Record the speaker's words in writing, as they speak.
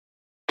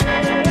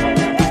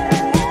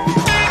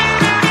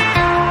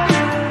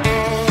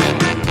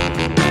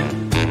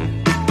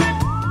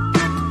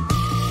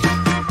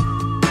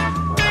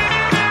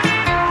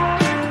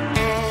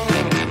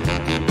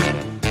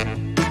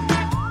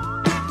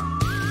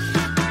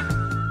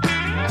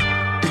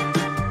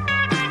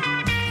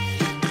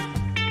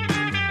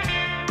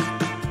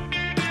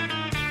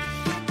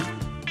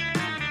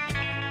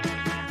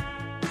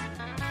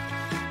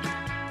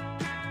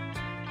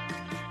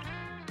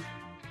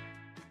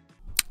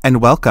and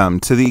welcome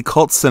to the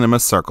Cult Cinema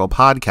Circle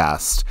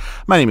podcast.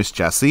 My name is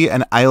Jesse,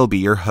 and I'll be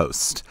your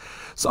host.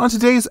 So on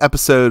today's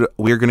episode,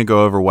 we're going to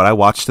go over what I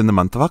watched in the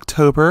month of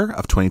October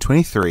of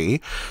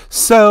 2023.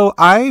 So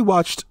I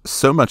watched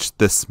so much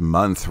this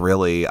month,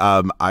 really.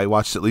 I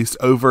watched at least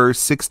over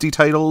 60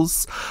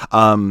 titles.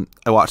 I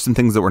watched some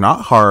things that were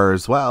not horror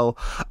as well,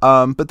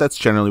 but that's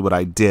generally what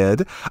I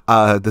did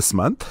this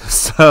month.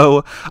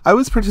 So I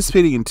was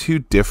participating in two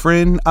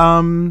different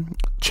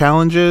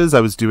challenges.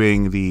 I was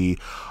doing the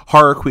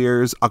Horror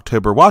Queers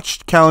October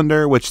Watch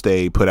calendar, which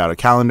they put out a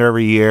calendar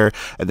every year,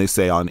 and they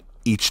say on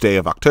each day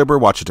of October,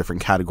 watch a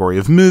different category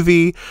of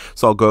movie.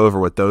 So I'll go over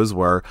what those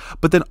were.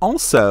 But then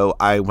also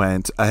I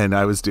went and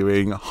I was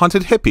doing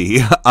Haunted Hippie.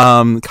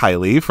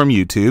 Kylie from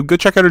YouTube. Go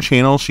check out her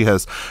channel. She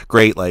has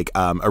great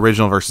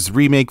original versus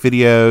remake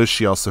videos.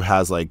 She also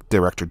has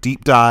director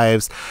deep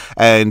dives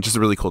and just a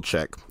really cool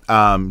chick.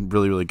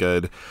 Really, really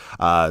good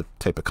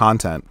type of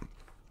content.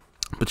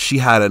 But she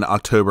had an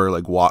October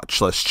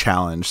watch list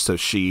challenge, so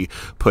she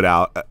put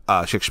out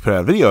she actually put out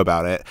a video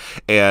about it,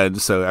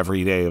 and so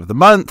every day of the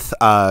month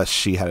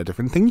she had a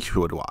different thing she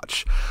would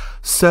watch.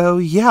 So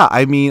yeah,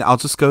 I mean, I'll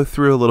just go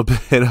through a little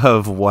bit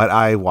of what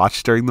I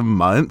watched during the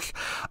month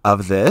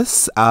of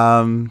this,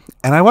 and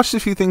I watched a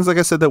few things, like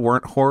I said, that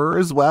weren't horror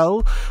as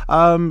well.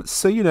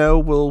 So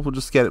we'll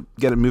just get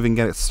it moving,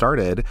 get it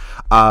started.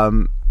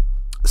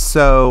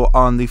 So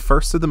on the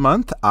first of the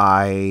month,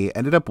 I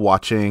ended up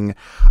watching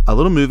a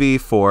little movie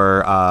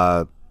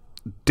for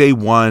day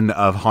one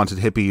of Haunted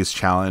Hippie's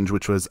challenge,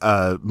 which was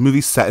a movie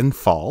set in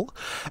fall,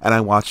 and I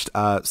watched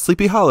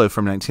Sleepy Hollow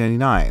from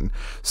 1999.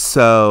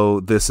 So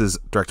this is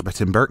directed by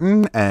Tim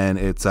Burton, and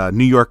it's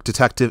New York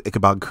detective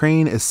Ichabod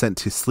Crane is sent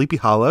to Sleepy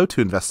Hollow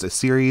to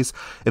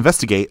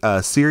investigate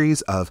a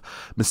series of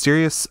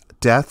mysterious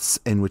deaths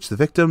in which the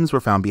victims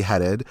were found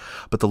beheaded,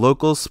 but the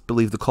locals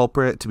believe the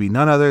culprit to be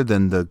none other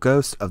than the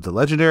ghost of the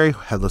legendary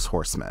Headless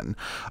Horseman.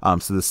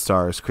 So this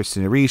stars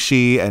Christina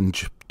Ricci and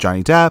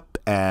Johnny Depp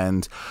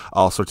and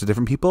all sorts of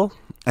different people.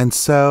 And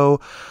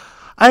so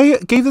I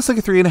gave this a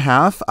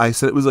 3.5. I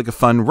said it was a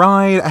fun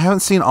ride. I haven't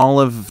seen all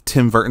of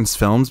Tim Burton's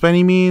films by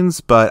any means,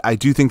 but I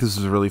do think this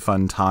was a really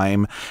fun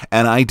time,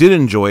 and I did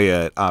enjoy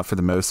it for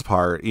the most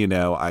part.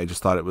 I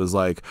just thought it was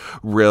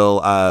real,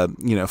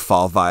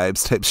 fall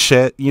vibes type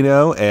shit,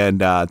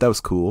 and that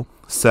was cool.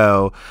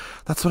 So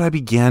that's what I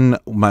began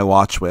my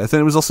watch with,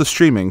 and it was also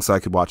streaming, so I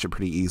could watch it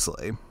pretty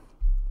easily.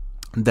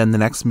 Then the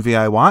next movie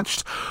I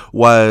watched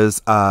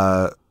was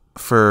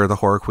for the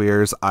Horror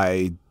Queers.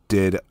 I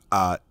did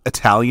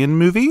Italian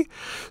movie.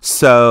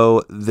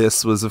 So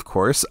this was, of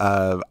course,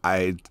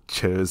 I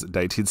chose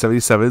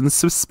 1977's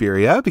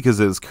Suspiria because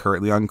it is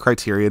currently on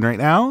Criterion right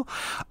now.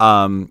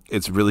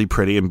 It's really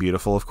pretty and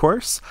beautiful, of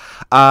course.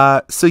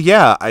 So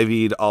yeah, I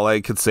mean, all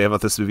I could say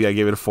about this movie, I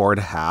gave it a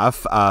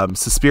 4.5.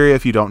 Suspiria,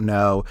 if you don't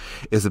know,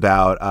 is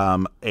about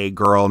a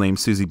girl named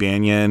Susie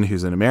Bannion,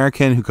 who's an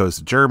American who goes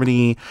to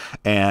Germany,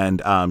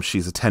 and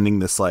she's attending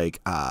this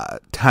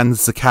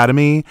dance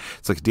academy.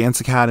 It's a dance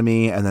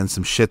academy, and then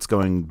some shit's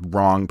going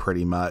wrong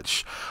pretty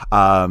much.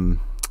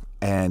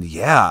 And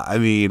yeah, I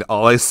mean,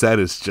 all I said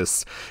is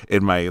just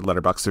in my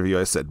Letterboxd review,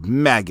 I said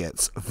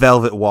maggots,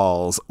 velvet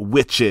walls,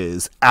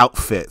 witches,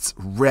 outfits,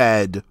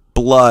 red,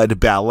 blood,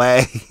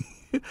 ballet.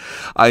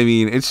 I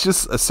mean, it's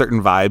just a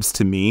certain vibes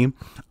to me.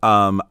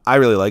 I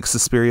really like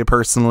Suspiria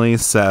personally,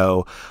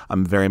 so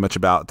I'm very much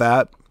about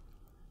that.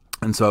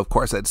 And so, of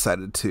course, I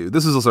decided to...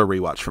 This is also a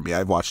rewatch for me.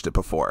 I've watched it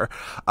before.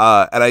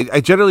 And I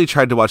generally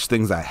tried to watch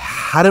things I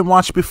hadn't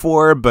watched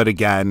before. But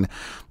again,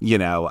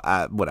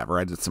 whatever.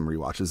 I did some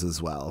rewatches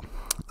as well.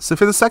 So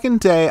for the second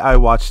day, I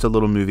watched a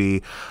little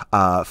movie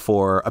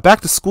for a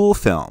back-to-school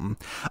film,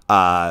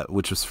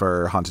 which was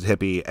for Haunted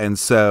Hippie. And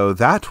so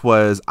that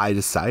was, I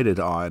decided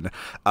on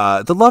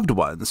The Loved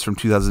Ones from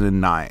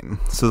 2009.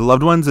 So The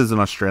Loved Ones is an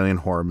Australian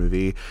horror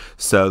movie.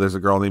 So there's a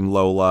girl named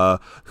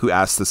Lola who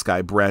asked this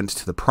guy Brent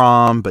to the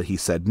prom, but he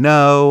said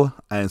no.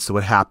 And so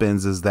what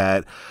happens is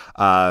that...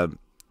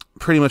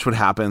 pretty much what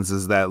happens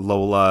is that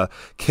Lola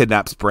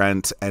kidnaps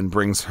Brent and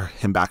brings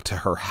him back to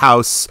her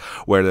house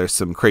where there's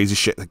some crazy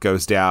shit that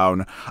goes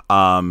down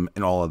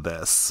in all of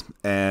this.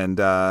 And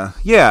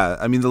yeah,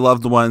 I mean, The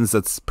Loved Ones,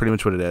 that's pretty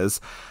much what it is.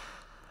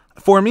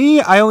 For me,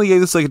 I only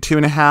gave this a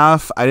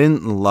 2.5. I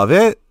didn't love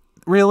it,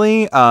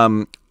 really.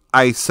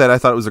 I said I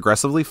thought it was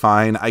aggressively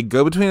fine. I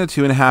go between a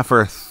 2.5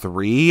 or a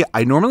 3.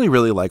 I normally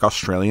really like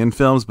Australian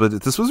films,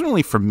 but this wasn't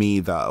really for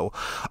me though,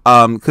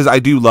 because I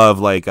do love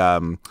like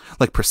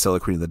Priscilla,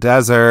 Queen of the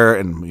Desert,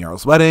 and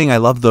Muriel's Wedding. I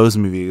love those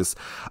movies,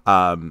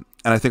 and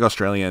I think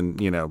Australian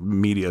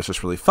media is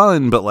just really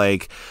fun.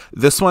 But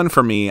this one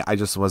for me, I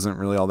just wasn't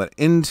really all that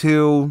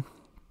into.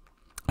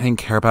 I didn't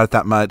care about it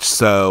that much,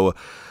 so.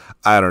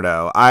 I don't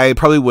know. I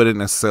probably wouldn't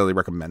necessarily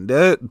recommend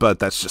it, but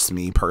that's just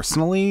me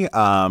personally.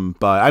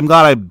 But I'm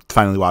glad I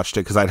finally watched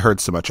it because I'd heard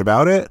so much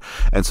about it,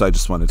 and so I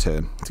just wanted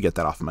to get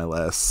that off my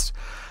list.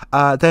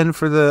 Then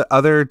for the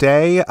other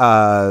day,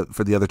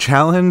 for the other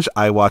challenge,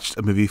 I watched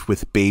a movie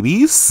with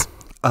babies.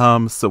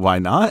 So why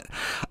not?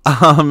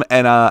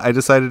 And I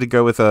decided to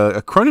go with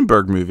a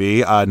Cronenberg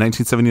movie,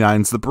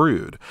 1979's The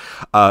Brood.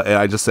 And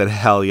I just said,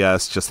 hell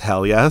yes, just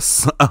hell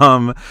yes.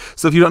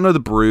 So if you don't know The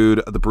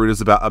Brood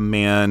is about a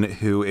man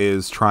who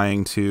is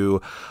trying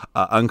to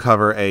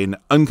uncover an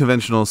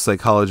unconventional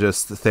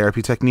psychologist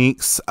therapy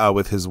techniques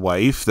with his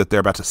wife that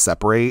they're about to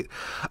separate.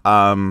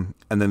 And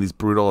then these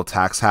brutal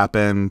attacks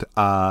happened.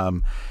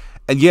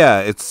 And yeah,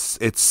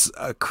 it's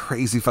a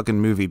crazy fucking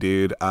movie,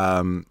 dude.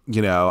 I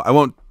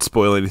won't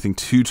spoil anything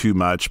too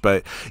much,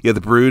 but yeah,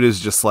 The Brood is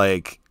just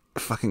like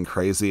fucking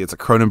crazy. It's a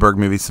Cronenberg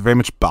movie. It's very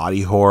much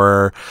body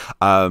horror.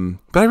 But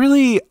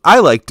I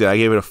liked it. I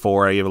gave it a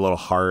 4. I gave it a little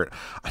heart.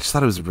 I just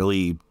thought it was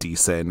really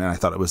decent, and I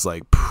thought it was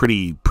like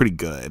pretty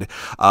good.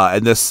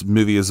 And this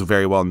movie is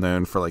very well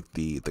known for like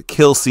the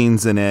kill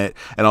scenes in it,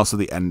 and also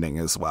the ending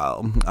as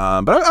well.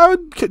 But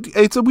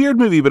it's a weird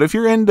movie, but if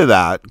you're into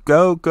that,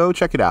 go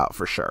check it out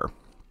for sure.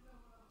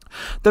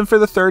 Then for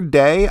the third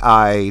day,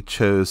 I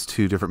chose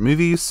 2 different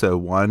movies. So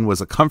one was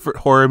a comfort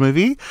horror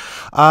movie.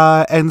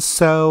 And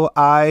so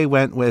I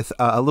went with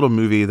a little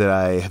movie that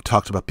I have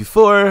talked about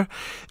before.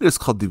 It is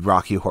called The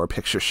Rocky Horror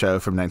Picture Show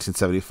from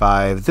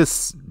 1975.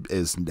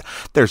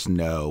 There's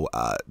no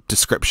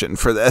description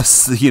for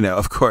this.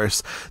 Of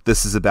course,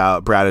 this is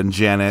about Brad and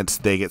Janet.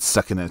 They get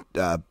stuck in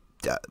a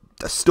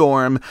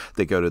storm.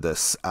 They go to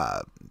this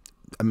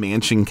a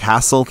mansion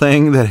castle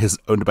thing that is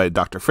owned by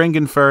Dr.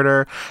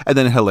 Frankenfurter, and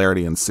then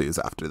hilarity ensues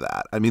after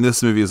that. I mean,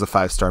 this movie is a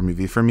 5-star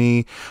movie for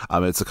me.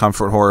 It's a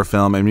comfort horror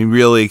film. I mean,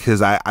 really,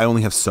 because I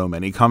only have so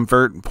many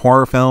comfort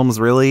horror films,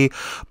 really,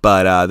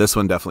 but this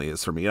one definitely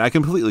is for me, and I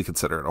completely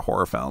consider it a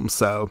horror film.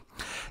 So,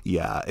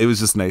 yeah, it was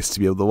just nice to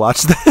be able to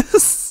watch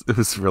this. It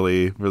was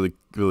really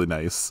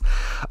nice.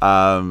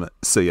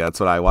 So yeah, that's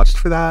what I watched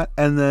for that.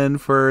 And then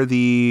for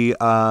the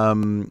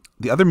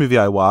other movie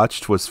I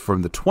watched was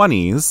from the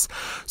 20s.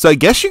 So I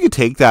guess you could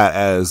take that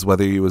as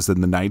whether it was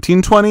in the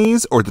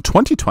 1920s or the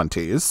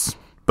 2020s.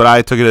 But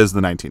I took it as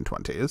the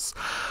 1920s.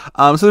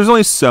 So there's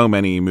only so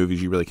many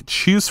movies you really could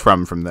choose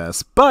from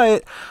this.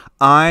 But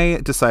I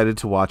decided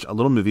to watch a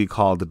little movie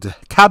called The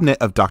Cabinet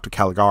of Dr.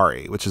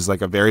 Caligari, which is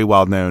like a very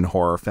well-known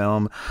horror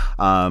film.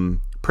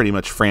 Pretty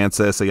much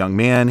Francis, a young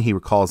man, he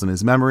recalls in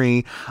his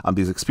memory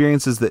these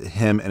experiences that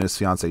him and his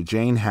fiancée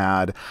Jane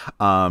had.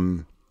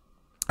 And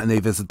they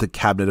visit the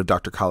Cabinet of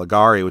Dr.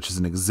 Caligari, which is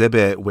an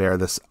exhibit where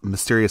this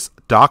mysterious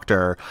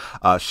doctor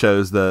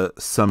shows the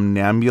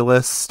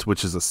somnambulist,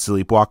 which is a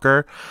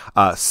sleepwalker,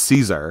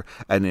 Caesar,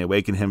 and they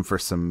awaken him for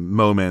some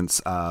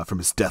moments from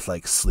his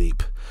death-like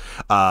sleep.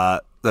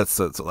 That's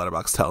what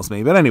Letterboxd tells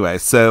me. But anyway,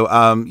 so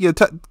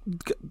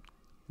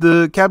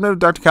the Cabinet of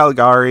Dr.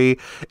 Caligari,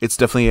 it's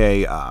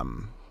definitely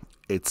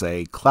it's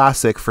a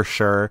classic for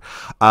sure.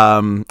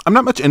 I'm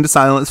not much into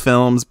silent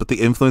films, but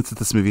the influence that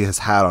this movie has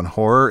had on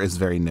horror is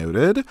very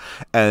noted.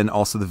 And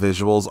also the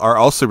visuals are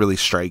also really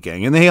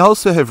striking. And they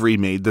also have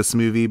remade this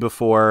movie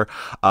before.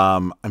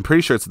 I'm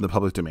pretty sure it's in the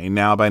public domain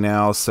by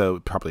now, so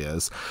it probably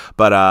is.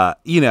 But,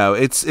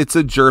 it's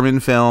a German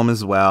film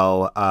as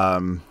well.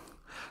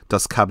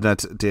 Das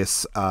Kabinett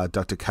des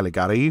Dr.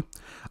 Caligari.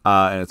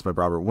 And it's by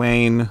Robert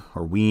Wayne,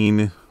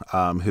 who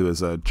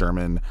is a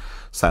German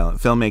silent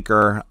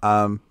filmmaker.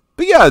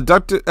 But yeah,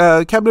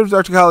 Cabinet of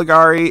Dr.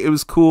 Caligari, it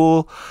was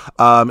cool.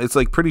 It's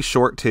like pretty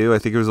short too. I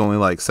think it was only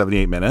like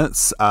 78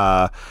 minutes.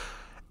 And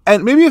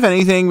maybe if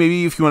anything,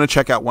 if you want to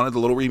check out one of the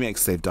little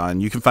remakes they've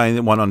done, you can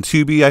find one on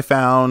Tubi, I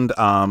found.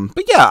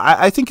 But yeah,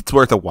 I think it's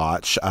worth a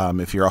watch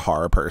if you're a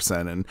horror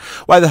person, and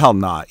why the hell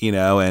not,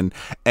 and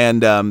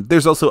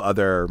there's also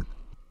other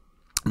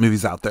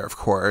movies out there, of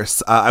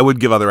course. I would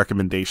give other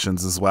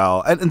recommendations as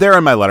well, and they're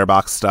in my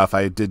Letterboxd stuff.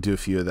 I did do a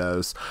few of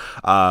those,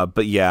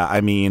 but yeah, I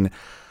mean,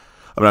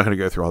 I'm not going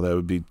to go through all that. It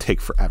would take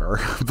forever.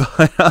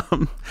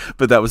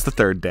 But that was the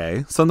third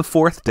day. So on the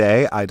fourth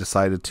day, I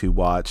decided to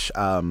watch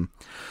a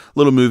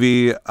little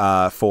movie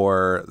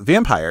for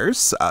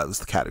vampires. Was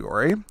the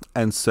category.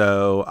 And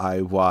so I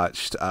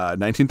watched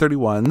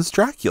 1931's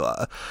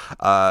Dracula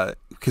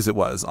because it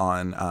was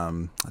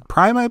on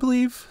Prime, I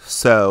believe.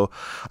 So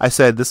I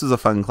said this is a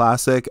fun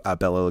classic.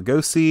 Bela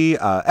Lugosi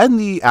and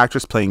the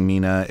actress playing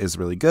Mina is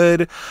really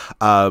good.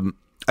 I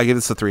gave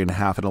this a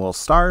 3.5 and a little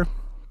star.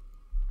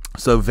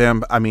 So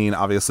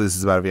obviously this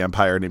is about a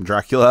vampire named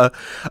Dracula.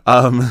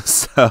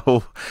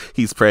 So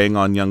he's preying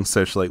on young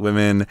socialite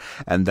women,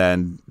 and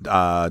then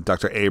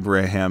Dr.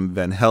 Abraham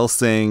Van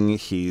Helsing,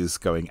 he's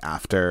going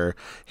after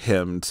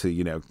him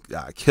to,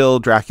 kill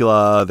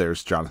Dracula.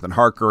 There's Jonathan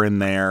Harker in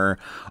there,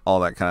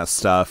 all that kind of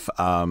stuff.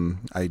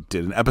 I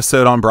did an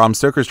episode on Bram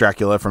Stoker's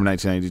Dracula from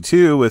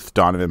 1992 with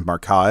Donovan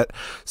Marcotte.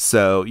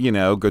 So,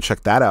 go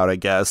check that out, I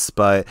guess.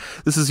 But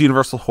this is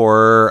Universal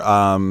Horror.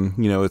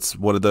 It's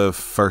one of the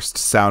first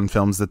sound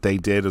films that they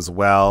did as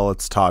well.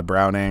 It's Todd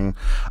Browning.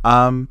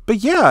 But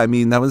yeah,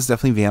 that was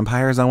definitely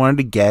vampires. I wanted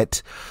to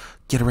get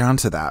around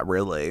to that,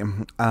 really.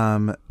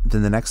 Then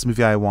the next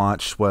movie I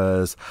watched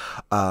was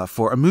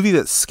for a movie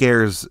that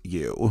scares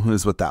you,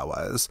 is what that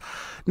was.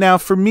 Now,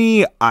 for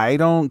me, I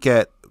don't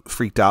get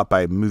freaked out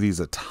by movies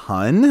a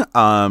ton,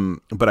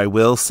 but I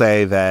will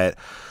say that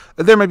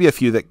there might be a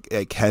few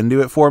that can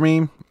do it for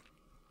me.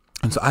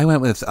 And so I went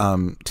with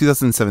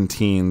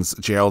 2017's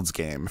Gerald's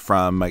Game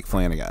from Mike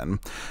Flanagan.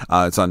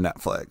 It's on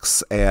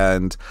Netflix.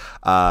 And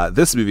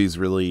this movie is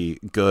really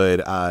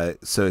good.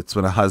 So it's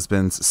when a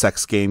husband's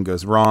sex game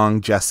goes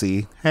wrong.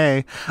 Jesse,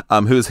 who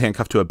is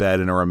handcuffed to a bed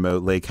in a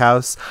remote lake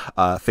house,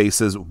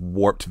 faces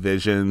warped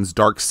visions,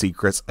 dark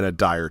secrets, and a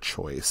dire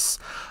choice.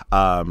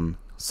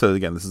 So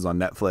again, this is on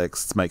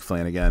Netflix. It's Mike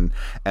Flanagan.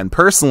 And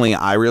personally,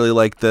 I really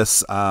like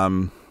this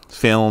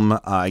film.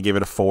 I gave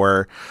it a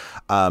 4.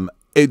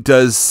 It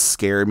does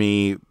scare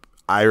me.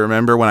 I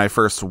remember when I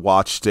first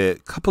watched it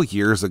a couple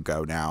years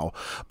ago now,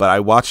 but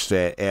I watched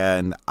it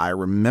and I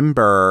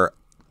remember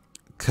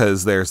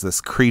because there's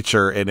this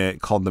creature in it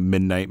called the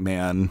Midnight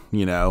Man,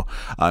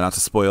 not to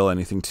spoil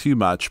anything too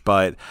much,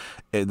 but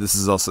this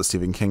is also a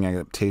Stephen King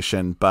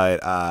adaptation.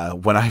 But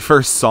when I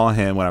first saw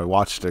him, when I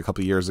watched it a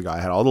couple years ago, I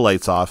had all the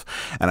lights off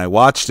and I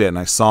watched it and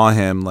I saw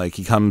him, like,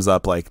 he comes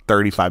up like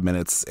 35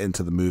 minutes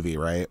into the movie,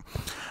 right?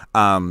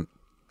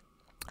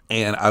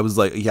 And I was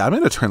like, yeah, I'm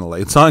going to turn the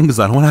lights on because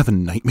I don't want to have a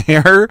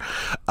nightmare.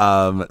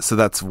 So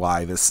that's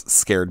why this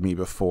scared me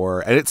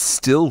before. And it's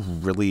still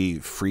really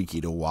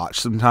freaky to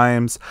watch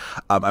sometimes.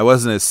 I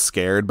wasn't as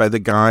scared by the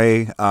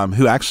guy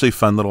who actually,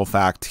 fun little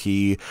fact,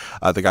 the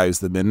guy who's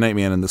the Midnight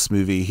Man in this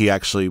movie, he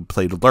actually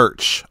played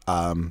Lurch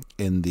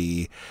in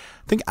the,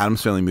 I think,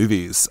 Addams Family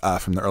movies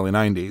from the early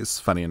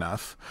 90s, funny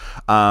enough.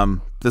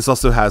 This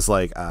also has,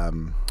 like,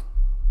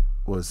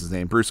 what was his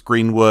name? Bruce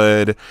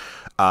Greenwood,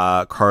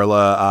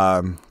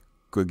 Carla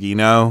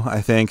Gugino, I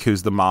think,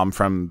 who's the mom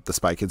from the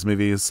Spy Kids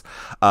movies.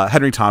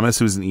 Henry Thomas,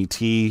 who's in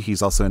E.T.,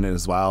 he's also in it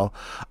as well.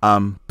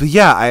 But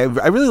yeah, I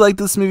really liked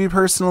this movie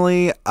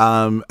personally.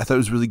 I thought it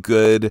was really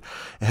good. It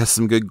has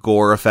some good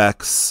gore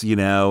effects,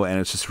 and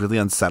it's just really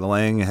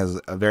unsettling. It has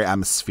a very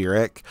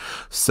atmospheric.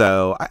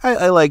 So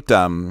I liked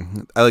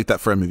that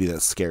for a movie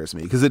that scares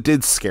me, because it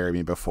did scare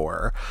me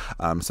before.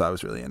 So I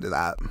was really into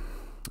that.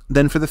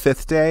 Then for the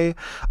 5th day,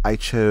 I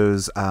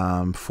chose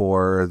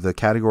for the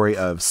category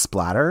of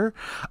splatter,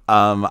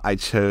 I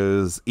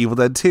chose Evil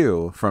Dead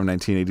 2 from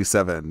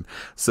 1987.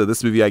 So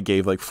this movie I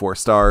gave like 4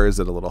 stars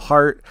and a little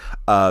heart.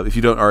 If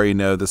you don't already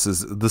know, this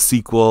is the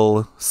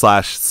sequel /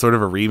 sort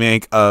of a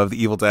remake of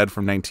the Evil Dead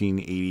from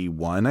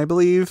 1981, I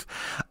believe.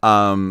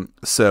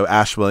 So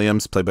Ash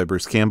Williams, played by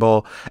Bruce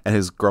Campbell, and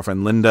his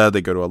girlfriend Linda,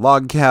 they go to a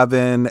log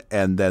cabin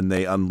and then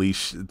they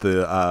unleash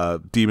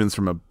the demons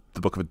from the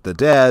Book of the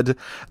Dead, and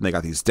they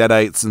got these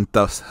deadites and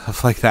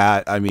stuff like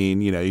that. I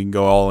mean, you can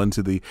go all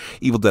into the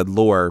Evil Dead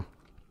lore.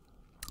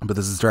 But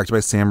this is directed by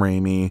Sam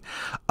Raimi.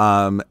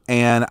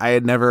 And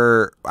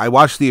I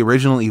watched the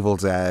original Evil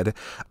Dead,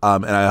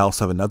 and I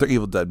also have another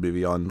Evil Dead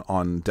movie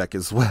on deck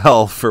as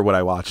well for what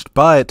I watched.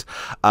 But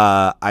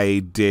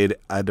I did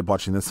end up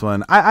watching this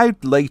one. I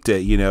liked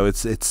it.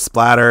 It's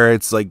splatter,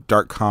 it's like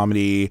dark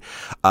comedy,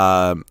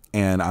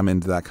 and I'm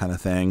into that kind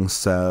of thing.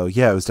 So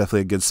yeah, it was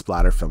definitely a good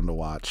splatter film to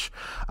watch.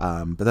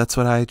 But that's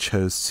what I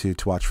chose to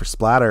watch for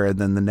splatter. And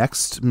then the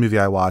next movie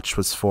I watched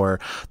was for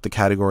the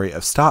category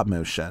of stop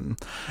motion.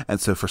 And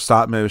so for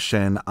stop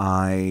motion,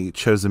 I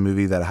chose a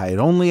movie that I had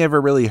only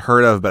ever really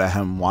heard of, but I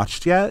haven't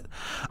watched yet.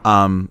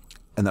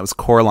 And that was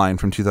Coraline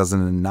from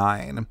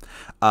 2009.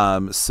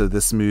 So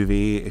this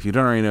movie, if you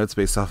don't already know, it's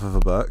based off of a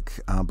book.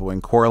 But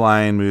when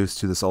Coraline moves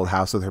to this old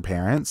house with her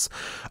parents,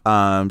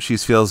 she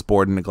feels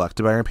bored and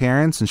neglected by her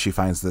parents, and she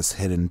finds this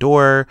hidden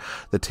door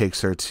that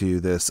takes her to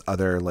this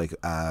other, like,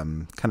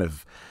 kind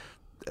of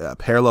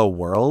parallel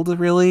world,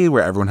 really,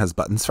 where everyone has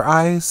buttons for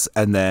eyes.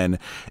 And then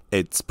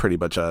it's pretty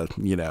much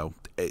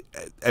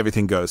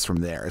everything goes from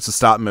there. It's a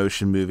stop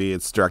motion movie.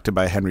 It's directed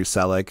by Henry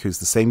Selick, who's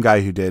the same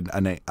guy who did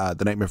The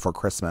Nightmare Before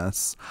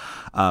Christmas,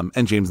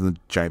 and James and the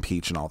Giant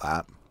Peach and all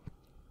that.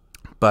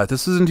 But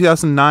this was in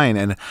 2009,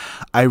 and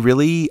I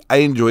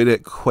enjoyed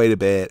it quite a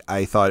bit.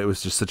 I thought it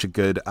was just such a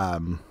good, I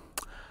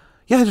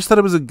just thought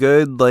it was a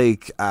good,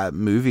 like,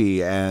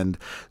 movie and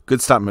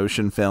good stop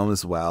motion film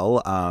as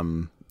well.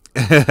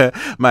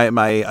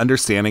 My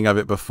understanding of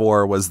it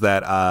before was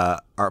that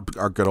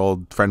our good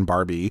old friend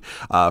Barbie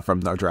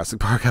from our Jurassic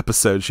Park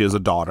episode, she has a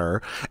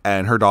daughter,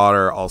 and her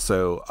daughter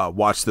also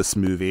watched this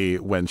movie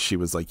when she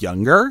was, like,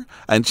 younger,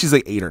 and she's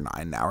like 8 or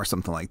 9 now or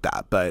something like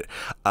that. But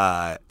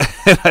I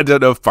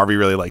don't know if Barbie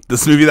really liked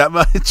this movie that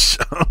much,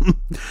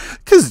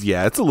 because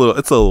yeah, it's a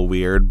little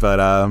weird, but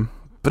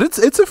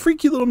it's a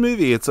freaky little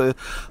movie. It's a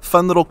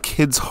fun little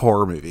kids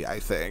horror movie, I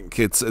think.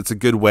 It's a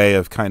good way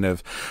of kind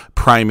of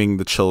priming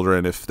the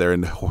children if they're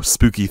into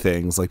spooky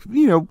things. Like,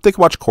 they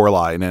can watch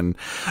Coraline, and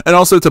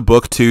also it's a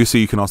book too, so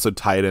you can also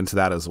tie it into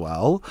that as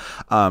well.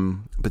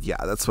 But yeah,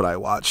 that's what I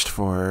watched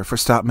for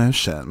stop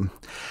motion.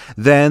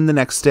 Then the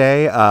next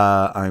day,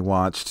 I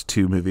watched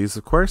 2 movies,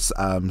 of course.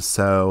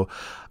 So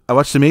I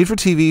watched a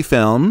made-for-TV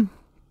film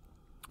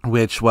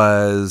which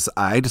was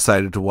I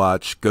decided to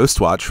watch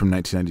Ghost Watch from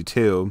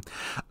 1992.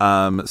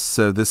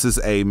 So this is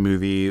a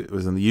movie. It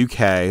was in the UK.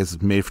 It's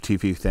a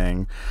made-for-TV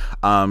thing.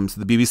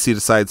 So the BBC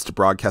decides to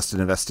broadcast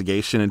an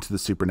investigation into the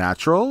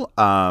supernatural,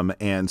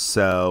 and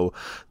so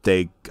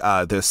they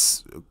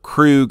this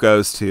crew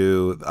goes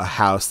to a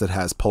house that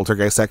has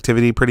poltergeist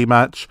activity, pretty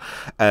much,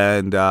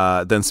 and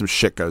then some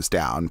shit goes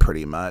down,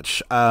 pretty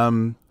much.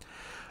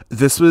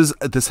 This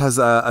has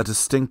a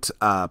distinct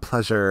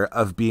pleasure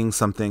of being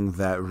something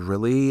that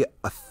really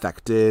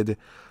affected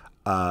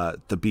the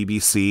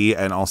BBC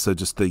and also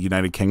just the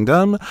United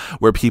Kingdom,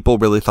 where people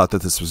really thought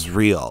that this was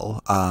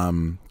real,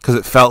 because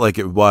it felt like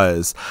it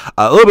was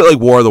a little bit like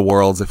War of the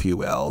Worlds, if you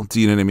will. Do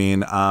you know what I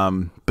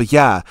mean? But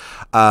yeah,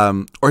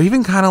 or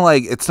even kind of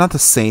like, it's not the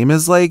same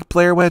as like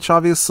Blair Witch,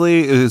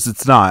 obviously.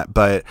 It's not,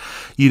 but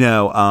you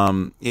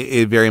know,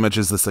 it very much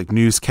is this like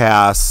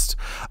newscast.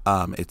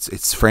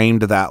 It's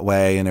framed that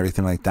way and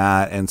everything like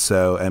that.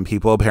 And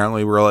people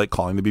apparently were like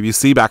calling the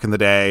BBC back in the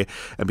day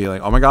and being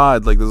like, oh my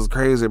God, like this is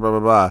crazy, blah, blah,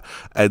 blah.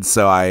 And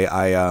so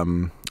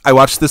I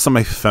watched this on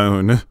my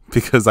phone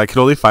because I could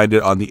only find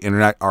it on the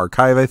Internet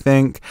Archive, I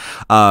think.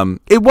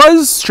 It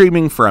was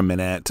streaming for a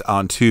minute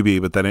on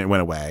Tubi, but then it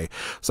went away.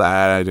 So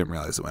I didn't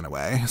realize it went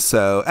away.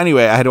 So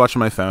anyway, I had to watch it on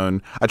my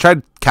phone. I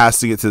tried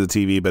casting it to the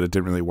TV, but it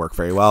didn't really work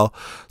very well.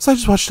 So I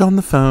just watched it on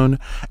the phone,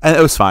 and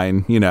it was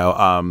fine, you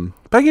know.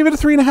 But I gave it a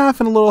 3.5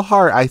 and a little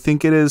heart. I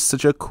think it is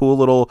such a cool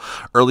little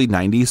early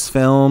 90s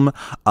film.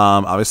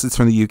 Obviously, it's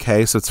from the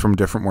UK, so it's from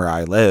different where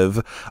I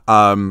live.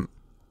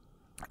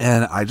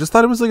 And I just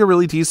thought it was like a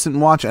really decent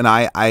watch, and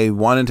I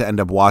wanted to end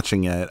up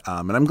watching it,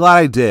 and I'm glad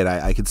I did.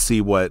 I could see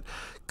what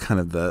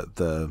kind of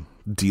the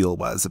deal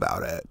was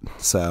about it.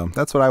 So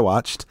that's what I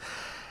watched.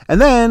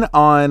 And then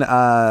on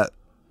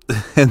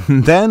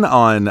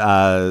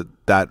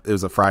that, it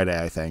was a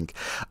Friday, I think.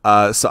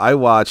 So I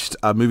watched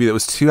a movie that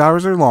was 2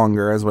 hours or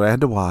longer is what I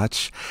had to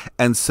watch.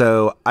 And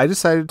so I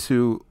decided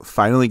to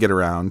finally get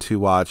around to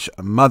watch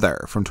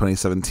Mother from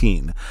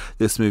 2017.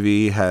 This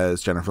movie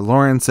has Jennifer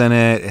Lawrence in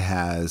it. It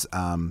has,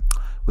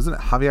 wasn't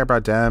it Javier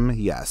Bardem?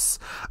 Yes.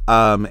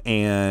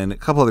 And a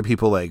couple other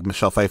people like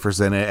Michelle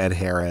Pfeiffer's in it, Ed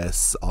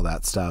Harris, all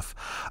that stuff.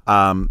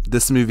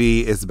 This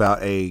movie is about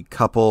a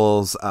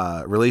couple's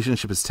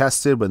relationship is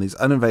tested when these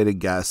uninvited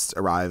guests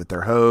arrive at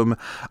their home,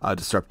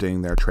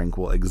 disrupting their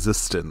tranquil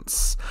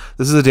existence.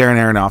 This is a Darren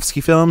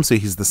Aronofsky film, so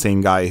he's the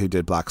same guy who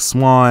did Black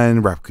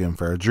Swan, Requiem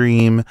for a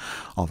Dream,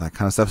 all that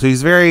kind of stuff. So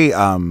he's very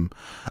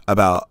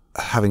about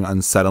having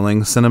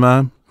unsettling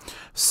cinema.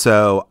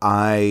 So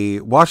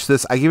I watched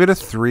this. I gave it a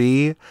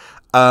 3.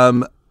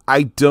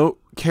 I don't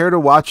care to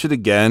watch it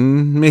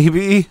again,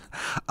 maybe.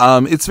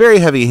 It's very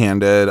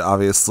heavy-handed,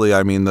 obviously.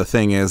 I mean, the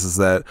thing is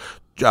that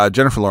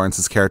Jennifer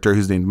Lawrence's character,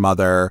 who's named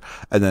Mother,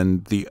 and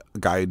then the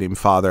guy named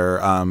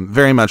Father,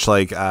 very much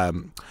like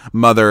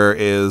Mother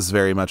is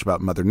very much about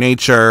Mother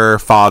Nature.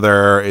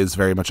 Father is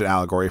very much an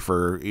allegory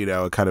for, you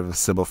know, kind of a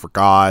symbol for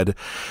God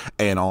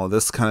and all of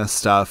this kind of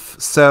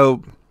stuff.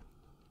 So,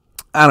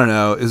 I don't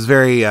know. It's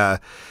very...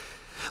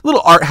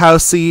 little art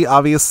housey,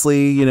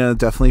 obviously, you know,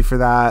 definitely for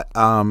that.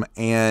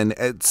 And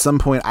at some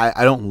point,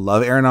 I don't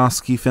love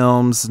Aronofsky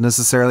films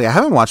necessarily. I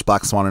haven't watched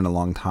Black Swan in a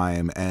long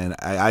time, and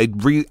I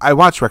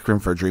watched Requiem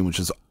for a Dream, which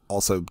is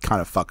also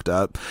kind of fucked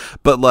up.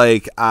 But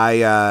like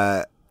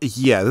yeah,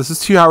 this is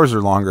 2 hours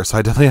or longer, so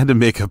I definitely had to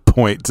make a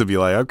point to be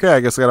like, okay, I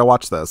guess I gotta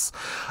watch this.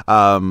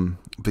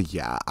 But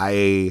yeah,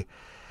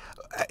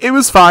 it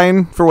was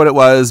fine for what it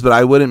was, but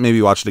I wouldn't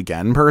maybe watch it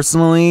again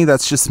personally.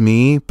 That's just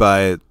me,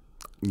 but.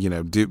 You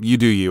know, do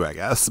you, I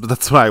guess. But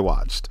that's what I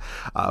watched,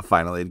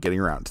 finally, getting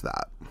around to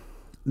that.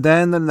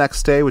 Then the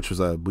next day, which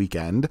was a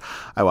weekend,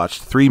 I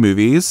watched 3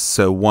 movies.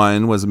 So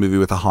one was a movie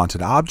with a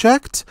haunted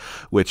object,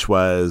 which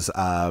was,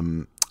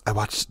 I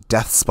watched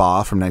Death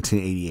Spa from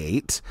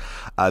 1988.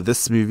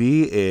 This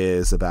movie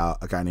is about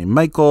a guy named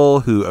Michael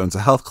who owns a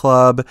health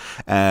club,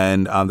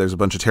 and there's a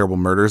bunch of terrible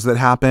murders that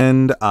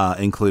happened,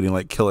 including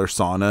like killer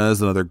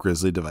saunas and other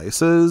grisly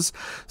devices.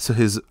 So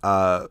his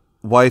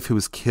wife, who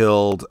was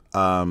killed,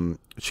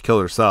 she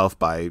killed herself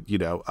by, you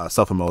know,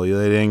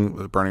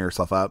 self-immolating, burning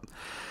herself up.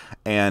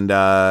 And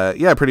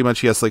yeah, pretty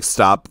much he has to like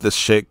stop this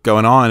shit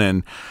going on.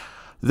 And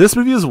this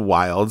movie is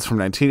wild. It's from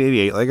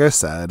 1988, like I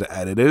said,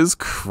 and it is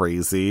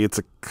crazy. It's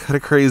a kind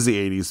of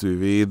crazy 80s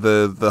movie.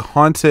 The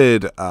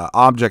haunted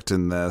object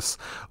in this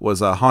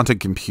was a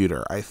haunted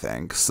computer, I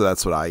think. So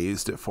that's what I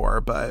used it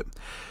for. But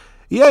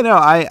yeah, no,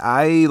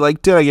 I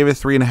liked it. I gave it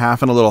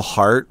 3.5 and a little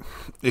heart.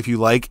 If you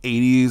like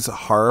 80s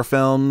horror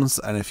films,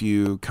 and if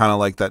you kind of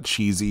like that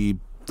cheesy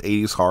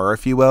 80s horror,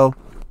 if you will,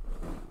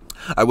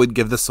 I would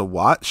give this a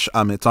watch.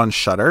 It's on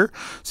Shudder,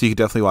 so you could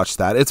definitely watch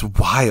that. It's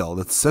wild.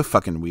 It's so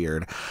fucking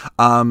weird.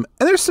 And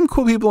there's some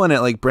cool people in it,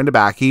 like Brenda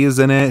Backey is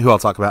in it, who I'll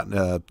talk about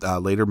in a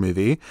later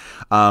movie.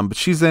 But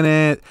she's in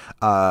it.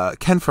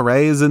 Ken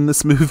Foray is in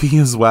this movie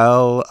as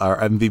well, our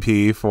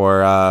MVP for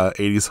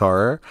 80s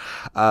horror.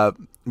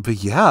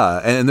 But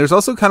yeah, and there's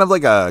also kind of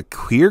like a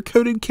queer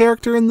coded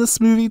character in this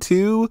movie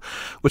too,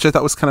 which I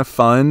thought was kind of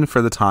fun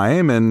for the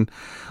time, and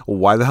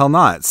why the hell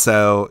not?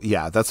 So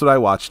yeah, that's what I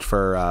watched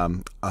for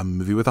a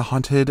movie with a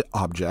haunted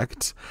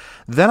object.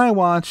 Then I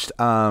watched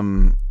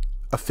a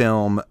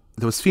film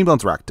that was female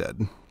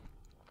directed.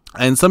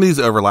 And some of these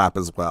overlap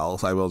as well,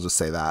 so I will just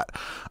say that,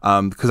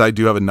 because I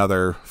do have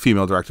another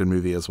female directed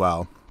movie as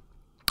well.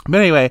 But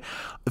anyway,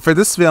 for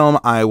this film,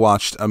 I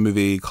watched a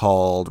movie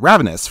called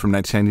Ravenous from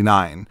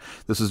 1999.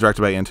 This was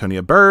directed by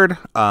Antonia Bird.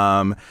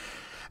 And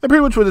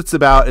pretty much what it's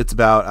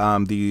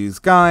about these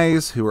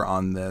guys who are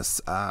on this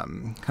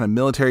kind of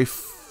military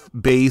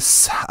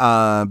base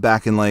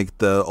back in like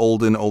the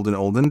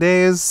olden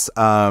days.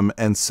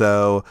 And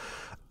so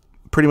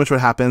pretty much what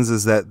happens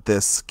is that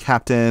this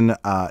captain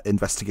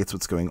investigates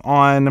what's going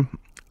on,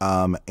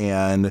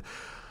 and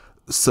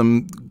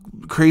some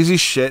crazy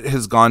shit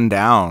has gone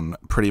down,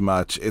 pretty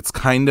much. It's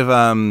kind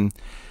of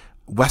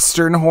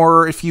Western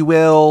horror, if you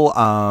will.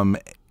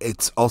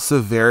 It's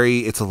also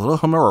it's a little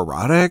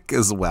homoerotic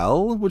as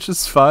well, which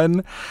is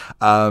fun.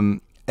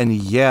 And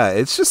yeah,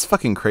 it's just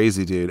fucking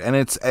crazy, dude. And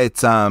it's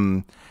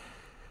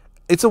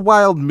a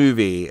wild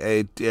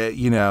movie.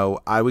 You know,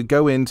 I would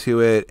go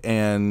into it,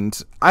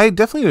 and I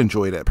definitely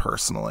enjoyed it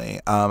personally.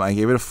 I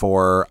gave it a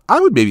 4. I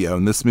would maybe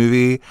own this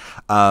movie.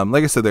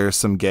 Like I said, there's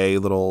some gay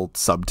little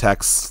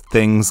subtext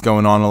things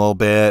going on a little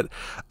bit.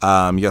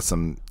 You got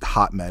some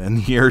hot men in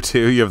here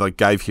too. You have like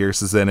Guy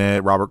Pearce is in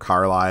it, Robert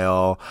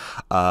Carlyle.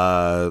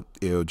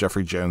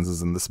 Jeffrey Jones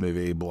is in this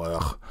movie.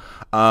 Blah.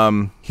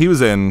 He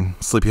was in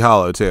Sleepy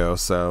Hollow too.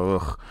 So.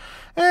 Ugh.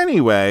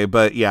 Anyway,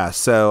 but yeah,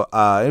 so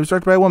it was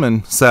directed by a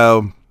woman,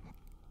 so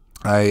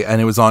and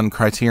it was on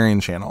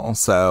Criterion Channel,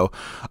 so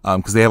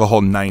because they have a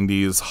whole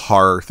 90s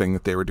horror thing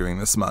that they were doing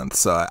this month,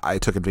 so I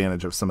took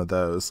advantage of some of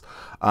those.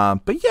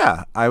 But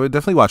yeah, I would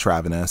definitely watch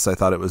Ravenous. I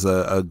thought it was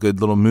a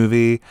good little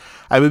movie.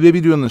 I would maybe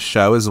do on the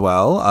show as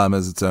well,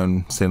 as its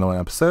own standalone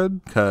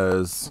episode,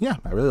 because yeah,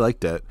 I really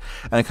liked it,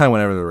 and it kind of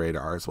went over the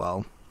radar as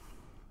well.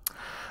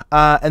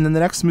 And then the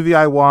next movie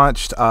I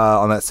watched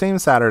on that same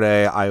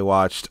Saturday,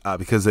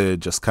 because it had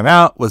just come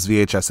out, was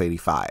VHS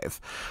 85.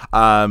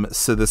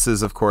 So this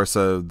is, of course,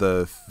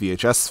 the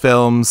VHS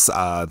films.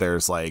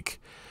 There's like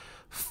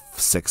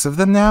 6 of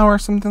them now or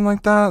something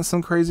like that.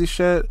 Some crazy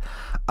shit.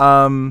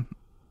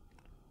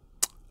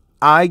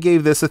 I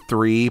gave this a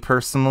 3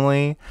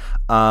 personally.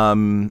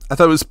 I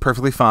thought it was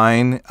perfectly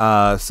fine.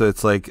 So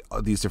it's like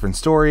these different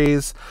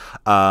stories,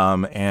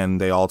 and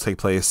they all take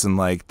place in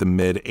like the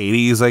mid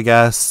 80s, I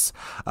guess,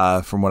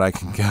 from what I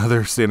can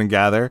gather.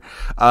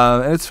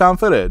 And it's found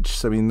footage.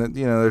 So, I mean,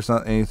 you know, there's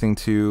not anything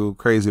too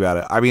crazy about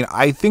it. I mean,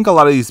 I think a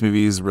lot of these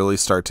movies really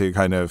start to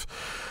kind of,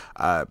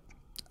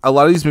 a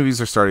lot of these movies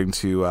are starting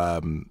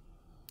to,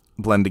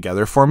 blend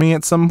together for me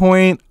at some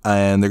point,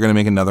 and they're going to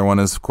make another one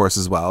of course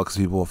as well, because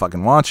people will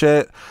fucking watch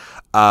it.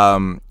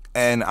 And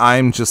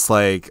I'm just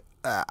like,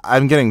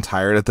 I'm getting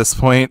tired at this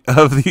point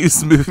of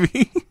these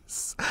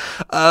movies.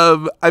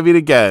 I mean,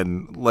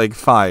 again, like,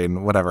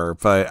 fine, whatever,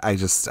 but I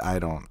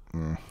don't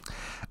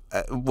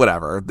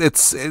whatever.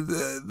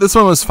 This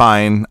one was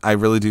fine. I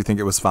really do think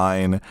it was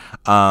fine.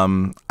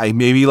 I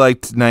maybe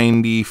liked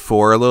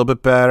 94 a little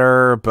bit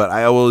better, but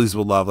I always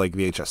will love like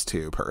VHS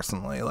 2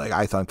 personally. Like,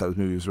 I thought that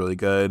movie was really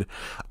good.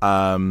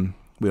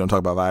 We don't talk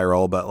about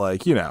Viral, but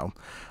like, you know,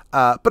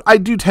 but I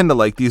do tend to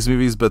like these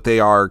movies, but they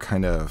are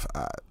kind of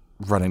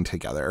running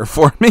together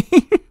for me.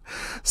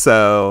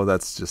 So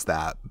that's just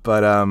that.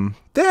 But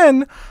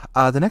then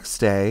the next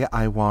day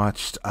I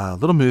watched a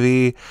little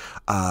movie.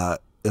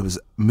 It was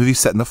a movie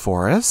set in the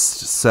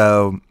forest.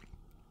 So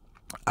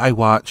I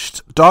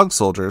watched Dog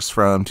Soldiers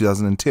from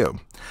 2002.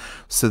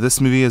 So this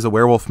movie is a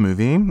werewolf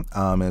movie.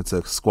 It's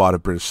a squad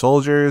of British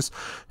soldiers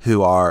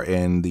who are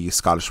in the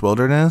Scottish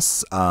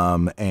wilderness,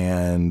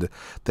 and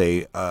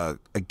they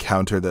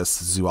encounter this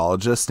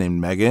zoologist named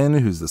Megan,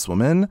 who's this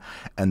woman,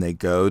 and they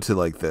go to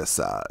like this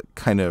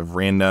kind of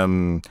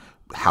random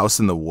house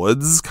in the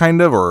woods,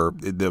 kind of, or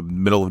in the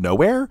middle of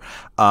nowhere.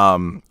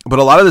 But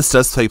a lot of this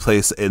does take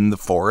place in the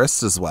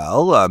forest as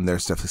well.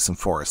 There's definitely some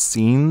forest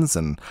scenes,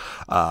 and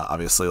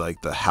obviously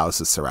like the house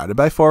is surrounded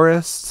by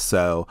forest.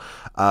 So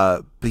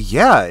but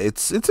yeah,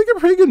 it's like a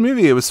pretty good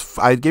movie.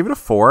 I gave it a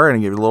 4, and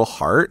I gave it a little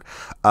heart.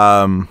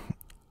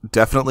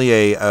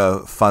 Definitely a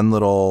fun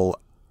little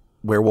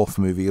werewolf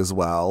movie as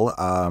well.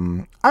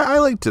 I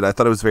liked it. I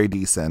thought it was very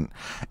decent,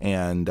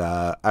 and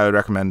I would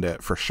recommend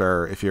it for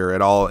sure. If you're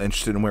at all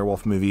interested in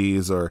werewolf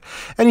movies or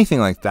anything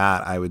like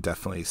that, I would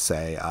definitely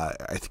say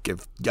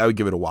I would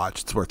give it a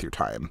watch. It's worth your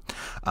time,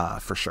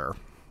 for sure.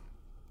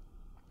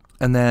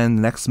 And then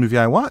the next movie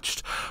I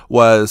watched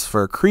was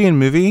for a Korean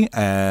movie,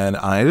 and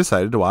I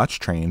decided to watch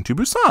Train to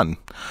Busan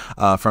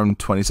from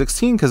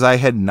 2016, because I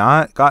had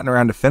not gotten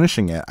around to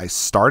finishing it. I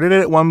started it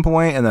at one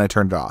point, and then I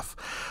turned it off.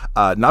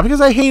 Not because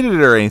I hated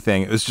it or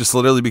anything. It was just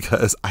literally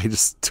because I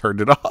just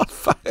turned it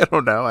off. I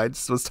don't know. I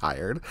just was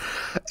tired.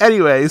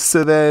 Anyway,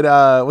 so then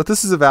what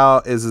this is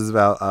about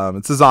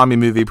it's a zombie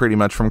movie pretty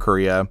much from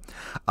Korea.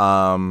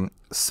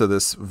 So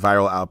this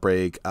viral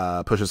outbreak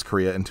pushes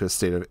Korea into a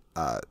state of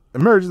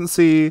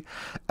emergency,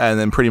 and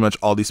then pretty much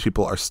all these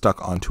people are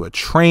stuck onto a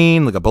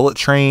train, like a bullet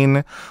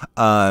train,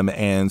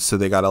 and so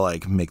they gotta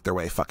like make their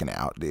way fucking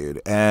out,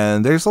 dude.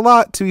 And there's a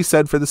lot to be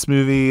said for this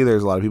movie.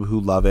 There's a lot of people who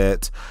love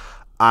it.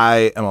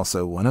 I am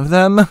also one of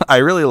them. I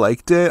really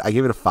liked it. I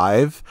gave it a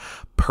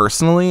 5.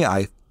 Personally,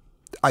 I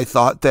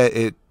thought that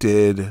it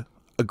did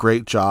a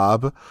great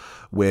job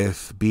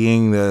with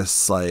being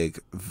this like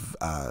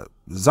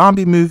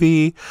zombie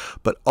movie,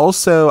 but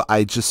also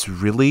I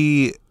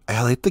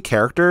liked the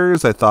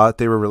characters. I thought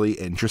they were really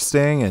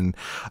interesting and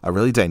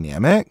really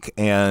dynamic,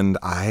 and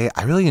I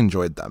really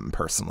enjoyed them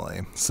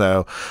personally.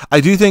 So I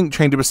do think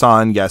Train to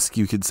Busan, yes,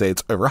 you could say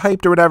it's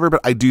overhyped or whatever,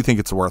 but I do think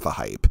it's worth a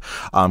hype.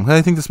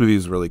 I think this movie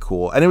is really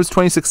cool, and it was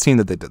 2016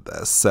 that they did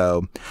this,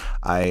 so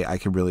I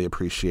can really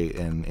appreciate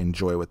and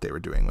enjoy what they were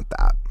doing with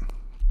that,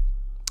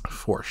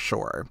 for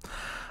sure.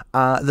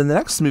 Then the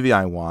next movie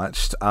I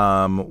watched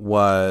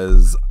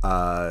was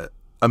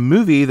a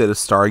movie that is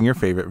starring your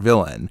favorite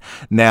villain.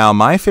 Now,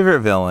 my favorite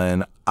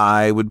villain,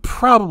 I would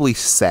probably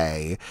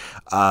say,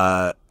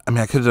 I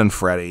could have done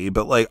Freddy,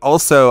 but like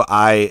also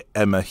I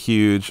am a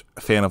huge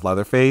fan of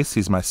Leatherface.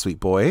 He's my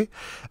sweet boy,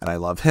 and I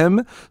love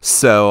him.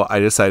 So I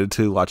decided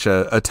to watch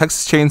a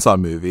Texas Chainsaw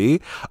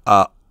movie.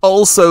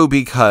 Also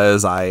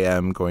because I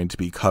am going to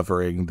be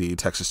covering the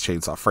Texas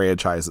Chainsaw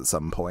franchise at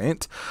some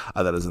point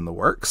that is in the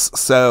works.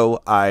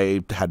 So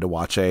I had to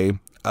watch a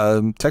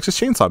Texas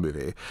Chainsaw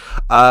movie.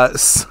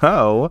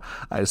 So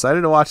I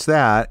decided to watch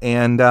that.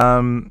 And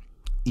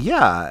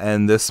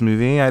and this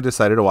movie I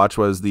decided to watch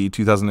was the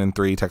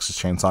 2003 Texas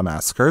Chainsaw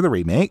Massacre, the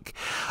remake.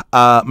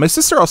 My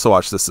sister also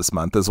watched this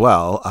month as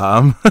well,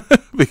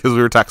 because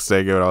we were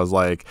texting, and I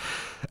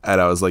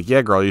was like,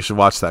 yeah, girl, you should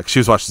watch that. She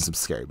was watching some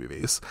scary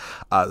movies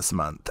this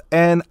month.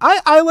 And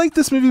I like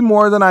this movie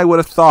more than I would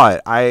have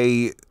thought.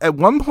 At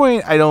one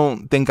point, I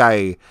don't think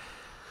I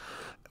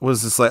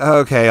was just like, oh,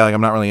 okay, like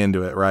I'm not really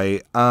into it,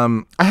 right?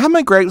 I have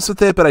my gripes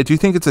with it, but I do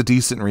think it's a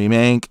decent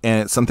remake,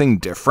 and it's something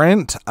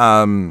different.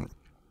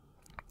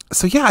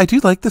 So yeah, I do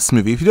like this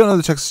movie. If you don't know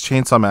the Texas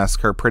Chainsaw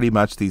Massacre, pretty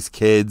much these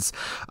kids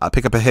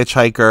pick up a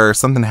hitchhiker,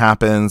 something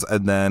happens,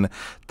 and then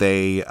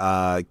they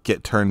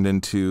get turned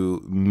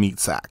into meat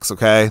sacks,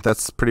 okay?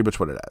 That's pretty much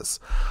what it is.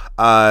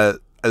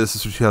 This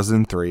is from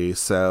 2003,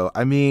 so,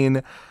 I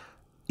mean,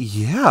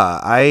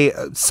 yeah,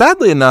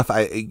 sadly enough,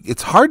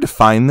 it's hard to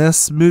find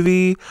this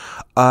movie,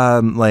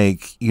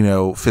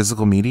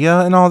 physical media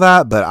and all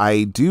that, but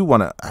I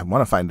want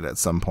to find it at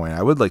some point.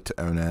 I would like to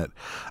own it,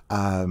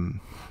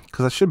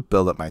 because I should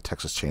build up my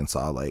Texas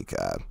Chainsaw,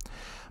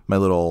 my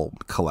little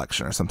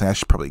collection or something. I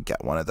should probably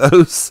get one of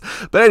those.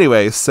 But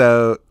anyway,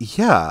 so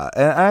yeah,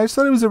 and I just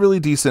thought it was a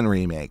really decent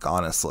remake,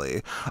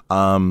 honestly.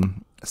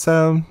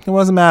 So I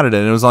wasn't mad at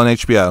it. It was on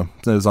HBO.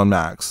 It was on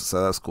Max,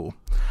 so that's cool.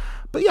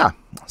 But yeah,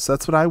 so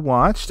that's what I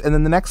watched. And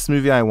then the next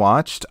movie I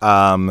watched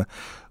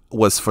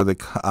was for the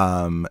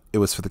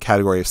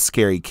category of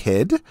scary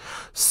kid.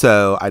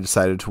 So I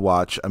decided to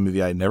watch a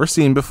movie I'd never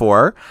seen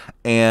before,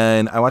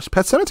 and I watched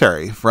Pet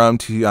Sematary from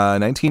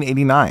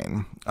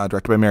 1989,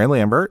 directed by Mary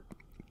Lambert.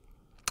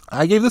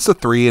 I gave this a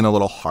 3 and a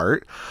little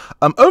heart.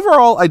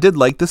 Overall, I did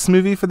like this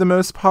movie for the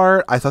most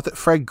part. I thought that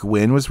Fred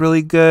Gwynne was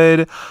really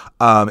good.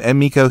 And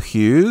Miko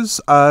Hughes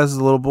as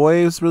the little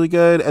boy was really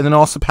good. And then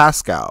also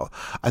Pascal.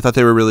 I thought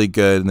they were really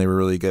good, and they were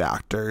really good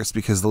actors,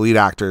 because the lead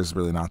actor is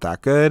really not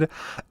that good.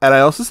 And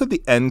I also said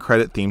the end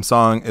credit theme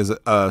song is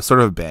a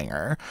sort of a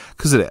banger,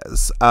 because it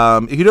is.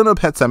 If you don't know what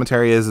Pet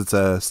Sematary is, it's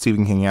a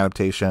Stephen King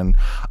adaptation.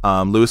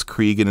 Louis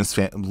Creed and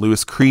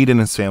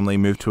his family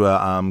moved to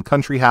a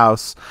country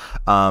house.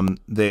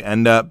 They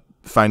end up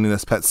finding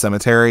this pet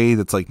cemetery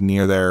that's like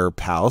near their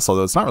house,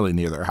 although it's not really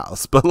near their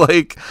house, but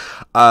like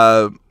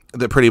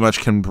that pretty much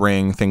can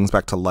bring things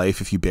back to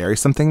life if you bury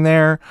something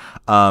there.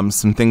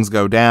 Some things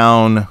go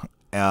down,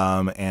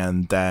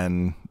 and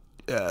then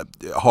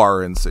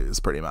horror ensues,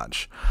 pretty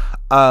much.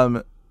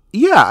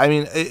 Yeah, I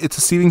mean, it's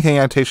a Stephen King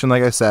adaptation,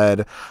 like I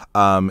said.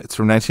 It's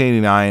from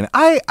 1989.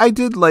 I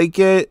did like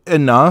it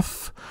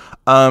enough.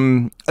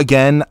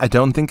 Again, I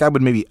don't think I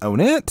would maybe own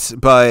it,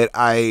 but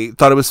I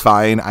thought it was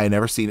fine. I had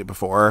never seen it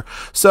before,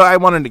 so I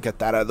wanted to get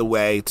that out of the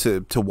way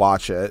to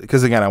watch it,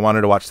 because again, I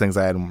wanted to watch things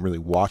I hadn't really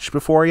watched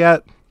before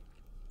yet.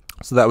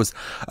 So that was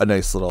a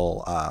nice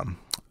little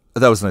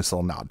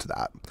nod to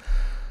that.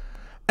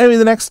 Anyway,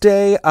 the next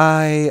day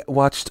I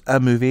watched a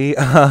movie.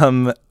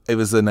 It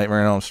was a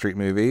Nightmare on Elm Street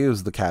movie. It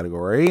was the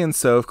category, and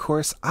so of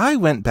course I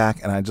went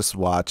back and I just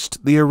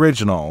watched the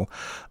original,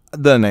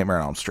 The Nightmare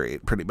on Elm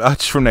Street, pretty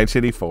much, from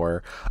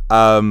 1984.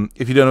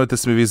 If you don't know what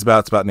this movie is about,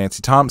 it's about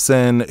Nancy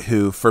Thompson,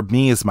 who for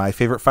me is my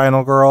favorite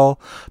final girl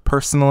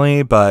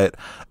personally, but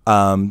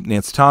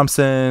Nancy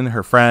Thompson,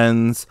 her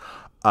friends,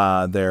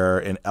 they're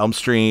in Elm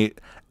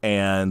Street,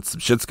 and some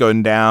shit's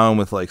going down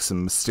with like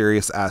some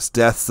mysterious ass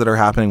deaths that are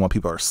happening while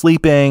people are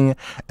sleeping,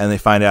 and they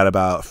find out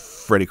about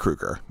Freddy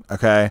Krueger.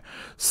 Okay,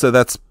 so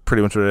that's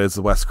pretty much what it is.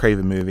 The Wes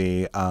Craven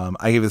movie.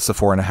 I gave this a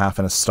 4.5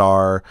 and a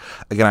star.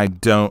 Again, I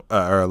don't,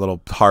 or a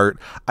little heart.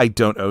 I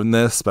don't own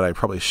this, but I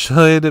probably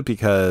should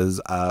because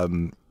I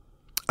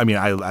mean,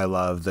 I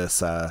love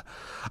this.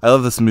 I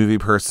love this movie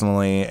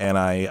personally, and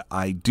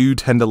I do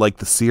tend to like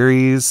the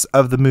series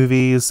of the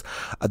movies.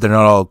 They're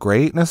not all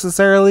great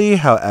necessarily.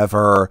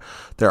 However,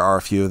 there are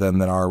a few of them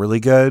that are really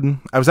good.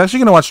 I was actually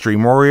going to watch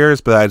Dream Warriors,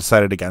 but I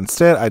decided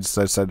against it. I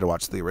decided to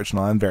watch the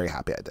original. I'm very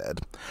happy I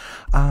did.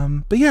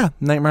 But yeah,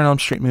 Nightmare on Elm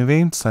Street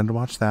movie. Decided to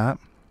watch that.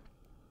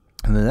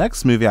 And the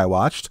next movie I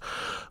watched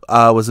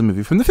was a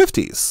movie from the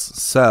 50s.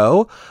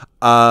 So,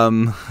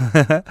 and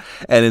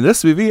in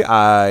this movie,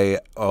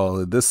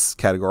 this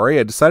category,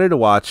 I decided to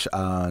watch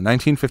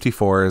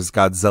 1954's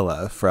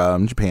Godzilla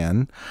from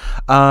Japan.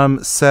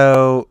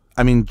 So,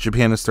 I mean,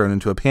 Japan is thrown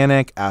into a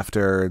panic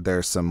after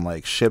there's some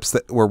like ships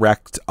that were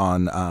wrecked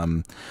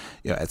on,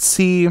 at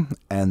sea,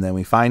 and then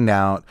we find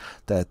out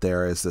that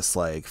there is this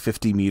like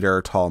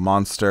 50-meter tall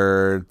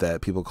monster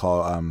that people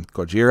call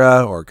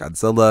Gojira or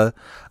Godzilla.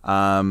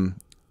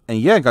 And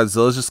yeah,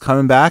 Godzilla's just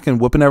coming back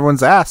and whooping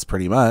everyone's ass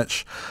pretty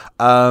much.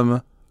 I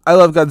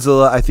love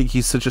Godzilla. I think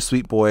he's such a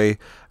sweet boy.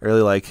 I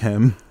really like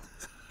him.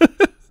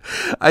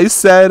 I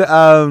said,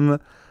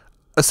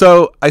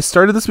 so I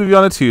started this movie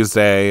on a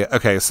Tuesday.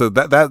 Okay, so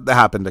that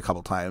happened a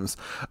couple times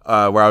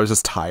where I was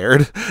just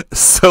tired.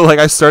 So like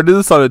I started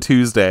this on a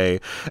Tuesday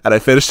and I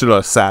finished it on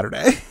a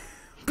Saturday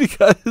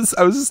because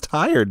I was just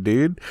tired,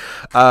 dude.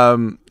 Yeah,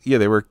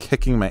 they were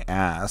kicking my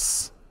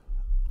ass.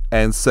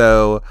 And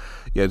so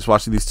yeah, just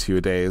watching these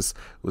 2-a-days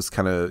was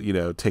kind of,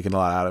 taking a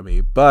lot out of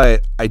me.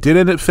 But I did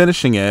end up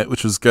finishing it,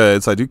 which was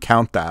good, so I do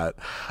count that.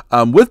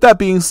 With that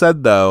being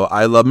said, though,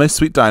 I love my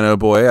sweet dino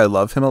boy. I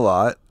love him a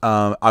lot.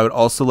 I would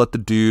also let the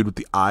dude with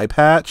the eye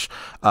patch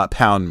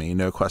pound me,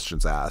 no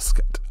questions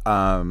asked.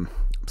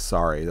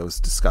 Sorry, that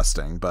was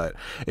disgusting, but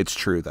it's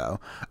true,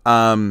 though.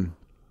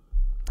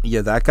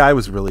 Yeah, that guy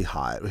was really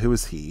hot. Who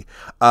was he?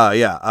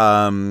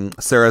 Sarazawa.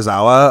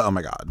 Oh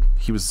my god,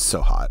 he was so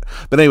hot.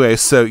 But anyway,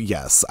 so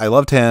yes, I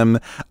loved him.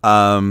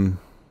 Godzilla,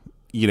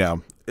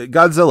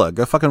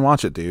 go fucking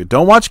watch it, dude.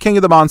 Don't watch King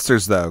of the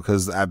Monsters though,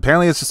 because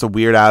apparently it's just a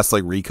weird ass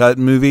like recut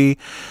movie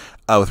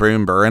with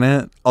Raymond Burr in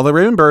it. Although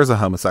Raymond Burr is a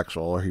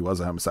homosexual, or he was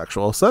a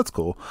homosexual, so that's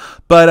cool.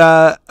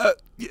 But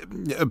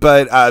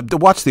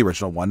watch the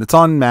original one. It's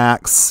on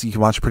Max. You can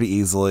watch it pretty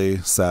easily,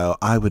 so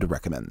I would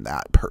recommend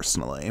that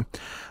personally.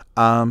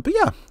 But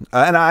yeah,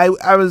 and I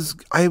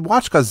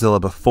watched Godzilla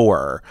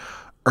before,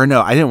 or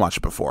no, I didn't watch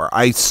it before.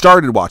 I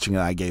started watching it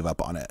and I gave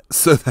up on it.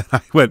 So then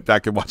I went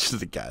back and watched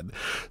it again.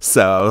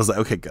 So I was like,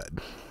 okay,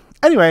 good.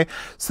 Anyway,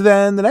 so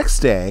then the next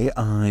day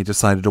I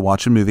decided to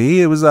watch a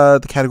movie. It was,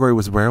 the category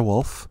was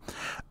werewolf.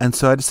 And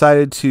so I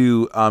decided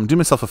to, do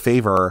myself a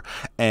favor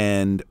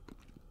and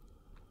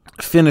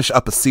finish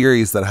up a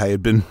series that I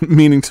had been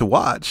meaning to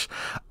watch.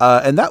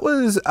 And that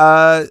was,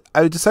 I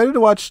decided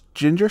to watch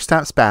Ginger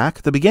Snaps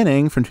Back, The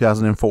Beginning from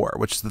 2004,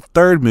 which is the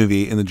third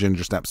movie in the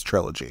Ginger Snaps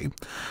trilogy.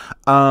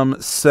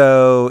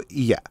 So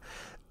yeah.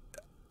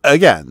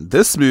 Again,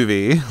 this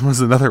movie was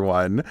another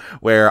one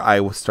where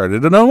I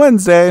started it on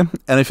Wednesday and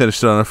I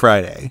finished it on a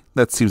Friday.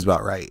 That seems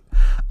about right.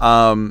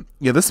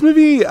 Yeah, this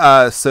movie,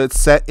 so it's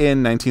set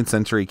in 19th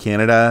century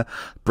Canada.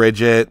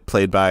 Bridget,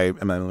 played by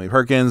Emily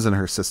Perkins, and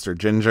her sister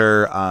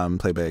Ginger,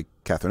 played by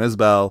Catherine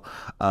Isbell.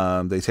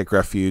 They take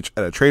refuge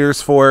at a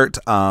trader's fort,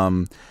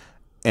 and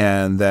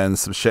then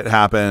some shit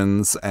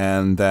happens,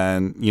 and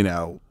then,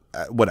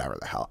 whatever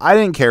the hell. I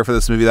didn't care for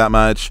this movie that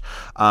much.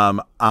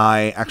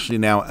 I actually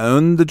now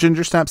own the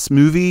Ginger Snaps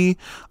movie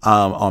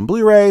on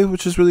Blu-ray,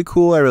 which is really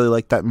cool. I really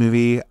like that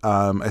movie.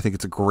 I think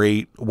it's a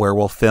great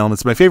werewolf film.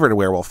 It's my favorite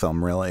werewolf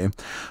film, really.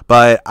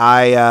 But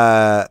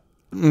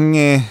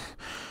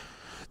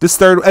this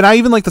third, and I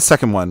even like the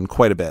second one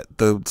quite a bit.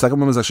 The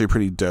second one was actually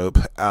pretty dope.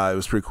 It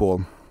was pretty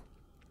cool.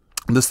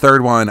 This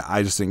third one,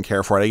 I just didn't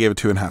care for it. I gave it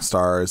 2.5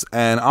 stars.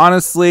 And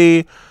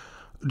honestly,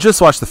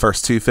 just watch the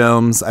first two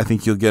films. I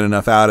think you'll get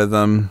enough out of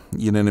them.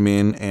 You know what I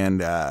mean?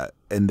 And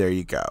there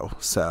you go.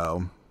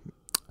 So,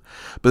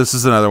 but this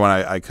is another one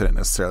I couldn't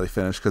necessarily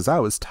finish because I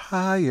was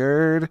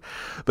tired.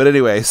 But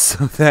anyway,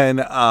 so then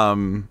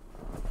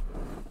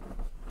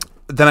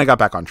I got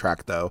back on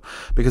track though,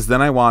 because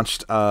then I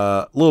watched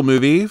a little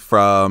movie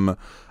from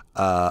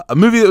a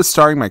movie that was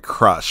starring my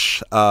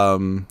crush.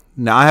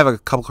 Now I have a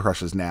couple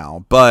crushes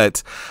now,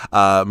 but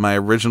my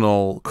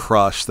original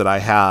crush that I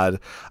had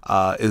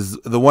is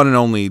the one and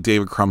only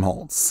David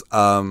Krumholtz.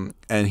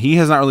 And he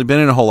has not really been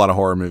in a whole lot of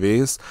horror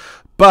movies,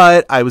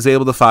 but I was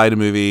able to find a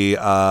movie,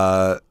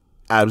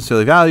 Addams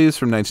Family Values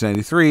from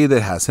 1993,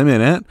 that has him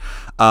in it.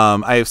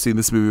 I have seen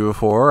this movie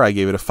before. I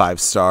gave it a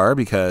 5-star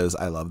because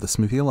I love this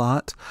movie a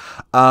lot.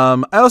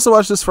 I also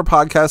watched this for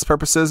podcast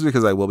purposes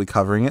because I will be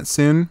covering it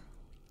soon.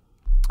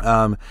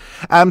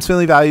 Addams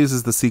Family Values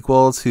is the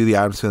sequel to the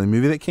Addams Family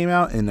movie that came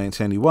out in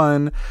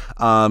 1991.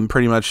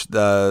 Pretty much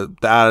the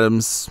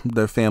Addams,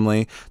 their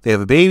family, they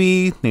have a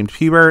baby named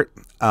Hubert,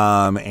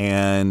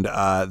 and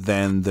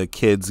then the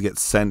kids get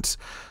sent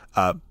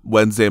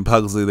Wednesday and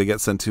Pugsley, they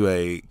get sent to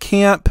a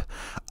camp.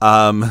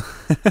 And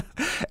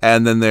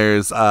then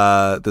there's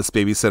this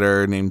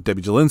babysitter named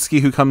Debbie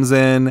Jelinski who comes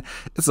in.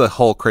 It's a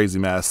whole crazy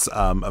mess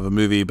of a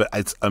movie, but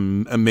it's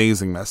an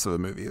amazing mess of a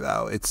movie,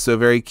 though. It's so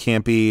very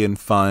campy and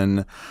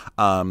fun.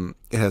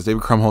 It has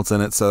David Krumholtz in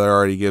it, so that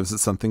already gives it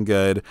something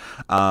good.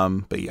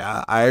 But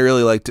yeah, I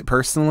really liked it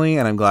personally,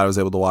 and I'm glad I was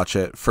able to watch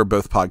it for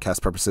both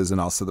podcast purposes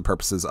and also the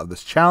purposes of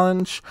this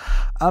challenge.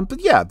 But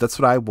yeah, that's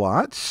what I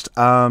watched.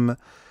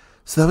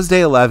 So that was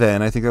day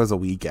 11. I think that was a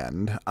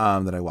weekend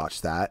that I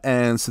watched that.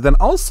 And so then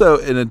also,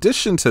 in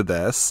addition to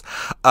this,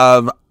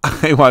 I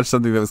watched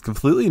something that was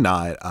completely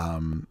not,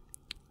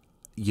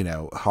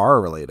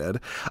 horror related.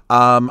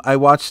 I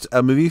watched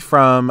a movie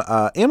from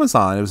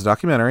Amazon. It was a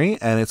documentary,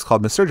 and it's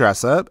called Mr.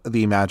 Dressup,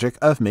 The Magic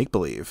of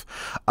Make-Believe.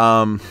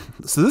 So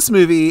this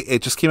movie,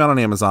 it just came out on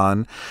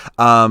Amazon.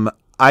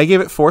 I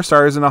gave it 4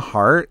 stars and a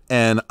heart,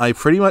 and I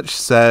pretty much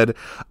said,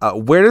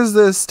 where does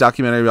this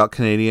documentary about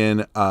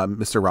Canadian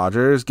Mr.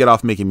 Rogers get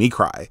off making me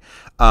cry?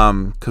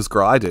 Because,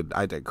 girl, I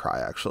did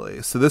cry,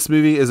 actually. So this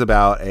movie is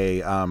about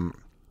a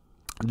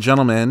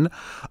gentleman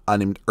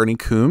named Ernie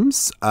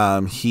Coombs.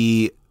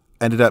 He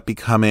ended up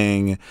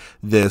becoming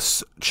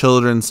this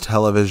children's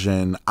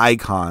television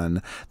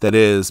icon that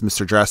is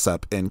Mr.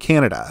 Dressup in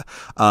Canada,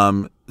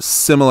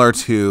 similar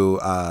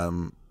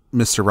to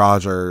Mr.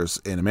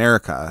 Rogers in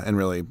America and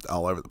really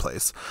all over the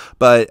place.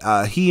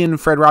 But he and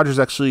Fred Rogers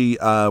actually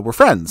were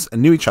friends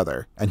and knew each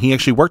other, and he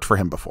actually worked for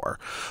him before.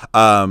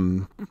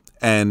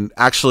 And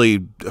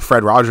actually,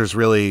 Fred Rogers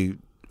really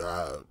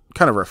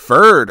kind of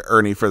referred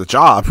Ernie for the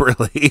job,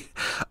 really.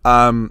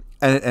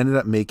 And it ended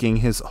up making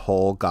his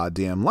whole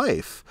goddamn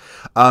life.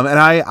 And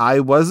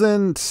I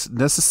wasn't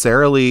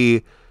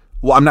necessarily...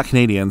 Well, I'm not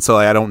Canadian, so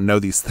I don't know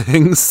these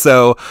things.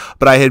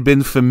 But I had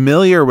been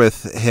familiar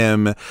with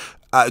him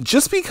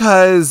just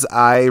because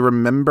I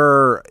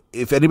remember,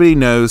 if anybody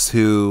knows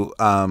who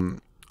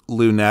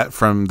Lunette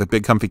from The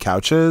Big Comfy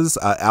Couches,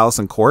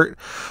 Allison Court,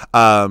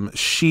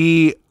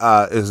 she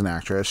is an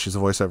actress. She's a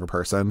voiceover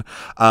person.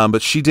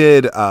 But she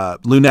did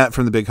Lunette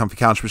from The Big Comfy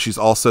Couch, but she's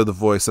also the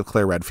voice of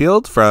Claire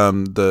Redfield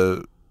from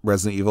the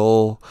Resident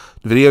Evil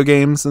video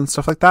games and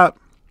stuff like that.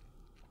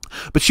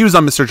 But she was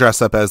on Mr.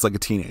 Dressup as like a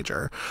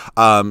teenager.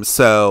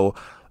 So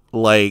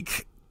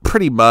like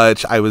pretty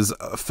much I was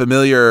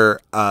familiar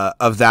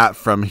of that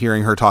from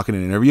hearing her talk in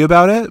an interview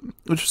about it,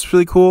 which was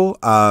really cool.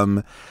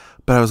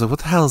 But I was like, what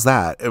the hell is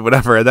that? And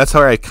whatever. And that's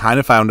how I kind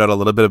of found out a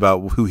little bit about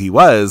who he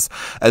was.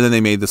 And then they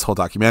made this whole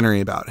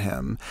documentary about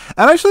him.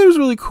 And actually, it was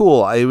really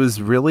cool. It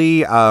was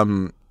really,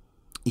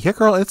 yeah,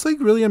 girl, it's like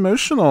really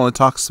emotional. It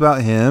talks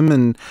about him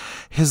and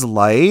his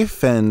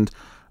life and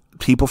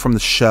people from the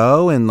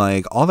show and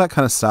like all that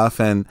kind of stuff.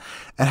 And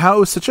how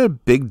it was such a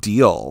big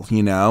deal,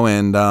 and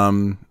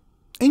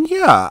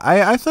yeah,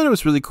 I thought it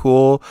was really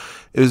cool.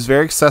 It was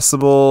very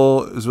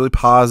accessible. It was really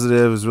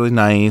positive. It was really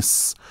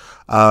nice.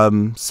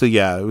 So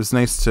yeah, it was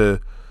nice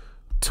to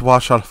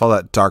wash off all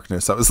that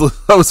darkness I was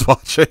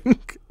watching.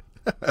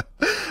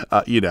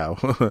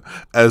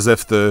 As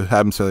if the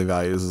Adams Family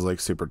Values is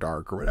like super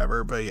dark or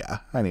whatever. But yeah,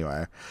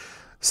 anyway.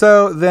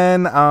 So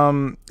then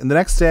the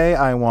next day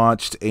I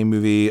watched a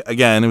movie.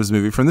 Again, it was a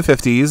movie from the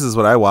 50s is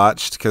what I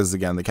watched because,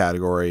 again, the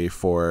category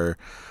for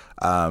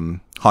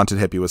Haunted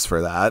Hippie was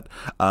for that.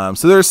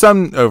 So there's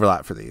some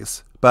overlap for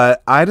these.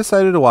 But I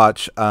decided to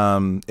watch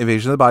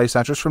Invasion of the Body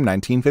Snatchers from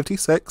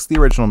 1956, the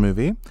original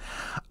movie.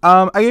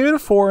 I gave it a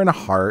 4 and a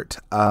heart.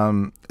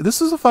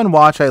 This was a fun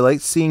watch. I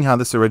liked seeing how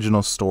this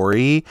original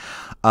story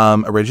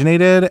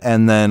originated,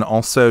 and then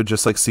also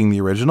just like seeing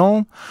the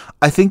original.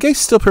 I think I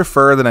still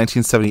prefer the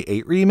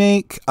 1978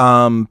 remake,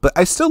 but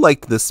I still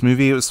liked this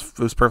movie. It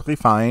was perfectly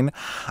fine.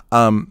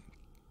 And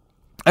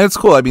it's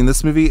cool. I mean,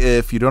 this movie,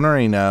 if you don't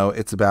already know,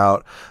 it's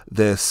about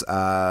this...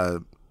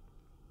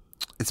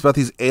 it's about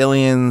these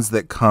aliens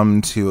that come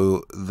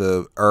to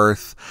the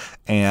Earth,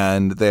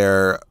 and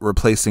they're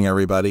replacing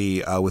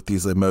everybody with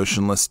these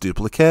emotionless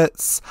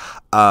duplicates,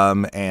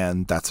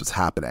 and that's what's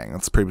happening.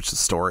 That's pretty much the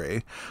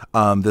story.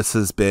 This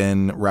has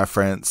been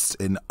referenced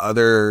in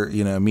other,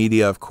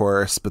 media, of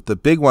course, but the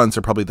big ones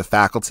are probably The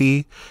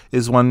Faculty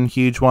is one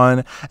huge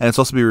one, and it's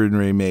also been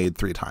remade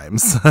 3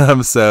 times.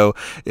 So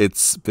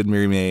it's been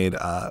remade.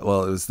 It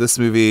was this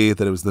movie,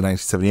 that it was the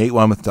 1978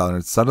 one with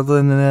Donald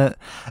Sutherland in it,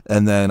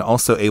 and then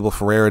also Abel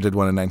Ferrara did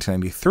one in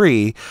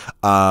 1993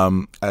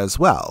 as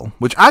well,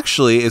 which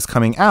actually is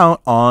coming out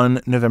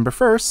on November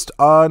 1st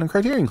on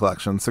Criterion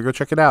Collection, so go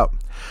check it out.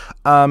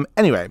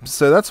 Anyway,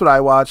 so that's what I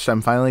watched.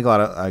 I'm finally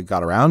glad I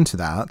got around to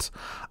that.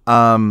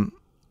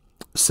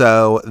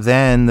 So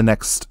then the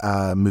next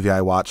movie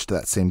I watched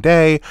that same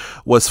day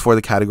was for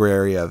the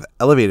category of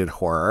elevated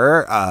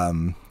horror,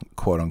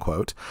 quote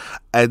unquote,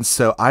 and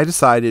so I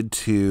decided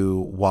to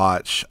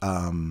watch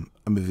a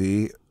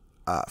movie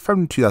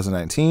from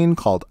 2019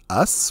 called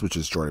Us, which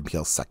is Jordan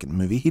Peele's second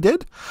movie he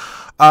did.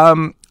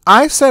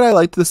 I said I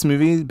liked this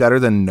movie better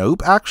than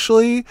Nope,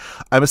 actually.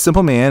 I'm a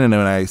simple man, and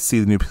when I see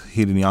the new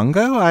Lupita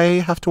Nyong'o,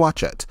 I have to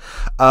watch it.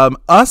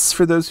 Us,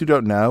 for those who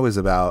don't know, is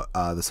about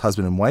this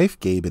husband and wife,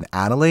 Gabe and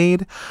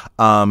Adelaide,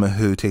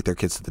 who take their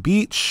kids to the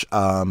beach,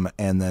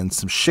 and then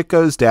some shit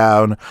goes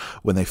down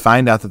when they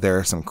find out that there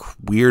are some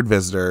weird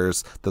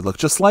visitors that look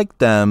just like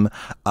them,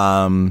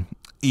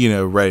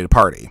 ready to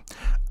party.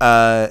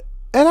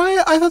 And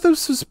I thought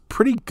this was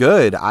pretty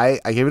good. I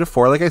gave it a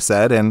 4, like I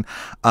said. And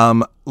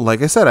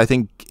like I said, I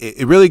think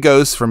it really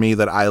goes for me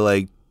that I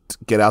liked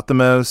Get Out the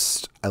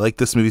most. I liked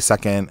this movie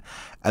second.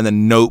 And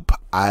then Nope,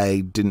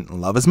 I didn't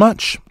love as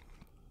much.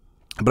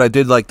 But I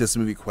did like this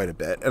movie quite a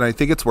bit. And I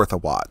think it's worth a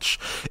watch.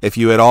 If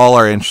you at all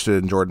are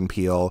interested in Jordan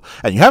Peele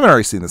and you haven't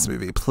already seen this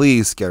movie,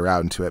 please get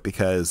around to it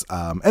because...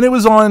 and it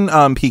was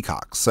on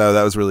Peacock. So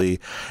that was really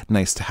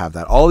nice to have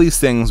that. All these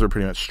things were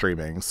pretty much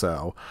streaming.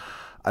 So...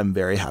 I'm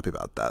very happy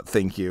about that.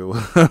 Thank you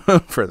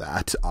for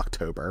that,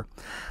 October.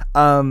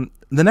 The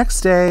next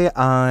day,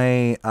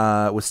 I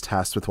was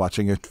tasked with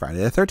watching a Friday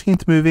the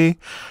 13th movie.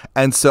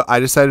 And so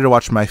I decided to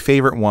watch my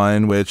favorite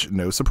one, which,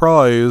 no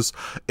surprise,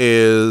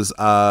 is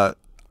I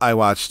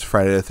watched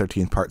Friday the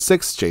 13th Part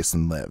 6,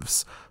 Jason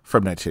Lives,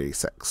 from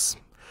 1986.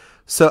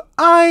 So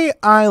I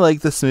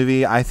like this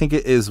movie. I think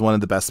it is one of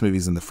the best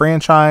movies in the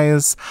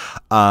franchise.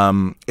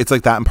 It's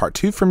like that in Part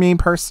 2 for me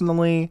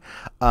personally.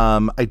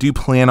 I do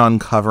plan on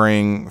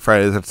covering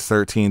Friday the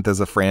 13th as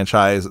a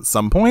franchise at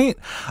some point,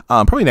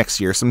 probably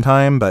next year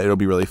sometime, but it'll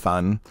be really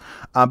fun.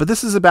 But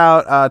this is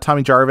about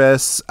Tommy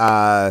Jarvis.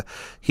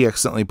 He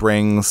accidentally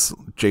brings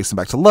Jason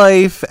back to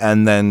life,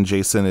 and then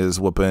Jason is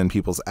whooping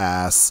people's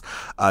ass.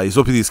 He's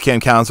whooping these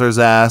camp counselors'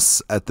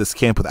 ass at this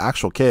camp with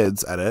actual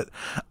kids at it.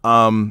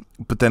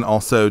 But then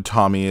also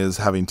Tommy is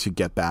having to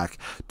get back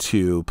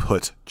to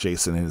put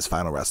Jason in his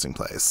final resting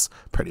place,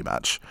 pretty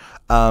much.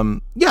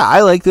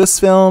 I like this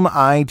film.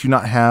 I do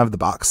not have the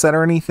box set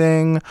or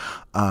anything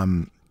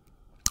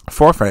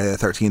for Friday the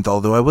 13th,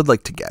 although I would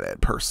like to get it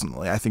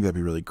personally. I think that'd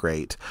be really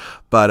great.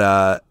 But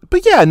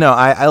yeah, no,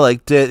 I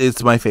liked it.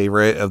 It's my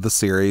favorite of the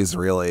series,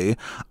 really.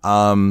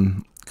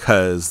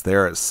 Because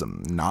there are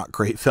some not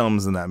great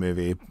films in that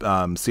movie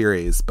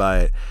series,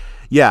 but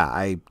yeah,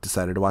 I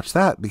decided to watch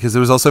that because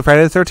it was also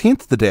Friday the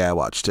 13th the day I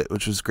watched it,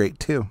 which was great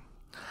too.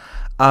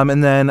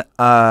 And then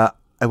I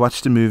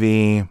watched a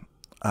movie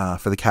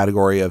for the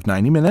category of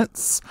 90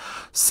 minutes.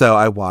 So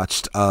I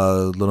watched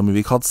a little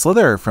movie called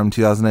Slither from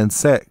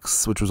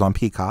 2006, which was on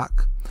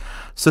Peacock.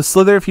 So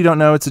Slither, if you don't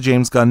know, it's a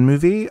James Gunn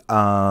movie.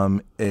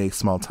 A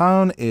small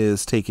town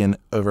is taken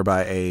over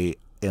by a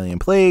alien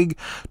plague,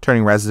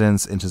 turning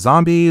residents into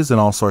zombies and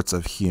all sorts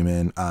of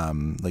human,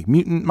 like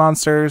mutant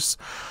monsters.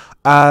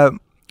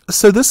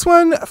 So this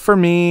one, for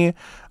me,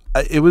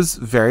 it was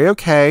very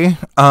okay.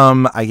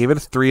 I gave it a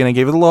 3 and I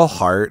gave it a little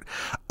heart.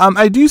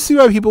 I do see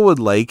why people would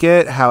like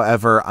it.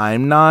 However,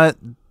 I'm not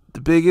the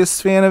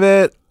biggest fan of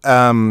it.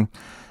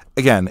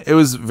 Again, it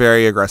was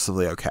very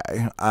aggressively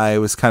okay. I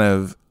was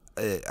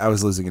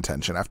losing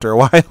attention after a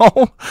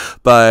while,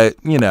 but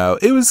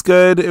it was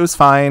good. It was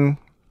fine.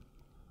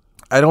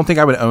 I don't think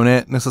I would own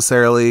it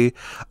necessarily.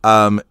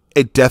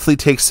 It definitely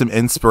takes some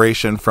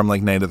inspiration from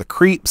like Night of the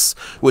Creeps,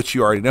 which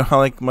you already know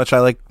how much I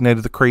like Night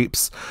of the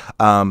Creeps.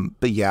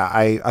 But yeah,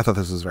 I thought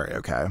this was very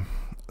okay.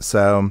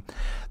 So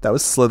that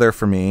was Slither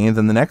for me.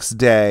 Then the next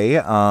day,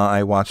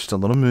 I watched a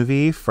little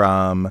movie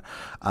from.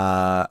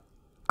 I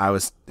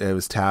was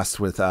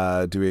tasked with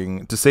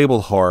doing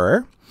disabled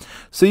horror.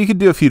 So you could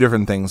do a few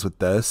different things with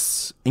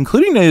this,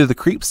 including Night of the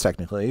Creeps,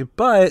 technically.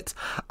 But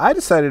I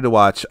decided to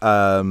watch.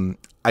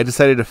 I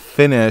decided to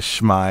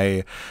finish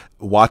my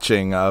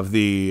watching of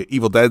the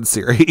Evil Dead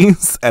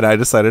series, and I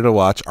decided to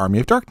watch Army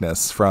of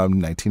Darkness from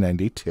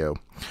 1992,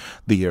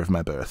 the year of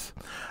my birth.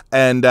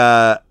 And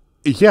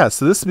yeah,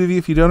 so this movie,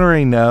 if you don't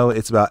already know,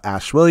 it's about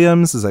Ash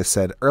Williams, as I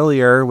said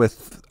earlier,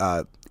 with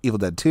Evil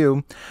Dead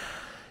 2.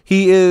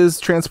 He is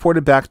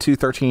transported back to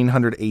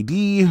 1300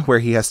 AD, where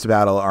he has to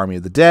battle Army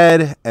of the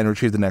Dead and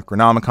retrieve the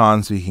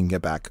Necronomicon so he can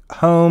get back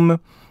home.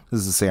 This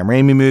is a Sam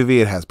Raimi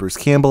movie. It has Bruce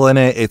Campbell in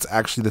it. It's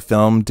actually the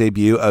film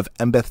debut of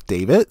Embeth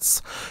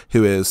Davidtz,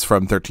 who is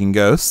from 13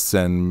 Ghosts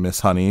and Miss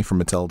Honey from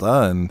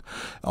Matilda and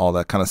all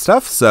that kind of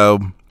stuff. So,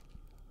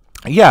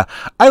 yeah,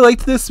 I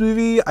liked this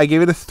movie. I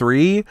gave it a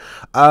 3.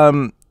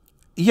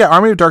 Yeah,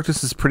 Army of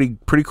Darkness is pretty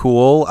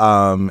cool.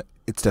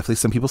 It's definitely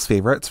some people's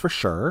favorites for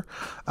sure.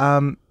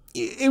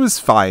 It was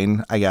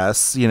fine, I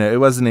guess. It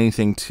wasn't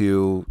anything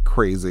too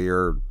crazy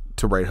or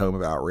to write home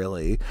about,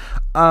 really.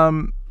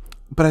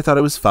 But I thought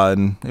it was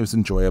fun. It was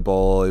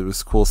enjoyable. It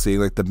was cool seeing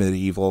like the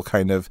medieval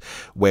kind of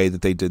way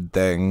that they did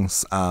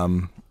things,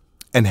 and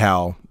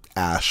how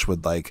Ash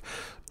would like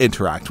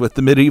interact with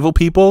the medieval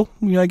people,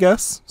 I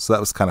guess. So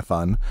that was kind of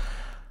fun.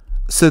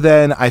 So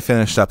then I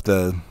finished up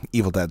the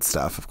Evil Dead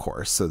stuff, of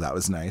course. So that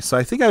was nice. So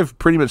I think I've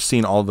pretty much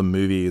seen all the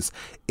movies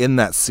in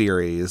that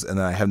series, and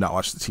then I have not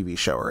watched the TV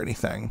show or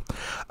anything.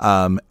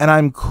 And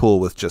I'm cool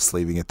with just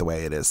leaving it the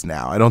way it is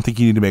now. I don't think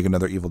you need to make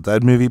another Evil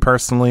Dead movie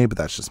personally, but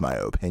that's just my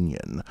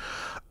opinion.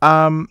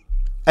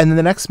 And then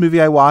the next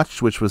movie I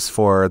watched, which was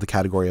for the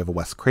category of a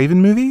Wes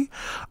Craven movie,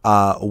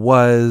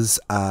 was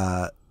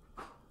The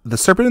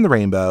Serpent and the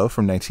Rainbow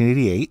from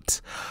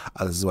 1988.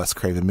 This is a Wes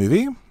Craven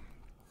movie.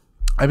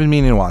 I've been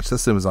meaning to watch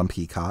this. It was on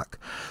Peacock.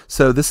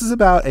 So this is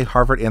about a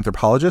Harvard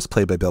anthropologist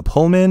played by Bill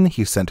Pullman.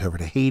 He's sent over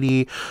to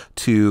Haiti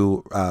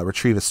to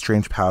retrieve a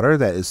strange powder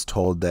that is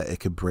told that it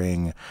could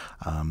bring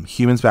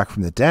humans back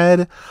from the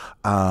dead.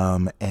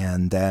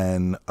 And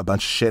then a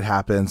bunch of shit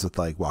happens with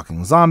like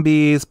walking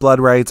zombies, blood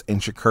rites,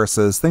 ancient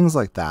curses, things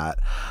like that.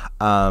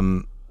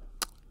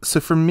 So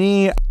for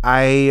me,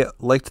 I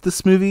liked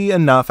this movie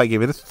enough. I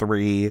gave it a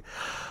 3.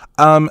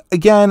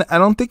 Again, I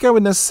don't think I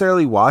would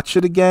necessarily watch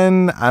it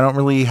again. I don't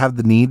really have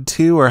the need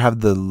to or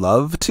have the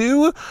love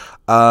to.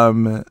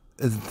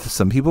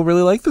 Some people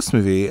really like this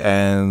movie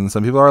and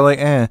some people are like,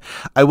 eh.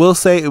 I will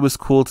say it was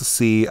cool to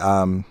see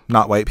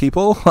not white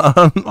people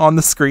on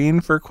the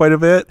screen for quite a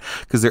bit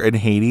because they're in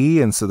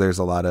Haiti. And so there's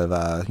a lot of,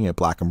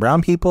 black and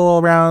brown people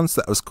around. So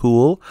that was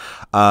cool.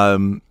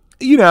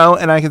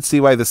 And I can see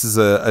why this is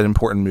an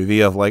important movie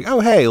of like,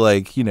 oh, hey,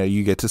 like,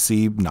 you get to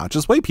see not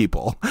just white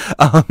people,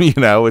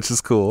 which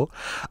is cool.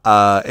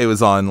 It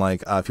was on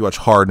like, if you watch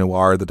Hard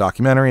Noir, the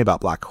documentary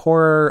about black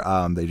horror,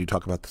 they do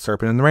talk about the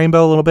Serpent and the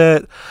Rainbow a little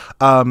bit.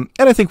 And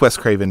I think Wes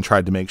Craven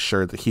tried to make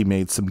sure that he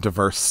made some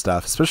diverse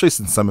stuff, especially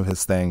since some of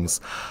his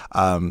things,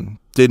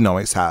 didn't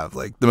always have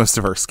like the most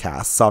diverse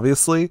casts,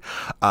 obviously,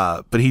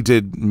 but he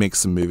did make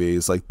some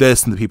movies like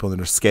this and the people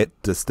that are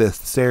the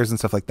stairs and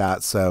stuff like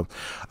that. So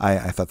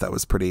I thought that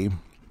was I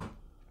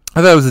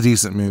thought it was a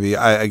decent movie.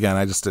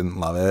 I just didn't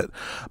love it,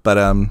 but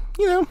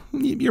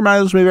your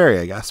mileage may vary,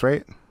 I guess,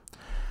 right?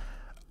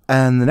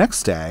 And the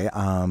next day,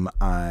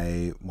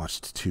 I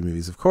watched 2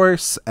 movies, of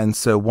course. And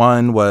so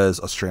one was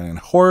Australian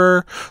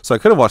horror. So I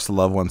could have watched the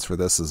Loved Ones for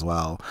this as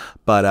well,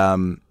 but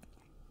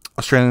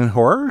Australian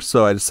horror,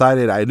 so I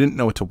decided I didn't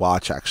know what to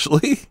watch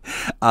actually.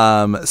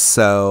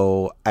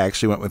 So I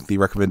actually went with the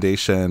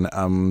recommendation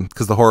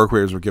because the horror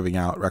queers were giving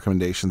out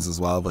recommendations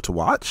as well of what to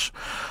watch.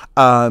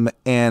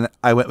 And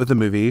I went with a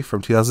movie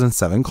from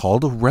 2007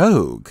 called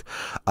Rogue.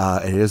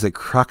 It is a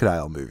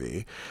crocodile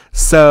movie.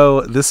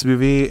 So this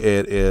movie,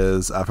 it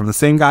is from the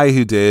same guy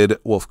who did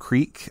Wolf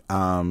Creek. It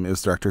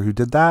was the director who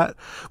did that,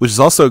 which is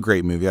also a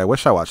great movie. I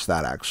wish I watched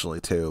that actually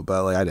too,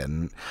 but like I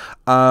didn't.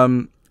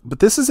 But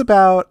this is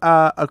about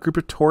a group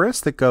of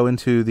tourists that go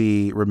into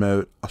the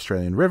remote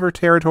Australian River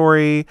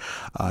Territory.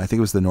 I think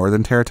it was the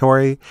Northern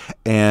Territory.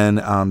 And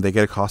they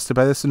get accosted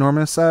by this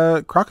enormous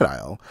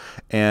crocodile.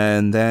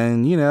 And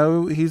then,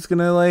 he's going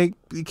to, like,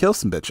 kill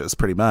some bitches,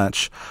 pretty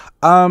much.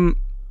 I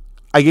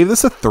gave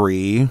this a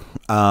 3.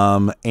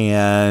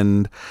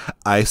 And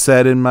I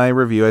said in my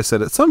review, at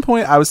some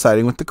point I was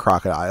siding with the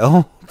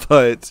crocodile.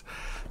 But,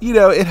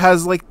 it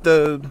has, like,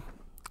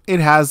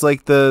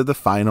 the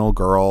final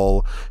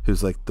girl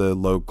who's like the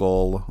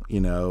local,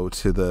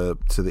 to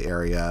the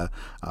area,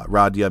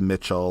 Radia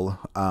Mitchell,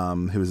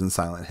 who was in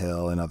Silent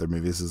Hill and other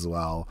movies as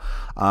well.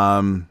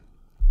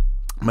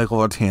 Michael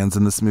Vartan's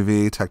in this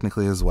movie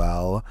technically as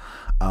well.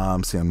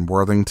 Sam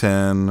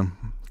Worthington,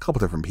 a couple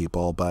different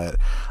people, but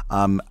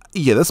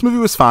this movie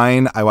was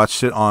fine. I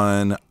watched it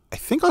on, I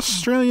think,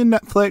 Australian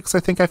Netflix. I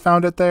think I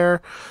found it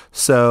there.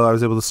 So I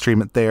was able to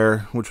stream it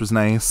there, which was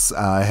nice.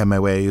 I had my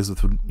ways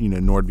with,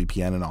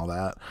 NordVPN and all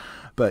that.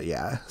 But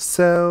yeah,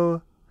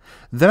 so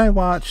then I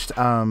watched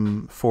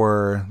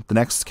for the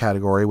next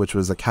category, which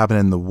was a Cabin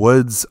in the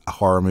Woods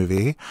horror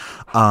movie.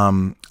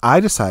 I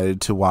decided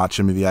to watch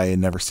a movie I had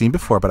never seen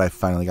before, but I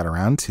finally got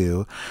around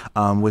to,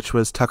 which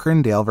was Tucker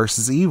and Dale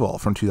versus Evil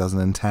from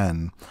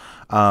 2010.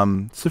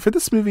 So for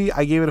this movie,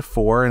 I gave it a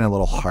 4 and a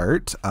little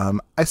heart.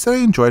 I said I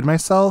enjoyed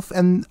myself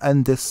and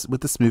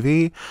with this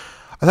movie.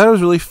 I thought it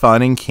was really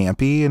fun and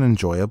campy and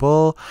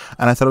enjoyable,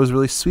 and I thought it was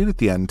really sweet at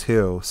the end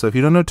too. So if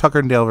you don't know Tucker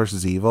and Dale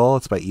versus Evil,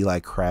 it's by Eli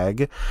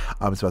Craig.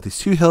 It's about these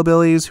 2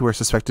 hillbillies who are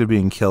suspected of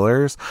being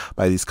killers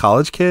by these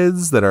college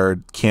kids that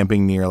are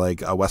camping near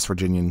like a West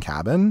Virginian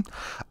cabin.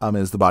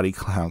 As the body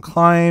count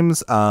climbs,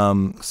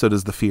 so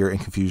does the fear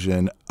and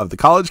confusion of the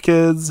college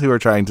kids who are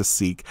trying to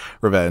seek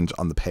revenge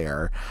on the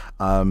pair.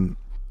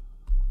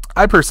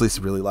 I personally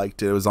really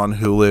liked it. It was on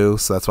Hulu,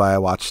 so that's why I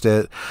watched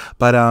it.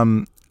 But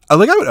I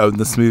would own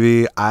this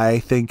movie. I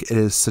think it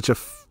is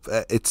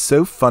it's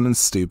so fun and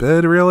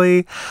stupid,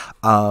 really.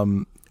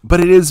 But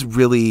it is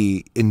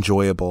really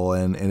enjoyable,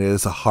 and it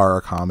is a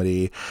horror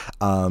comedy.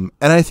 And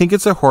I think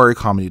it's a horror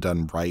comedy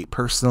done right,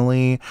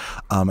 personally.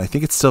 I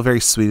think it's still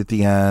very sweet at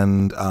the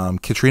end.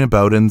 Katrina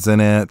Bowden's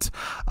in it,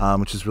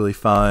 which is really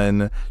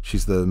fun.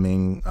 She's the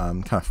main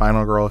kind of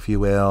final girl, if you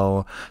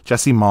will.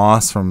 Jesse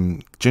Moss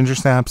from Ginger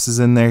Snaps is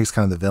in there. He's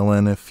kind of the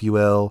villain, if you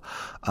will.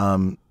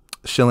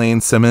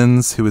 Shalane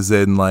Simmons, who was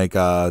in like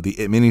the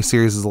It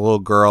miniseries as a little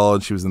girl,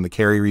 and she was in the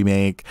Carrie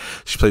remake.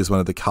 She plays one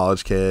of the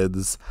college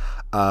kids.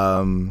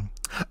 Fun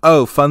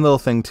little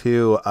thing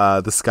too.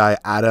 This guy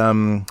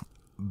Adam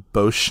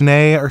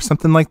Beauchenay or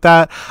something like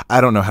that.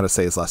 I don't know how to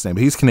say his last name,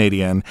 but he's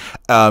Canadian.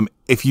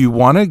 If you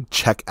want to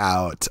check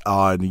out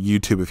on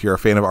YouTube, if you're a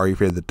fan of Are You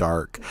Afraid of the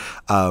Dark,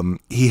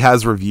 he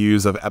has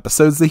reviews of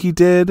episodes that he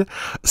did.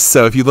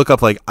 So if you look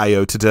up like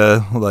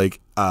IOTA,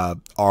 like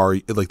the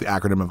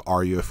acronym of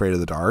Are You Afraid of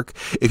the Dark,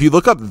 if you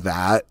look up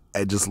that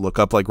and just look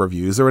up like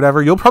reviews or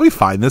whatever, you'll probably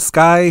find this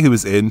guy who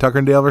was in Tucker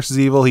and Dale versus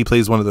Evil. He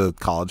plays one of the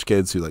college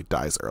kids who like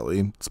dies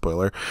early.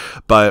 Spoiler,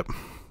 but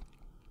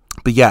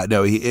yeah,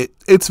 no,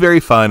 it's very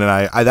fun, and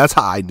I that's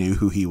how I knew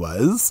who he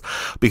was,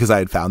 because I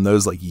had found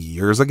those like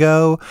years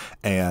ago,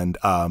 and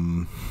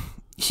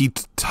he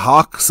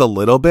talks a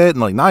little bit, and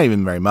like not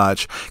even very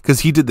much,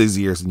 because he did these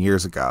years and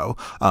years ago,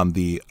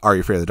 the Are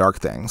You Afraid of the Dark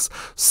things.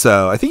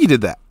 So I think he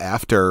did that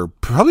after,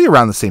 probably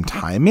around the same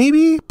time,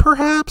 maybe,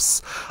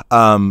 perhaps.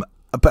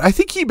 But I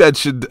think he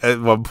mentioned at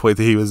one point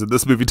that he was in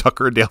this movie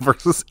Tucker and Dale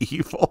versus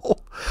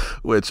Evil,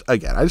 which,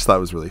 again, I just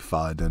thought was really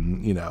fun.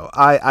 And, you know,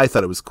 I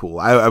thought it was cool.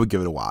 I would give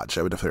it a watch.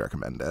 I would definitely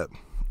recommend it.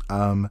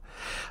 Then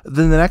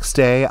the next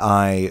day,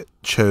 I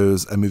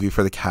chose a movie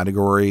for the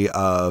category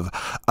of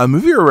a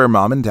movie where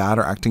mom and dad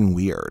are acting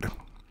weird.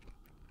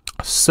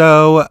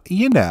 So,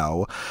 you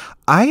know,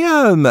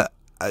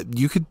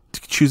 you could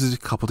choose a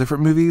couple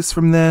different movies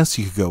from this.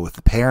 You could go with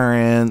The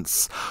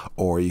Parents,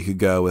 or you could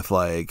go with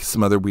like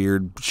some other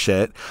weird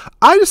shit.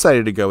 I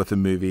decided to go with a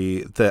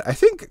movie that I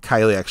think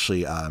Kylie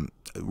actually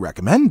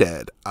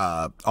recommended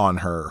on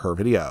her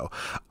video,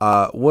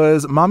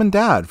 was Mom and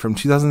Dad from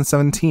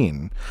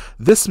 2017.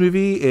 This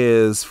movie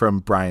is from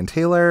Brian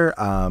Taylor.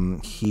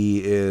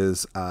 He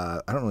is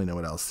I don't really know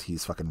what else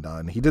he's fucking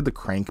done. He did the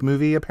Crank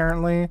movie,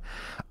 apparently.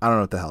 I don't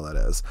know what the hell that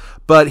is,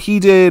 but he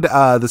did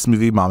this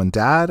movie Mom and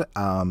Dad.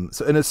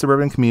 So in a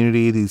suburban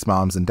community, these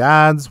moms and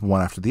dads,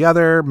 one after the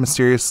other,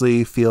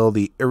 mysteriously feel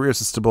the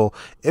irresistible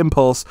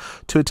impulse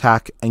to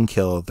attack and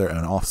kill their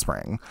own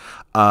offspring.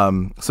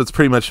 So it's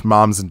pretty much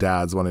moms and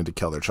dads wanting to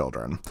kill their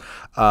children,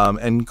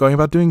 and going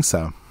about doing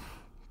so.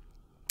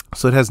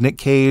 So it has Nick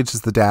Cage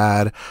as the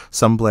dad,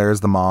 Sam Blair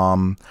as the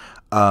mom.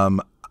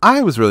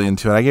 I was really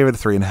into it. I gave it a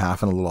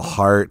 3.5 and a little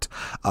heart.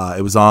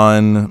 It was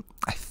on,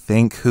 I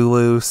think,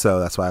 Hulu, so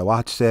that's why I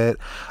watched it.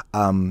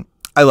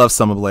 I love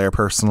Sam Blair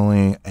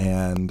personally,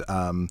 and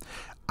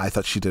I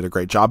thought she did a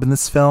great job in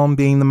this film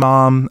being the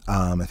mom.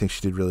 I think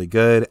she did really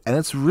good, and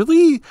it's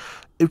really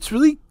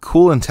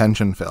cool and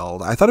tension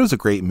filled. I thought it was a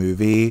great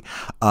movie.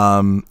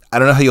 I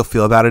don't know how you'll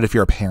feel about it if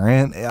you're a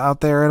parent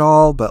out there at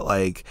all, but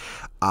like,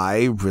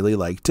 I really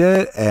liked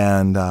it,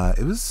 and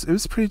it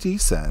was pretty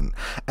decent.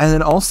 And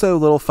then also a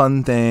little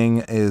fun thing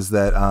is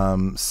that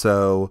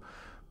so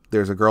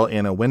there's a girl,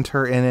 Anna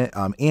Winter, in it.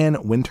 Ann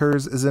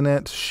Winters is in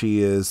it.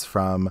 She is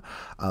from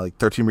like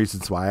 13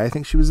 Reasons Why. I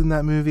think she was in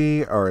that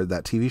movie or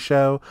that TV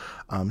show.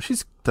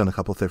 She's done a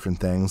couple different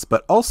things,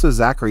 but also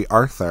Zachary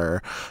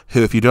Arthur,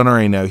 who, if you don't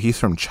already know, he's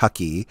from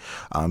Chucky.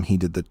 He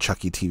did the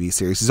Chucky TV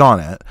series. He's on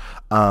it.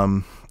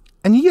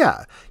 And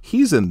yeah,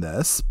 he's in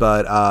this,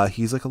 but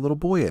he's like a little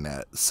boy in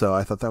it. So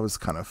I thought that was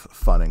kind of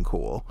fun and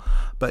cool.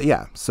 But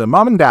yeah, so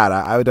Mom and Dad,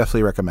 I would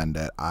definitely recommend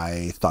it.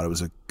 I thought it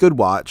was a good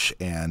watch,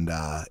 and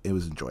it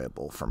was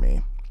enjoyable for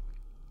me.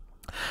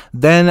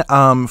 Then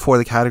for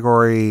the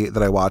category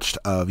that I watched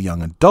of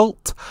young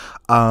adult,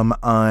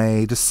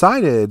 I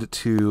decided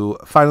to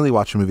finally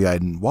watch a movie I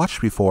hadn't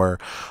watched before,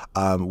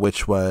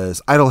 which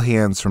was Idle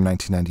Hands from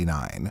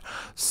 1999.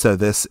 So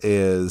this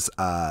is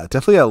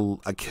definitely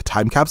a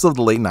time capsule of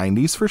the late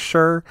 90s for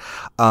sure.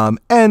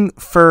 And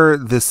for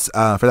this,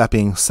 for that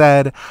being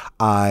said,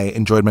 I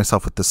enjoyed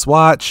myself with this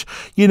watch.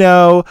 You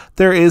know,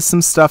 there is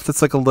some stuff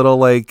that's like a little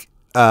like,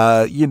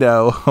 you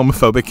know,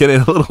 homophobic in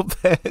it a little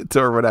bit,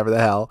 or whatever the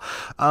hell.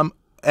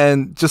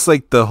 And just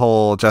like the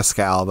whole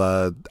Jessica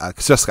Alba,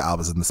 because Jessica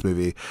Alba's in this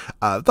movie,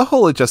 the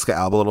whole Jessica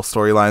Alba little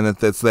storyline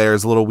that's there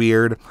is a little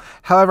weird.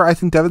 However, I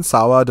think Devon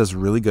Sawa does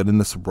really good in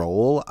this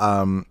role.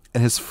 And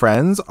his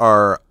friends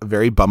are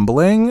very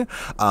bumbling,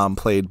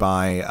 played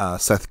by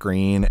Seth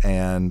Green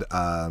and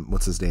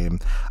what's his name,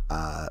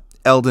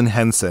 Eldon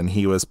Henson.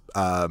 He was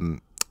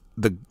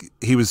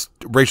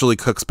Rachel Lee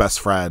Cook's best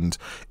friend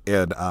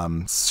in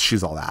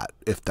She's All That,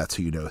 if that's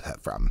who you know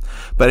that from.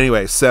 But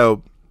anyway,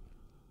 so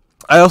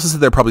I also said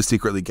they're probably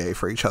secretly gay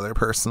for each other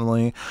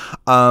personally.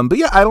 But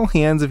yeah, Idle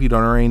Hands, if you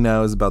don't already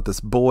know, is about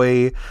this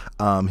boy.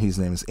 His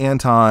name is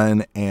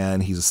Anton,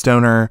 and he's a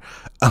stoner.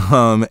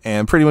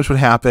 And pretty much what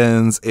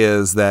happens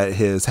is that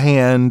his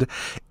hand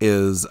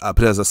is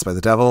possessed by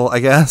the devil, I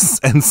guess.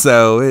 And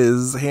so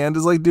his hand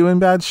is like doing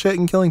bad shit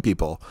and killing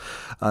people.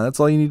 That's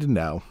all you need to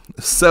know.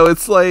 So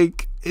it's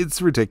like,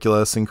 it's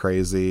ridiculous and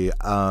crazy.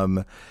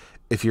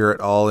 If you're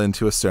at all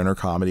into a stoner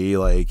comedy,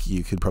 like,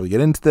 you could probably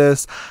get into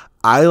this.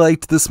 I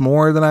liked this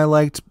more than I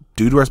liked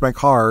Dude, Where's My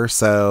Car?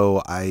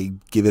 So I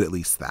give it at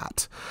least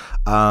that.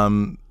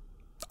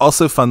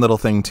 Also, fun little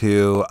thing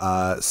too.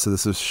 So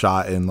this was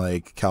shot in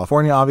like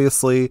California,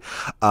 obviously.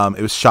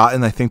 It was shot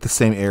in, I think, the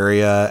same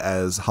area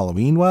as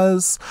Halloween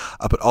was,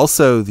 but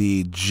also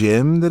the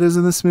gym that is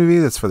in this movie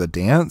that's for the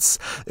dance.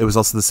 It was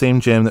also the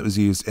same gym that was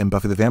used in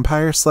Buffy the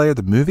Vampire Slayer,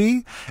 the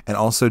movie, and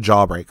also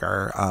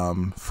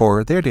Jawbreaker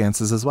for their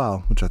dances as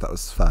well, which I thought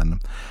was fun.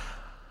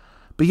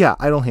 But yeah,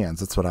 Idle Hands.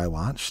 That's what I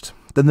watched.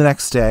 Then the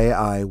next day,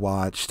 I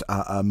watched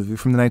a movie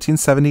from the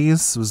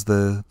 1970s. It was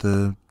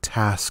the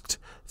tasked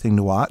thing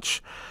to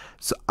watch.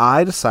 So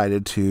I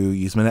decided to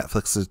use my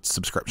Netflix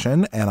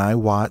subscription, and I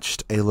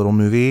watched a little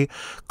movie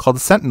called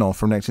The Sentinel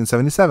from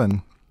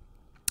 1977.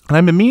 And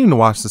I've been meaning to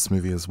watch this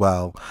movie as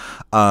well.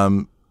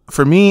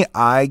 For me,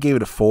 I gave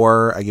it a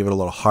 4. I gave it a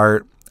little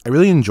heart. I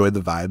really enjoyed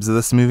the vibes of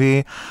this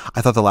movie.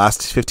 I thought the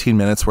last 15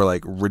 minutes were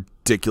like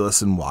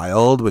ridiculous and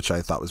wild, which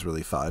I thought was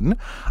really fun.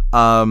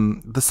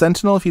 The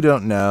Sentinel, if you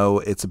don't know,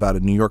 it's about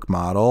a New York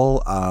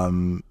model.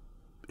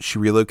 She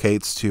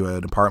relocates to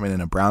an apartment in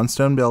a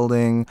brownstone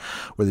building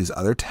where these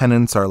other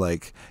tenants are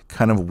like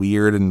kind of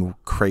weird and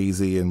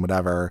crazy and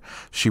whatever.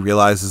 She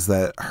realizes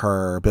that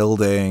her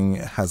building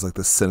has like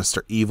this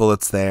sinister evil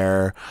that's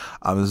there.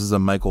 This is a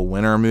Michael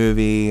Winner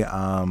movie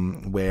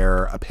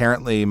where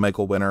apparently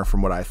Michael Winner,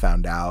 from what I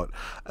found out,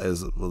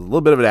 is a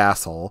little bit of an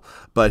asshole,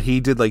 but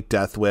he did like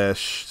Death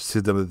Wish,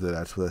 he did the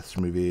Death Wish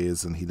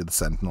movies, and he did The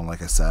Sentinel,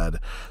 like I said.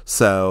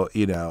 So,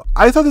 you know,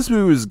 I thought this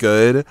movie was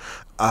good.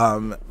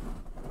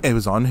 It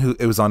was on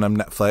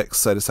Netflix,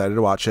 so I decided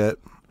to watch it.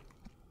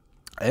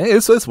 And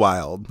it's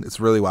wild. It's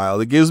really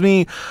wild. It gives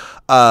me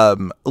a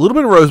little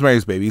bit of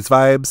Rosemary's Babies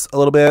vibes, a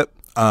little bit.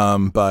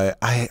 But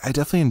I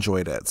definitely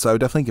enjoyed it, so I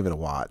would definitely give it a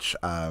watch.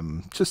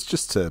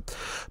 Just to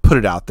put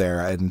it out there,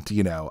 and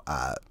you know,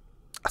 I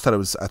thought it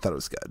was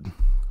good,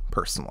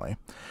 personally.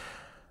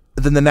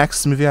 Then the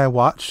next movie I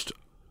watched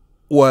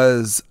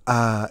was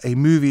a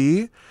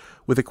movie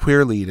with a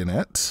queer lead in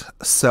it.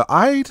 So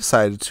I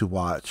decided to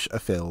watch a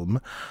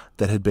film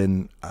that had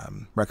been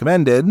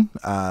recommended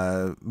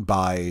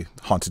by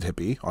Haunted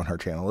Hippie on her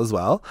channel as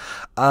well.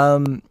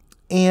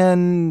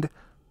 And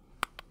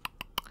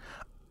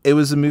it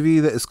was a movie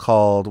that is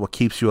called What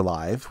Keeps You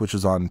Alive, which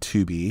was on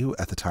Tubi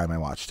at the time I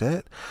watched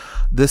it.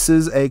 This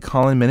is a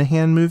Colin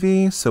Minihan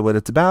movie. So what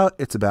it's about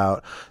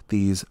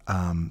these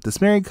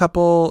this married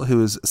couple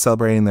who is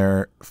celebrating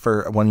their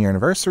 1 year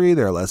anniversary.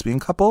 They're a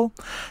lesbian couple.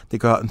 They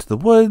go out into the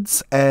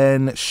woods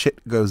and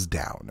shit goes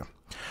down.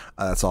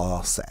 That's all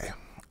I'll say.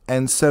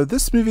 And so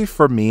this movie,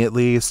 for me at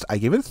least, I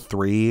gave it a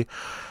 3.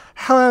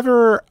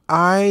 However,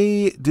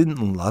 I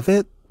didn't love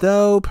it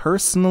though,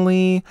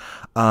 personally.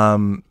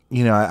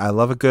 You know, I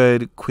love a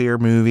good queer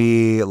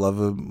movie. I love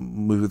a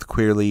movie with a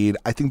queer lead.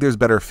 I think there's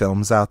better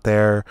films out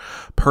there.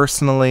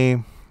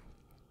 Personally,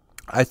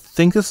 I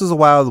think this is a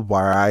wild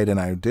ride, and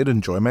I did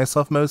enjoy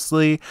myself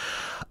mostly.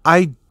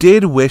 I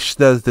did wish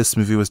that this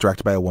movie was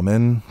directed by a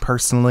woman,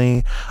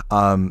 personally.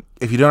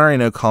 If you don't already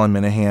know Colin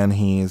Minihan,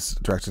 he's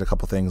directed a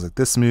couple things like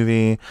this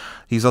movie.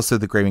 He's also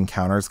the Grave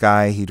Encounters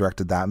guy. He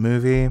directed that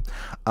movie.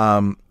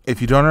 If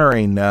you don't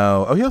already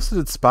know, he also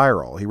did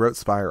Spiral. He wrote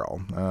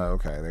Spiral.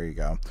 Okay, there you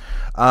go.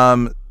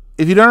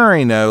 If you don't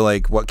already know,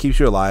 like, What Keeps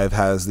You Alive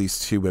has these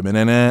 2 women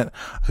in it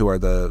who are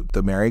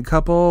the married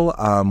couple.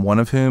 One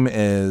of whom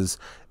is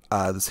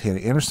this Hannah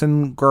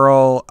Anderson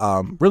girl,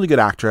 really good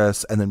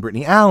actress, and then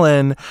Brittany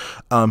Allen,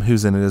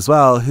 who's in it as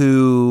well,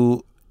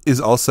 who is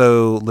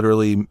also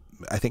literally,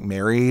 I think,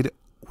 married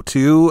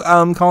to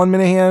Colin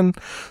Minihan.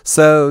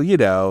 So, you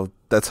know,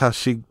 that's how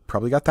she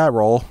probably got that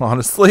role,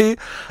 honestly.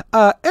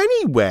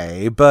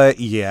 Anyway, but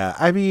yeah,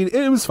 I mean,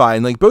 it was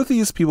fine. Like, both of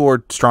these people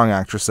were strong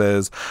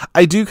actresses.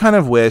 I do kind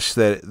of wish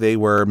that they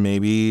were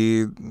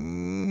maybe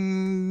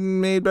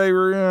made by, I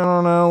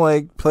don't know,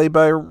 like, played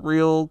by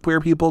real queer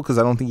people, because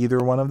I don't think either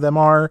one of them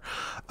are.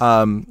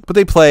 But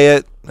they play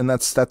it, and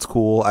that's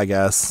cool, I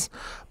guess.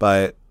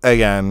 But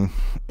again,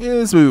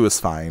 this movie was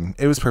fine.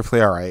 It was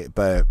perfectly alright,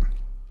 but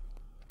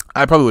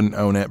I probably wouldn't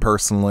own it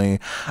personally.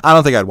 I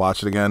don't think I'd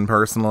watch it again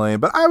personally,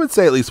 but I would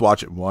say at least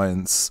watch it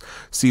once,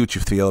 see what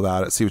you feel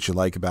about it, see what you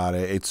like about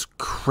it. It's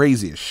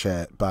crazy as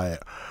shit,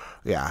 but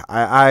yeah,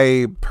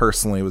 I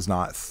personally was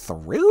not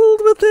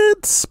thrilled with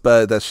it,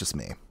 but that's just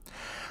me.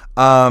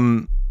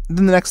 Then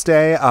the next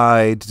day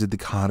I did the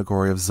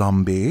category of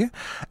zombie,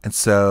 and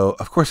so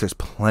of course there's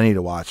plenty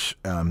to watch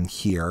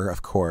here.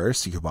 Of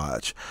course you could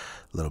watch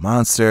Little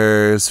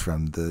Monsters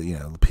from the, you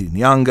know, Lupita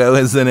Nyong'o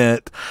is in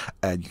it,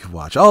 and you can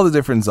watch all the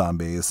different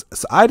zombies.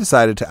 So I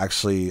decided to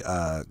actually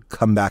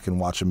come back and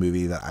watch a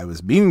movie that I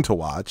was meaning to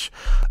watch.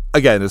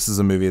 Again, this is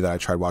a movie that I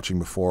tried watching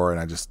before and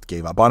I just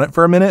gave up on it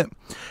for a minute.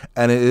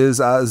 And it is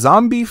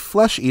Zombie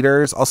Flesh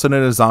Eaters, also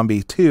known as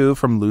Zombie 2,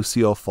 from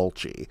Lucio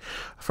Fulci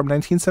from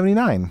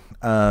 1979.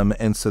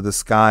 And so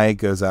this guy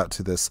goes out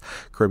to this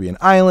Caribbean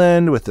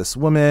island with this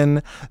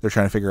woman. They're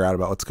trying to figure out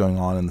about what's going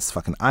on in this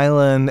fucking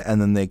island.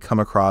 And then they come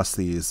across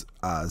these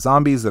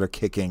zombies that are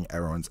kicking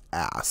everyone's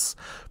ass,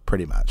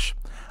 pretty much.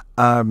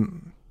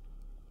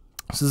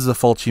 This is a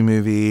Fulci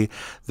movie.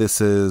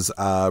 This is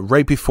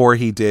right before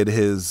he did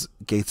his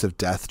Gates of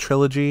Death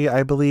trilogy,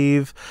 I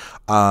believe,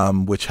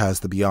 which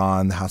has The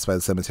Beyond, The House by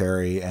the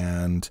Cemetery,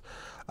 and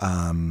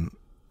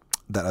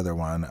that other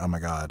one. Oh my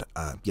God.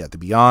 The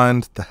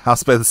Beyond, The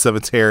House by the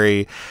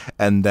Cemetery,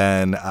 and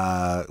then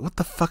what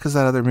the fuck is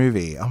that other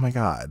movie? Oh my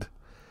God.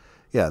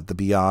 Yeah, The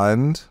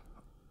Beyond,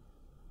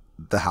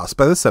 The House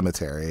by the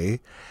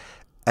Cemetery,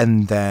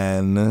 and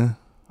then...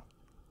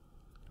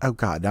 Oh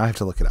God, now I have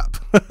to look it up.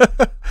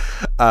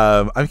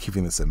 I'm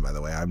keeping this in, by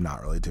the way. I'm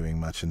not really doing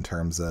much in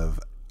terms of...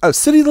 Oh,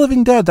 City of the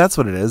Living Dead. That's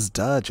what it is.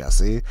 Duh,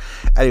 Jesse.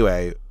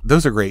 Anyway,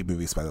 those are great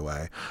movies, by the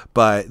way.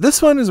 But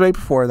this one is right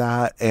before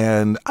that,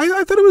 and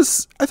I thought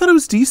it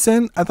was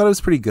decent. I thought it was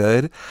pretty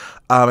good.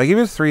 I gave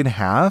it a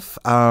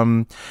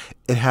 3.5.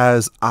 It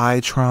has eye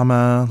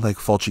trauma, like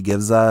Fulci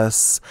gives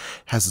us.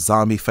 It has a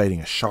zombie fighting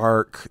a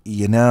shark.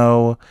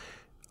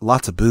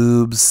 Lots of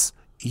boobs.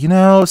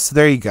 So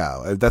there you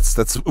go. That's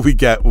what we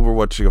get when we're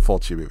watching a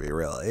Fulci movie,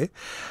 really.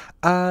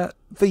 But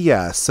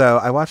yeah, so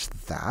I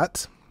watched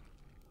that.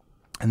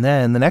 And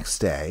then the next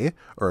day,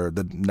 or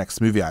the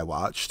next movie I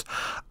watched,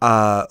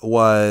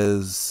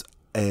 was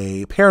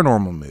a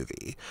paranormal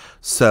movie.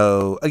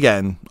 So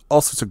again,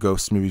 all sorts of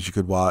ghost movies you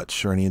could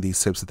watch or any of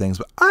these types of things.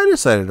 But I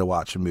decided to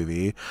watch a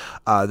movie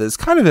that's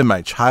kind of in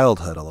my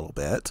childhood a little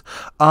bit.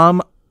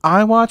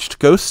 I watched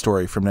Ghost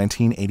Story from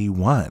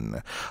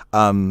 1981.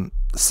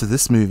 So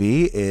this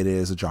movie, it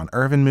is a John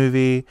Irvin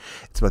movie.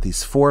 It's about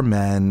these 4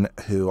 men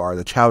who are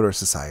the Chowder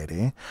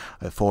Society,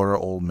 4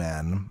 old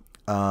men.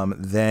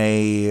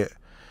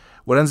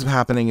 What ends up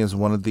happening is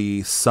one of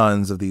the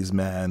sons of these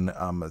men,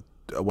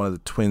 one of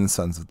the twin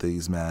sons of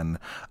these men,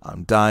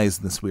 dies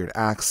in this weird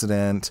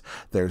accident.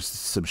 There's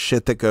some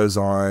shit that goes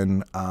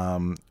on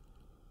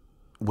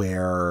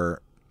where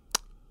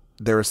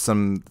there are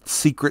some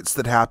secrets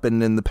that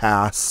happened in the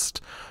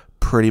past,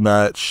 pretty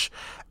much.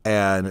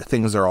 And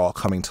things are all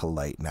coming to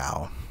light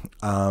now.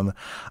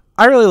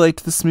 I really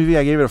liked this movie.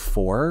 I gave it a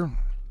 4.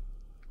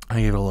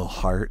 I gave it a little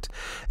heart.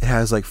 It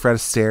has like Fred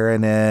Astaire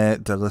in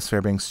it, Douglas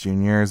Fairbanks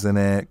Jr. is in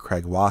it,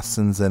 Craig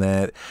Watson's in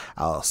it,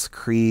 Alice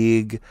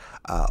Krieg,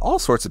 all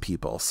sorts of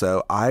people.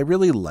 So I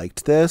really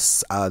liked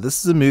this.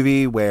 This is a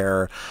movie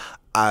where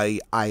I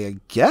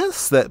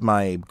guess that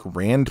my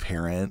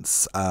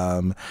grandparents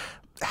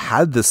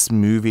had this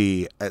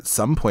movie at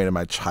some point in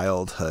my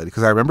childhood,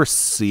 because I remember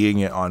seeing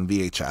it on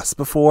VHS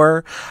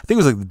before. I think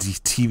it was like the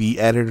TV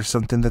edit or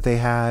something that they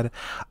had.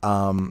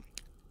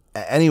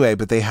 Anyway,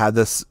 but they had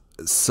this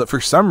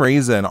for some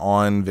reason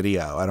on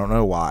video. I don't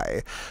know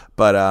why,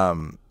 but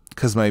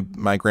because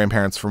my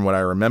grandparents, from what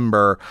I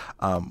remember,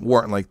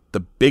 weren't like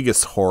the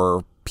biggest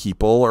horror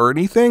people or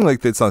anything.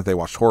 Like, it's not like they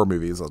watched horror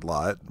movies a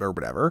lot or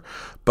whatever,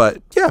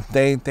 but yeah,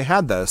 they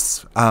had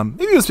this.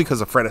 Maybe it was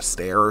because of Fred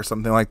Astaire or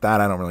something like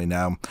that. I don't really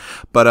know,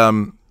 but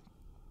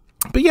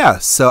yeah,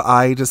 so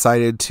I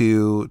decided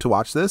to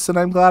watch this, and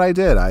I'm glad I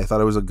did. I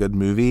thought it was a good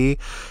movie.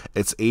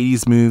 It's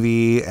 80s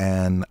movie,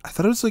 and I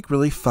thought it was like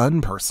really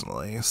fun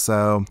personally.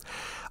 So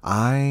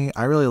I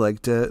really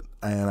liked it,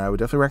 and I would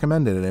definitely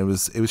recommend it. And it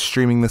was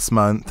streaming this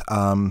month.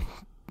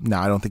 No,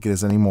 I don't think it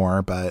is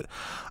anymore, but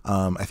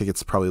I think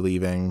it's probably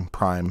leaving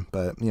Prime.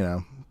 But,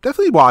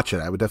 definitely watch it.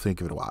 I would definitely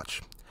give it a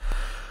watch.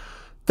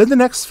 Then the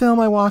next film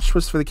I watched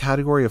was for the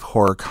category of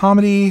horror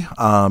comedy.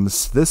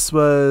 So this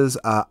was,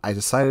 I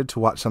decided to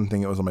watch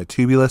something that was on my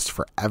to-be list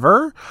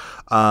forever.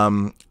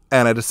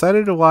 And I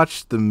decided to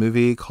watch the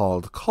movie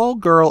called Call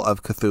Girl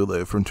of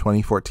Cthulhu from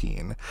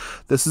 2014.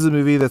 This is a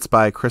movie that's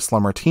by Chris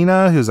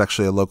LaMartina, who's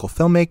actually a local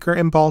filmmaker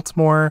in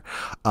Baltimore.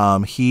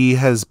 He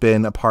has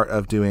been a part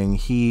of doing,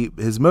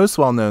 his most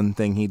well-known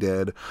thing he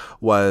did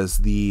was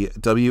the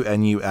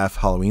WNUF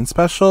Halloween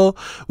special,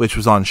 which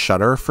was on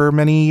Shudder for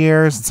many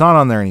years. It's not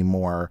on there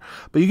anymore,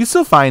 but you can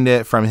still find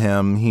it from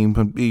him. He,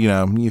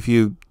 if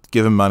you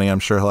give him money, I'm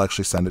sure he'll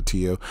actually send it to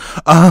you.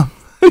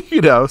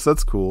 So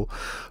that's cool.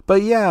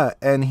 But yeah,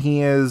 and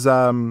he is,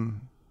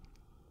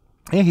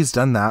 he's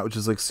done that, which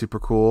is like super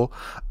cool.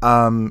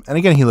 And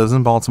again, he lives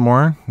in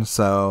Baltimore,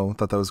 so I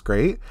thought that was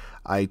great.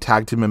 I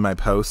tagged him in my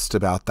post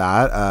about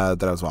that I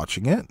was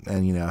watching it,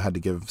 and had to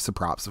give some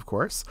props, of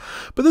course.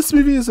 But this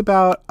movie is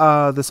about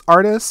this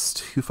artist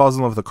who falls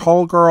in love with a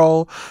call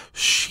girl.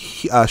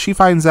 She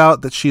finds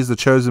out that she's the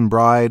chosen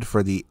bride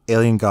for the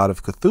alien god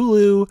of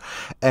Cthulhu,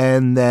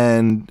 and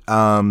then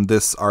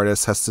this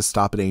artist has to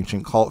stop an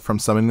ancient cult from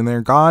summoning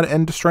their god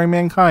and destroying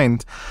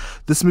mankind.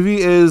 This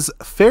movie is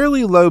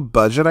fairly low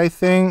budget, I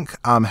think.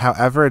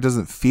 However, it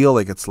doesn't feel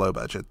like it's low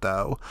budget,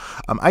 though.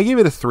 I gave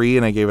it a 3,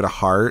 and I gave it a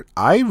heart.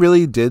 I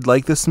really did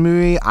like this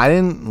movie. I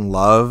didn't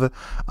love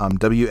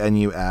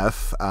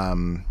WNUF.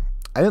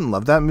 I didn't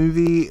love that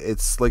movie.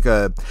 It's like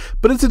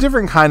but it's a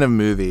different kind of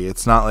movie.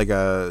 It's not like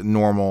a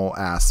normal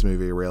ass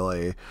movie,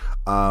 really.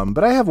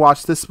 But I have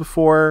watched this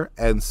before,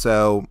 and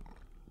so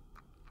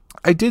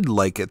I did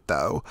like it,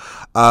 though.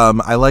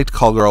 I liked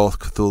Call Girl of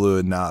Cthulhu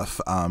enough,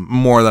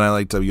 more than I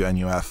liked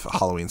WNUF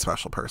Halloween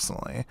special,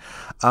 personally.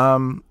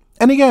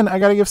 And again, I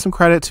gotta give some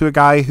credit to a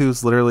guy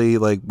who's literally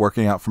like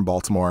working out from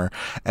Baltimore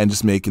and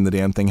just making the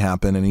damn thing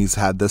happen. And he's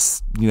had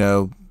this,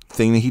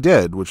 thing that he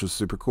did, which was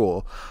super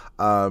cool.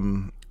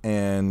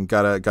 And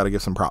gotta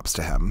give some props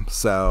to him.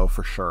 So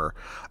for sure,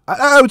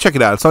 I would check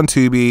it out. It's on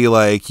Tubi.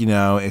 Like,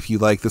 if you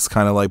like this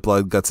kind of like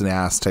blood, guts, and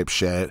ass type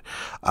shit,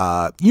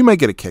 you might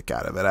get a kick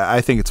out of it.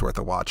 I think it's worth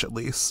a watch at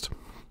least.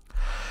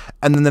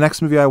 And then the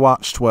next movie I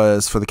watched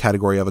was for the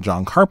category of a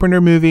John Carpenter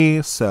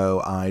movie.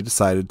 So I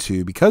decided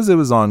to, because it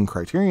was on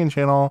Criterion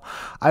Channel,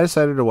 I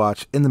decided to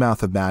watch In the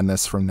Mouth of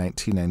Madness from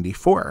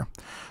 1994.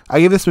 I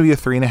gave this movie a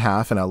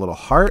 3.5 and a little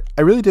heart.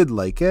 I really did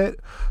like it.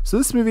 So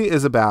this movie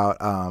is about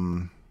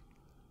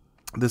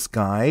this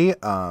guy,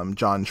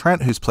 John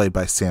Trent, who's played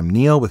by Sam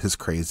Neill with his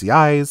crazy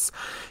eyes.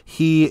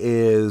 He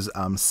is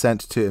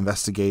sent to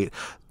investigate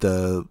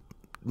the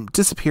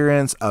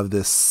disappearance of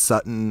this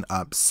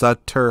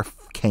Sutter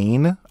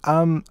Kane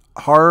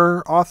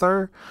horror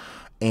author,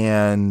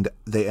 and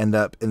they end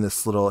up in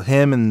this little,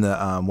 him and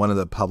the one of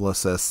the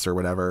publicists or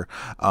whatever,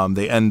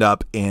 they end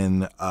up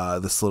in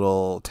this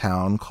little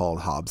town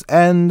called Hobbs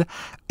End,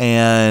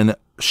 and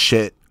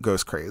shit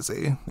goes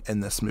crazy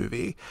in this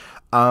movie.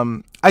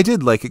 I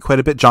did like it quite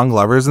a bit. John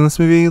Glover's in this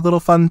movie, little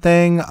fun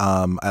thing.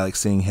 I like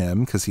seeing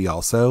him because he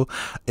also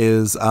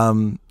is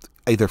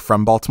either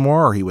from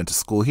Baltimore or he went to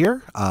school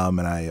here,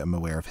 and I am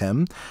aware of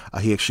him.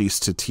 He actually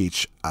used to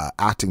teach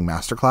acting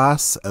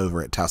masterclass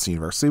over at Towson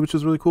University, which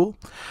was really cool.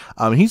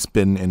 He's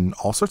been in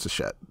all sorts of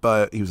shit,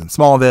 but he was in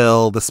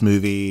Smallville, this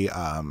movie,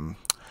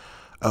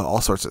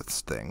 all sorts of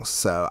things.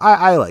 So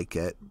I like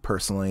it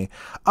personally.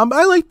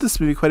 I like this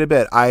movie quite a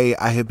bit. I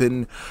have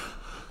been,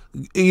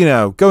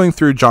 going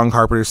through John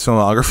Carpenter's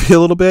filmography a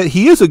little bit.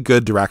 He is a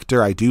good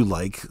director. I do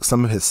like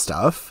some of his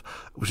stuff,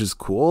 which is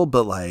cool,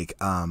 but like,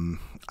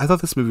 I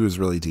thought this movie was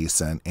really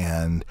decent,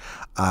 and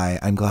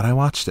I'm glad I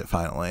watched it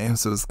finally.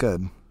 So it was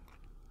good.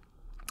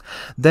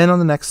 Then on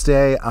the next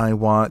day, I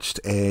watched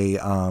a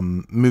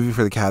movie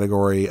for the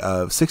category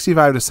of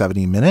 65 to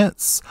 70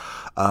 minutes.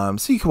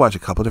 So you can watch a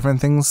couple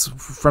different things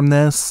from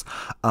this.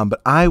 But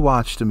I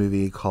watched a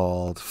movie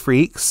called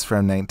Freaks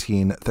from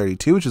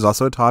 1932, which is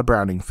also a Todd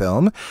Browning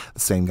film, the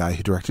same guy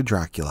who directed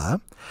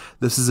Dracula.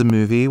 This is a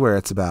movie where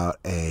it's about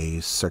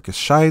a circus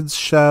shides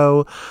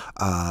show,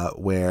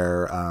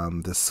 where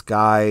this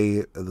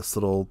guy, this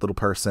little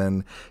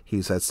person, he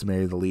decides to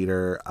marry the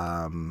leader.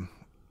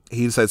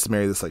 He decides to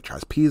marry this like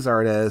trapeze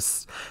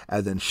artist,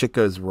 and then shit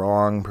goes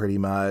wrong pretty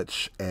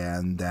much,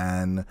 and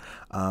then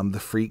the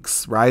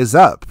freaks rise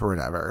up or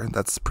whatever.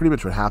 That's pretty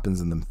much what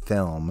happens in the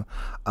film.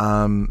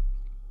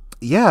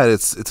 Yeah,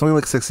 it's only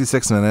like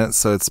 66 minutes,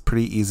 so it's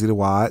pretty easy to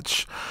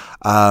watch.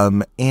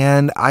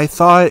 And I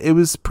thought it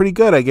was pretty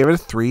good. I gave it a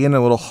 3 and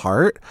a little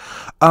heart.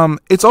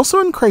 It's also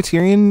in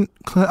Criterion.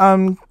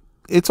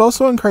 It's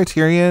also in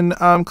Criterion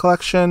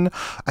collection.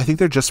 I think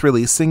they're just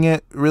releasing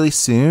it really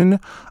soon.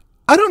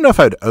 I don't know if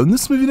I'd own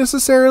this movie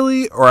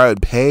necessarily, or I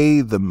would pay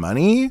the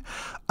money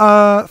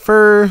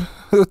for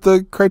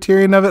the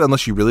Criterion of it,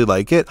 unless you really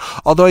like it.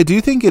 Although I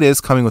do think it is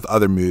coming with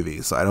other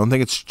movies. I don't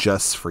think it's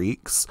just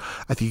Freaks.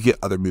 I think you get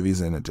other movies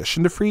in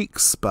addition to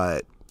Freaks,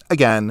 but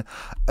again,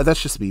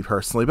 that's just me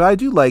personally. But I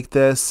do like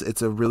this.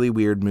 It's a really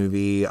weird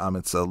movie.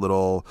 It's a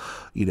little,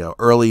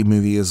 early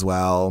movie as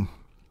well.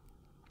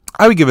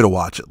 I would give it a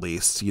watch at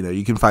least.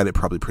 You can find it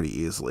probably pretty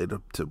easily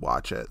to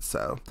watch it.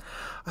 So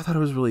I thought it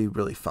was really,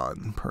 really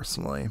fun,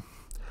 personally.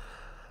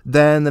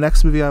 Then the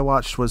next movie I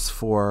watched was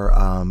for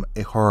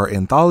a horror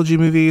anthology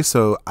movie.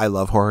 So I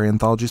love horror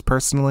anthologies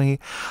personally.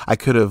 I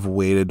could have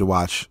waited to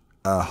watch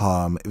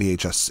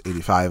VHS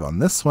 85 on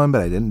this one,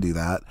 but I didn't do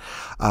that.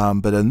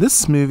 But in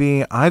this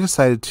movie, I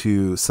decided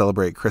to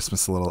celebrate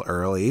Christmas a little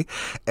early,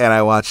 and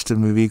I watched a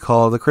movie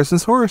called The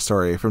Christmas Horror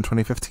Story from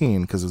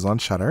 2015 because it was on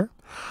Shudder.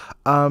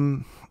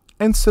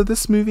 And so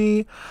this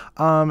movie,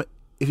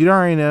 if you don't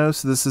already know,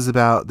 so this is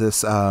about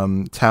this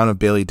town of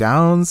Bailey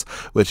Downs,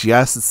 which,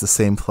 yes, it's the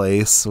same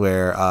place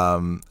where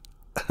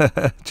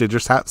Ginger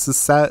Snaps is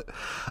set.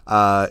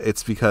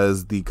 It's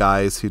because the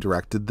guys who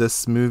directed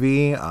this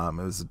movie, it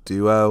was a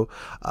duo.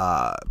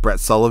 Brett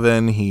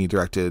Sullivan, he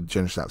directed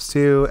Ginger Snaps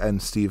 2,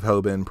 and Steve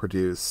Hoban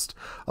produced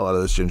a lot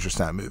of those Ginger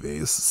Snap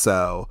movies.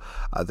 So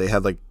they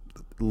had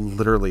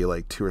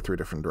literally 2 or 3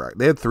 different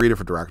they had 3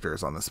 different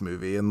directors on this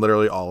movie, and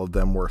literally all of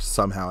them were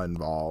somehow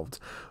involved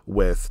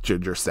with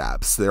Ginger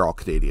Snaps. They're all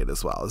Canadian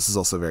as well. This is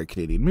also a very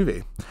Canadian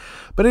movie.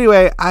 But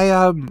anyway,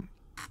 I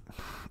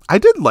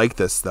did like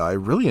this though. I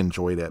really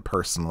enjoyed it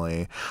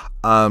personally.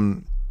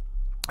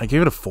 I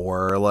gave it a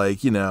 4.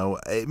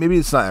 Maybe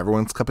it's not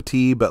everyone's cup of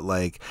tea, but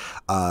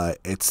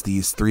it's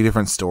these 3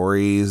 different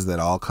stories that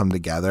all come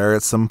together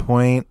at some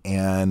point,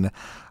 and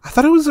I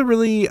thought it was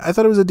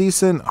a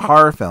decent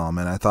horror film,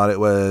 and I thought it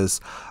was,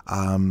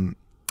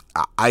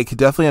 I could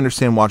definitely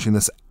understand watching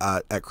this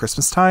at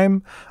Christmas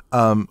time,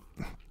 and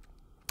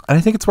I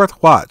think it's worth a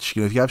watch.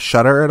 If you have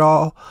Shudder at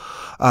all,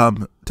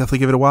 definitely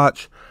give it a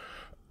watch.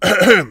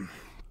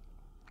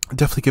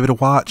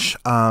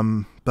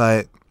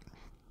 But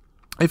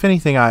if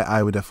anything,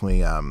 I would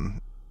definitely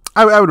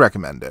I would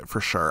recommend it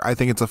for sure. I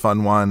think it's a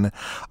fun one.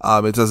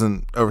 It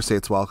doesn't overstay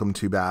its welcome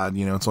too bad.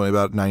 You know, it's only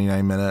about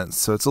 99 minutes,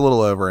 so it's a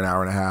little over an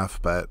hour and a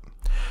half, but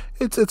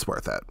it's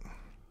worth it.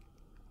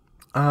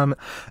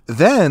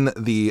 Then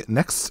the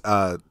next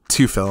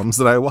two films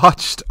that I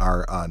watched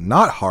are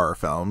not horror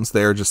films.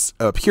 They're just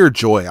pure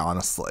joy,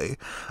 honestly.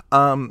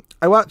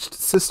 I watched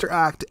Sister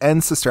Act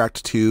and Sister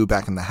Act 2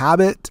 Back in the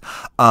Habit.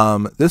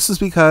 This is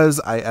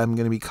because I am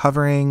going to be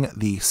covering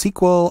the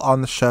sequel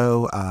on the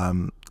show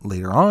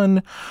later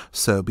on,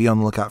 so be on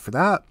the lookout for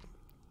that.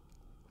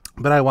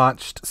 But I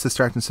watched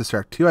Sister Act and Sister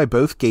Act 2. I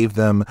both gave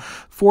them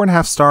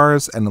 4.5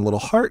 stars and a little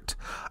heart.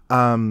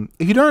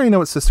 If you don't already know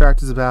what Sister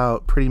Act is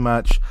about, pretty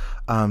much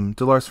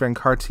Dolores Van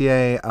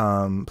Cartier,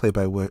 played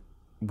by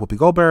Whoopi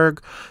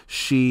Goldberg,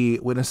 she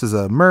witnesses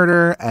a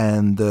murder,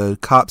 and the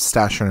cops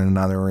stash her in a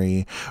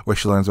nunnery where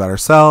she learns about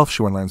herself,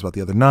 she learns about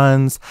the other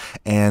nuns,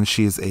 and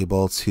she is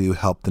able to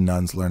help the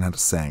nuns learn how to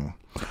sing.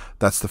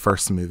 That's the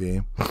first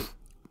movie.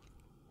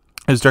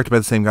 It was directed by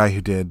the same guy who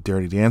did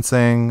Dirty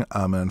Dancing,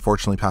 and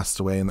unfortunately passed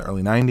away in the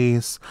early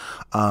 90s.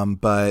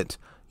 But,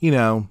 you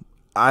know,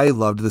 I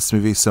loved this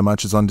movie so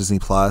much. It's on Disney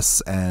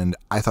Plus, and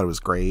I thought it was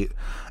great.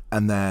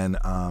 And then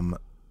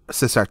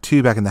Sister Act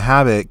 2 Back in the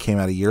Habit came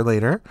out a year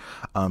later,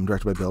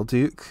 directed by Bill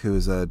Duke, who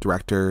is a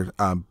director,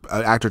 an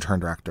actor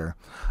turned director.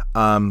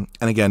 And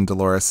again,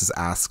 Dolores is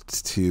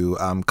asked to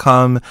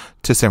come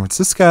to San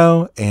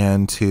Francisco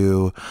and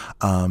to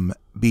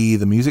be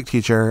the music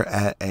teacher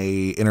at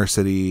a inner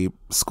city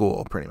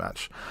school, pretty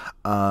much.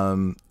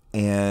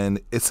 And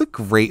it's a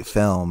great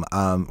film.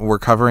 We're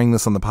covering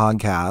this on the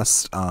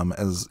podcast,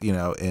 as you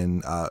know,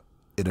 in a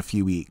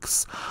few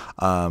weeks.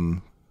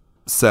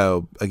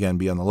 So again,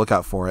 be on the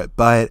lookout for it.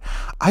 But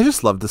I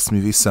just loved this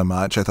movie so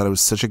much. I thought it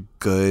was such a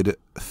good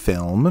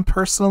film,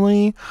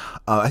 personally.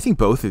 I think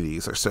both of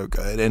these are so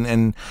good.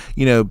 And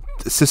you know,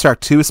 Sister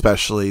Act 2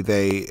 especially,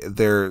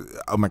 they're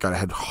oh my god, I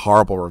had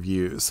horrible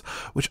reviews,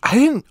 which I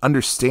didn't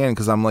understand,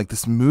 because I'm like,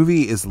 this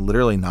movie is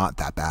literally not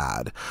that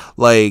bad.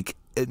 Like,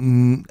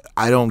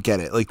 I don't get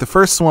it. Like, the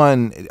first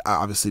one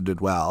obviously did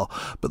well,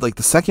 but like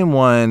the second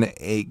one,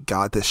 it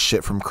got this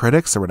shit from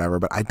critics or whatever,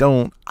 but I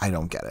don't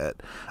get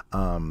it.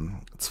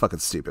 It's fucking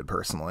stupid,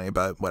 personally,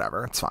 but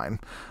whatever, it's fine.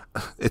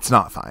 It's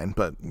not fine,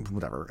 but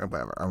whatever.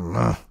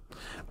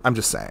 I'm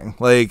just saying,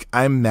 like,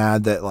 I'm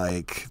mad that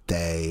like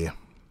the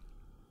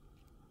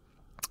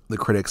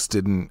critics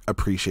didn't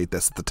appreciate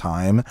this at the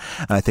time,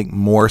 and I think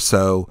more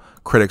so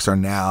critics are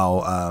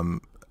now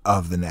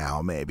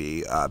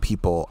maybe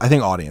people, I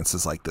think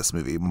audiences like this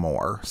movie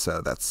more, so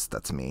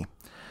that's me.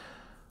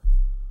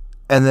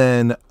 And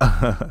then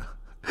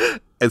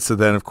and so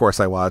then of course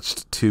I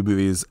watched 2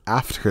 movies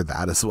after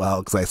that as well,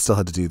 because I still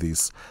had to do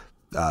these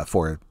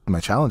for my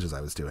challenges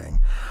I was doing.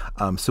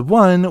 So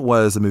one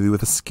was a movie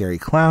with a scary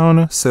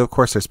clown, so of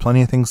course there's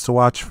plenty of things to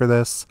watch for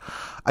this.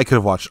 I could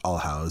have watched All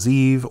Hallows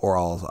Eve or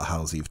All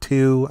Hallows Eve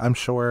 2, I'm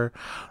sure,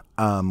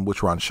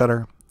 which were on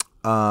Shudder.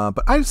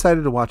 But I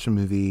decided to watch a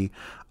movie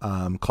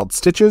called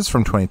Stitches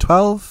from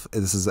 2012.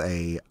 This is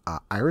a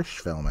Irish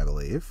film, I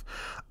believe.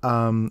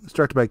 It's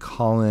directed by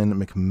Colin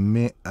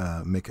McMahon,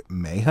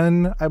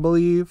 I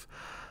believe.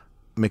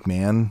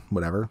 McMahon,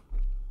 whatever.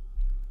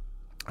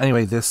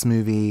 Anyway, this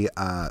movie,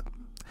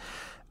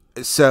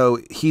 so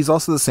he's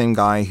also the same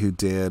guy who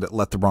did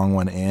Let the Wrong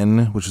One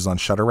In, which is on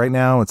Shudder right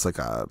now. It's like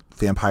a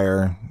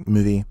vampire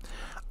movie.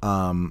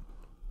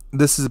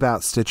 This is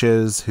about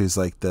Stitches, who's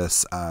like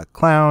this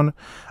clown.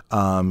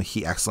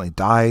 He accidentally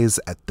dies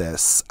at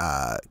this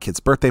kid's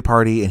birthday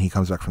party, and he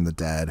comes back from the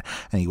dead,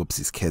 and he whoops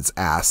these kids'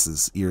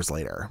 asses years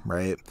later,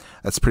 right?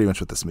 That's pretty much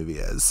what this movie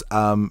is.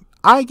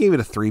 I gave it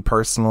a 3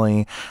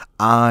 personally.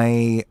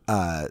 I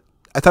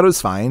thought it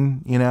was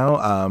fine, you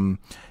know.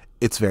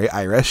 It's very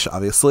Irish,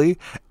 obviously,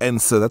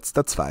 and so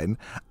that's fine.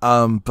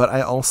 But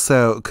I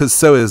also, because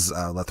so is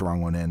Let the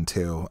Wrong One In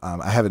too.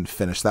 I haven't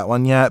finished that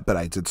one yet, but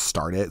I did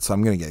start it, so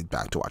I'm gonna get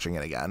back to watching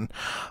it again.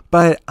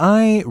 But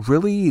I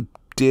really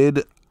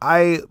did.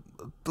 I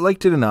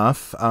liked it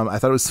enough. I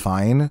thought it was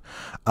fine.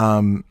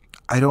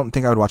 I don't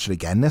think I would watch it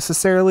again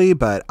necessarily,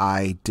 but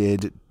I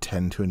did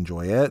tend to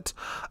enjoy it.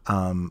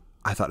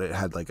 I thought it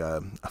had like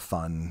a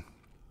fun.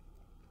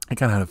 It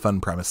kind of had a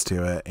fun premise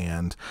to it,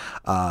 and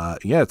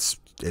yeah,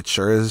 it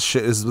sure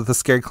is with a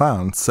scary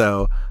clown,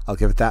 so I'll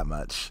give it that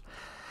much.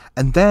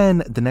 And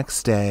then the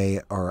next day,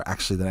 or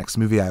actually the next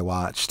movie I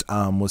watched,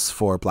 was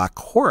for Black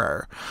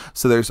Horror.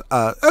 So there's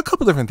a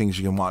couple different things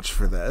you can watch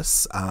for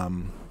this.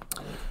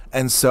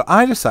 And so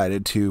I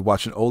decided to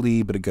watch an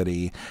oldie but a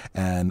goodie,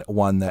 and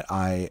one that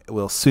I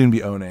will soon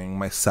be owning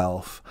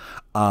myself.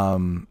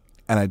 And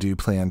I do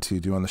plan to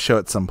do on the show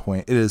at some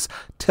point. It is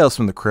Tales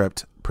from the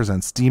Crypt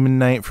presents Demon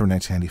Knight from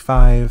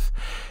 1995.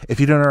 If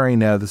you don't already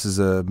know, this is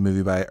a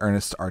movie by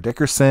Ernest R.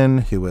 Dickerson,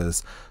 who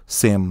was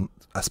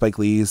Spike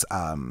Lee's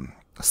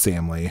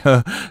Sam Lee.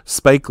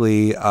 Spike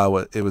Lee,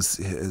 it was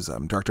his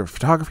director of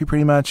photography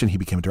pretty much, and he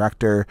became a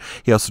director.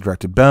 He also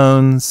directed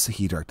Bones.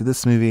 He directed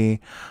this movie.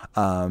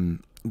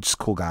 Just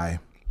cool guy.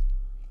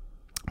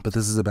 But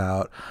this is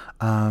about,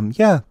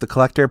 the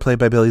collector, played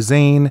by Billy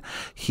Zane.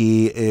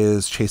 He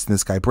is chasing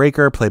this guy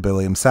Breaker, played by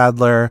William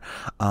Sadler.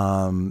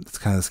 It's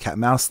kind of this cat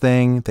and mouse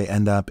thing. They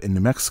end up in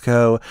New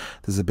Mexico.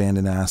 This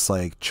abandoned ass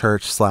like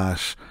church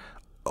slash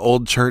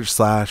old church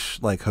slash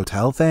like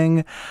hotel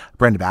thing.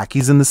 Brenda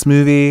Mackey's in this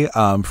movie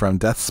from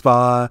Death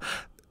Spa.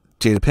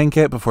 Jada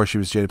Pinkett, before she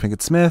was Jada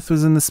Pinkett Smith,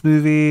 was in this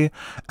movie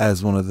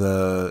as one of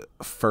the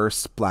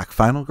first black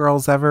final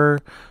girls ever,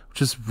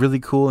 which is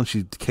really cool. And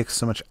she kicks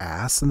so much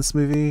ass in this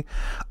movie.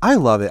 I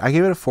love it. I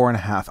gave it a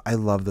 4.5. I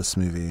love this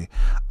movie.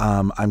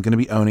 I'm going to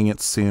be owning it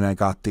soon. I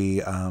got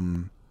the,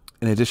 in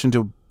addition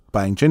to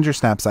buying Ginger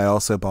Snaps, I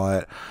also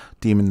bought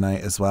Demon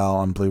Knight as well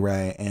on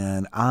Blu-ray,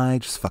 and I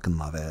just fucking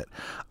love it.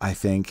 I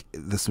think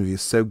this movie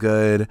is so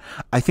good.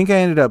 I think I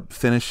ended up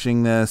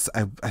finishing this.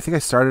 I think I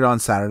started on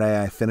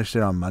Saturday. I finished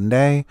it on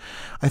Monday,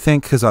 I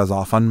think, because I was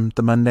off on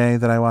the Monday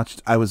that I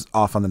watched. I was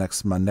off on the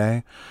next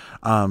Monday.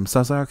 So I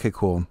was like, okay,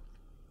 cool.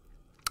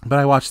 But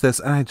I watched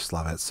this and I just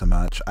love it so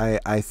much.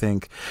 I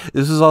think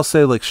this is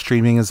also like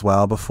streaming as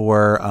well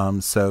before,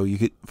 so you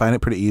could find it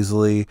pretty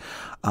easily.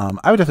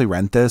 I would definitely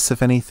rent this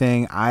if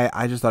anything.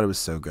 I just thought it was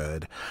so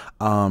good.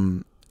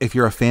 If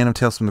you're a fan of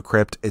Tales from the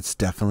Crypt, it's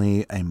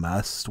definitely a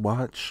must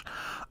watch.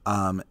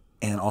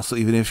 And also,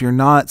 even if you're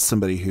not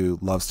somebody who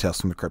loves Tales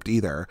from the Crypt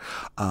either,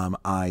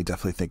 I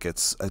definitely think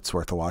it's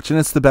worth a watch. And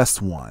it's the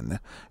best one.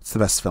 It's the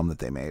best film that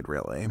they made,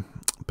 really.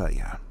 But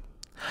yeah.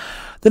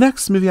 The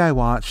next movie I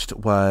watched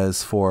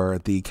was for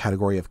the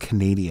category of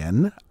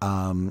Canadian.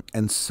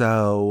 And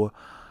so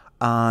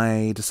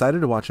I decided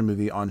to watch a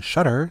movie on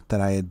Shudder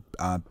that I had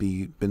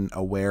been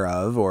aware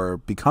of or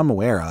become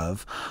aware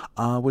of,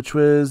 which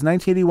was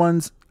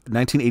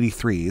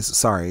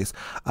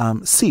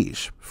 1983's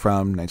Siege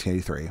from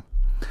 1983.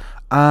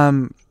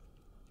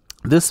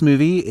 This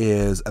movie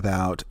is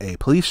about a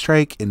police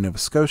strike in Nova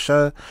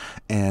Scotia,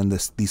 and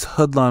these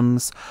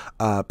hoodlums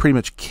pretty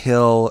much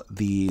kill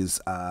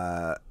these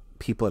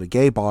people at a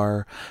gay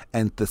bar,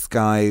 and this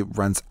guy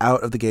runs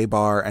out of the gay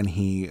bar and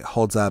he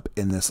holds up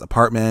in this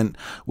apartment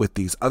with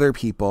these other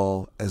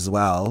people as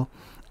well,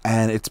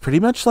 and it's pretty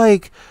much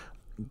like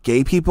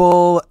gay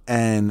people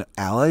and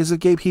allies of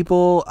gay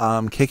people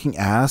kicking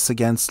ass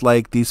against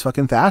like these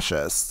fucking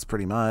fascists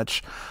pretty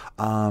much.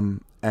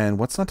 And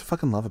what's not to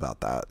fucking love about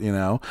that, you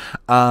know?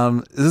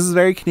 This is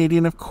very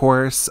Canadian, of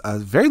course,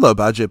 very low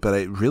budget, but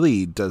it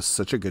really does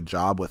such a good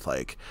job with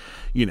like,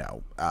 you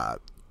know,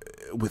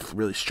 with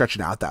really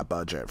stretching out that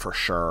budget for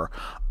sure.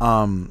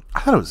 I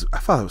thought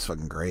it was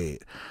fucking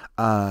great.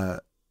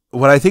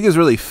 What I think is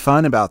really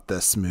fun about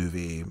this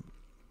movie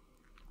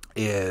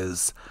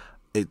is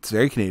it's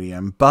very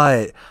Canadian,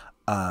 but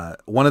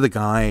one of the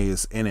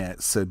guys in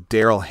it, so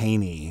Daryl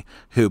Haney,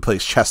 who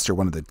plays Chester,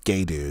 one of the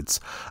gay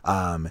dudes,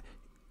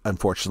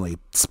 unfortunately,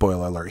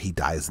 spoiler alert, he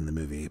dies in the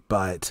movie,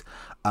 but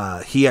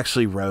he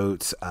actually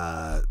wrote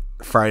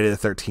Friday the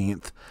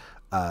 13th.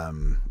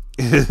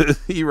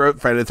 He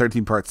wrote Friday the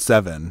 13th Part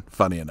 7,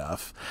 funny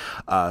enough.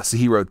 So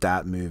he wrote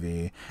that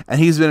movie, and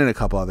he's been in a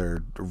couple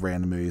other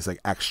random movies, like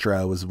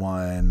Extra was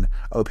one.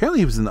 Oh, apparently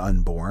he was in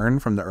Unborn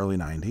from the early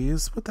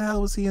 90s. What the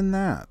hell was he in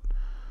that?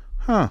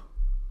 Huh.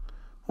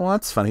 Well,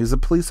 that's funny. He was a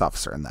police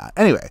officer in that.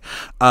 Anyway,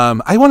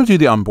 I want to do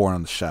the Unborn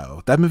on the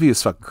show. That movie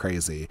is fucking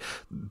crazy.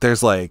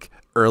 There's like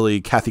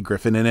early Kathy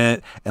Griffin in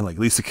it, and like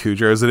Lisa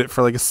Kudrow's in it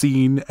for like a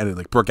scene, and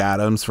like Brooke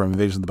Adams from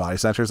Invasion of the Body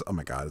Snatchers. Oh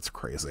my god, it's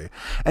crazy.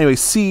 Anyway,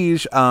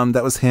 Siege,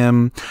 that was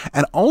him.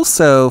 And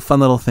also, fun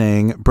little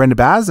thing, Brenda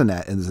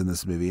Bazinet is in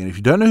this movie. And if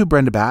you don't know who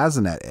Brenda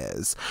Bazinet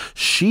is,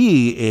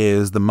 she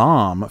is the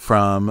mom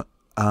from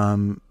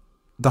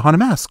The Haunted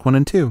Mask 1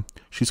 and 2.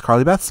 She's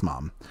Carly Beth's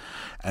mom.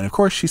 And of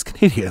course, she's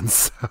Canadian,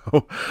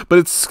 so, but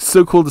it's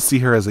so cool to see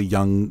her as a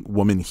young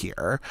woman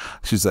here.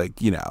 She's like,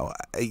 you know,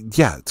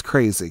 yeah, it's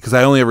crazy because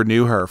I only ever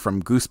knew her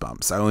from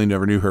Goosebumps. I only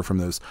never knew her from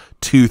those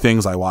two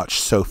things I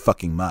watched so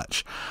fucking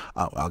much.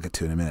 I'll get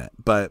to in a minute,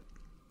 but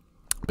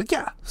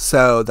yeah,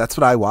 so that's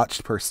what I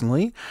watched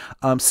personally.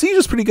 Siege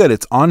is pretty good.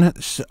 It's on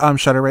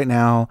Shudder right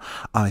now.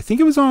 I think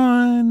it was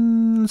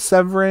on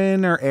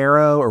Severin or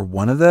Arrow or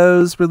one of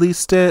those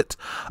released it.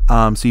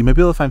 So you might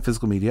be able to find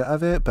physical media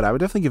of it, but I would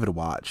definitely give it a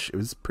watch. It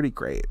was pretty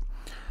great.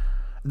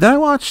 Then I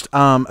watched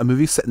a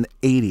movie set in the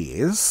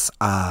 80s,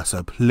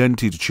 so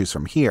plenty to choose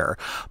from here.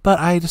 But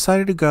I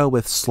decided to go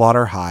with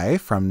Slaughter High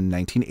from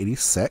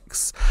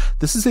 1986.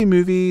 This is a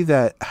movie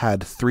that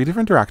had 3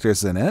 different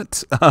directors in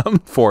it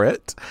for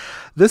it.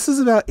 This is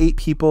about 8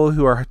 people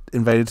who are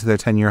invited to their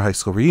 10-year high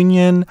school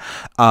reunion,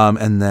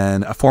 and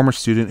then a former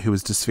student who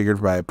was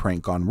disfigured by a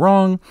prank gone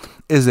wrong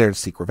is there to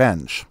seek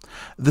revenge.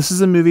 This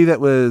is a movie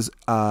that was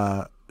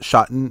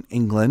shot in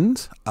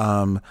England,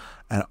 and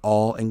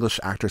all English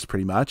actors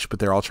pretty much, but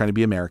they're all trying to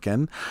be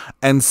American.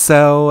 And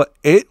so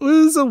it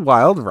was a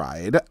wild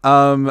ride.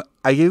 I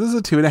gave this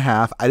a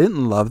 2.5. I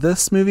didn't love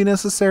this movie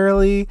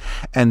necessarily.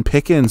 And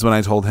Pickens, when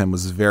I told him,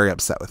 was very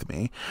upset with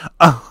me.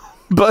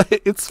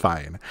 But it's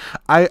fine.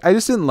 I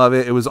just didn't love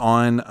it. It was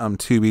on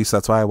Tubi, so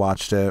that's why I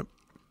watched it.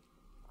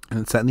 and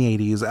it's set in the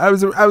 80s.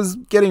 I was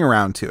getting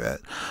around to it,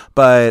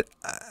 but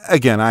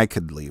again, I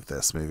could leave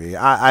this movie.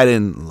 I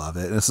didn't love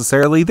it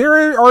necessarily.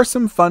 There are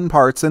some fun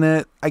parts in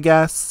it, I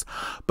guess,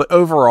 but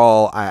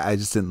overall, I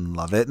just didn't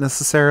love it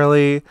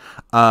necessarily.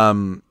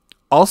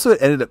 Also,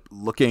 it ended up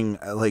looking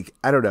like,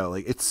 I don't know,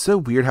 like, it's so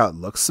weird how it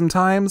looks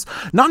sometimes.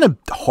 Not in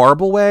a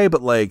horrible way,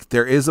 but like,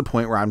 there is a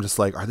point where I'm just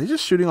like, are they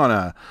just shooting on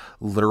a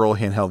literal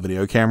handheld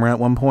video camera at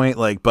one point?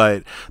 Like,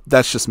 but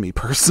that's just me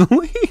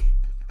personally.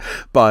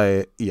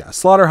 But yeah,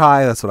 Slaughter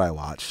High, that's what I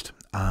watched.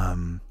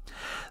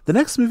 The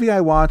next movie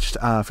I watched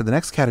for the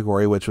next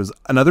category, which was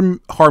another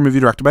horror movie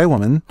directed by a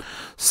woman,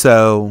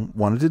 so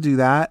wanted to do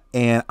that,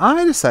 and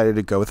I decided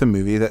to go with a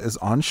movie that is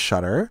on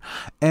Shudder,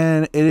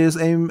 and it is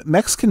a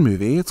Mexican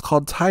movie. It's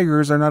called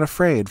Tigers Are Not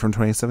Afraid from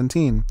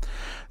 2017.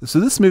 So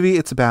this movie,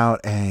 it's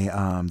about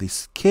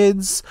these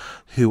kids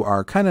who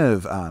are kind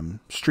of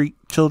street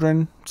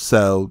children,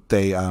 so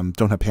they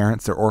don't have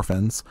parents, they're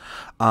orphans,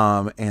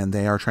 and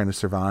they are trying to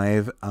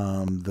survive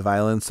the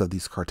violence of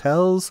these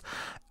cartels,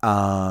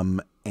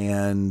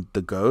 and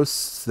the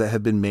ghosts that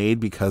have been made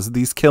because of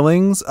these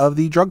killings of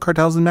the drug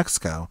cartels in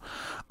Mexico.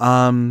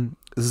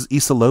 This is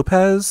Issa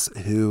Lopez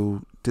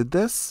who did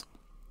this,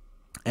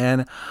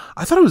 and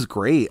I thought it was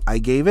great. I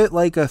gave it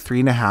like a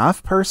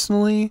 3.5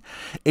 personally.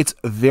 It's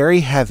very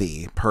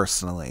heavy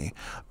personally,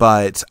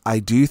 but I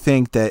do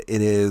think that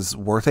it is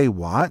worth a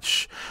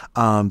watch.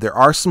 There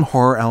are some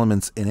horror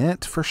elements in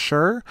it for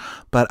sure,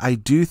 but I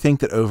do think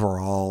that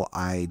overall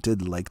I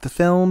did like the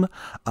film.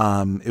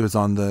 It was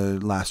on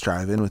the last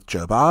drive-in with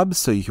Joe Bob,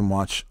 so you can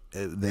watch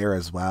it there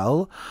as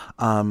well.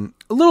 A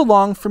little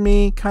long for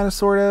me, kind of,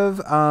 sort of.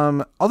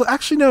 Although,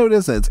 actually, no, it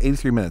isn't. It's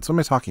 83 minutes. What am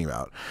I talking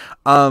about?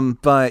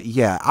 But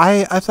yeah,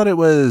 I thought it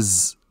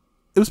was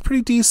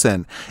pretty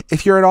decent.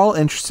 If you're at all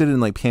interested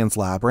in like Pan's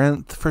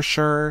Labyrinth, for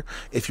sure.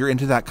 If you're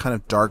into that kind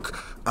of dark,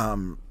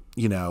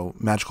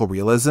 magical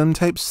realism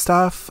type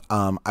stuff,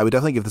 I would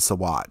definitely give this a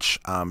watch,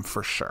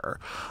 for sure.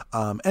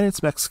 And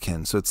it's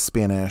Mexican, so it's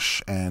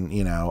Spanish, and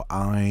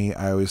I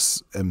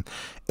always am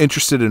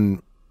interested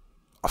in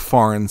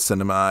foreign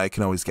cinema. I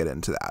can always get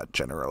into that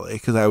generally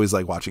because I always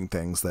like watching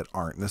things that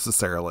aren't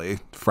necessarily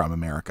from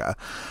America.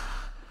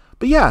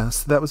 But yeah,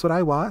 so that was what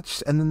I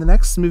watched. And then the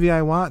next movie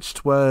I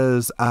watched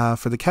was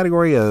for the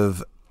category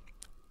of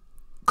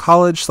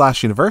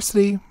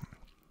college/university.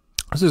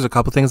 So there's a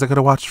couple things I could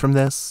have watched from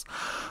this.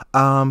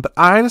 But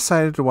I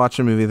decided to watch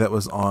a movie that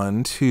was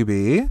on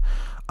Tubi.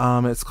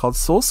 It's called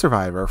Soul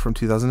Survivor from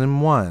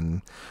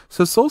 2001.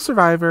 So Soul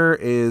Survivor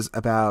is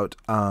about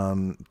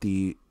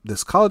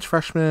this college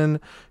freshman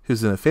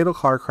who's in a fatal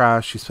car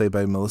crash. She's played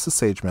by Melissa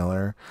Sage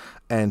Miller,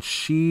 and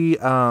she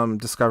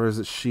discovers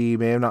that she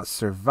may have not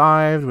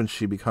survived when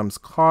she becomes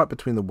caught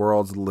between the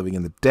worlds of the living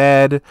and the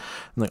dead, and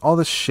like all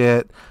this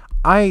shit.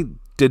 I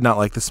did not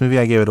like this movie.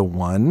 I gave it a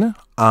 1.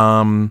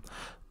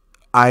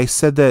 I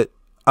said that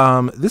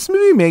this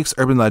movie makes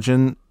Urban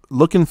Legend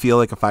look and feel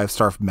like a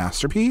 5-star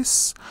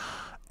masterpiece.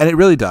 And it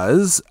really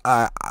does.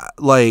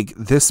 Like,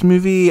 this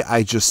movie,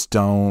 I just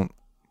don't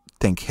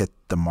think hit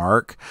the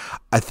mark.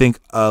 I think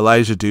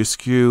Elijah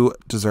Dushku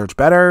deserved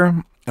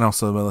better, and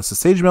also Melissa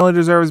Sage Miller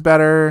deserves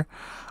better.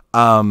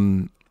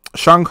 Sean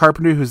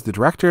Carpenter, who's the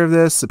director of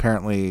this,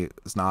 apparently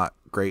is not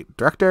a great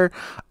director.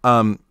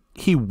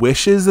 He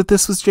wishes that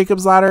this was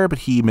Jacob's Ladder, but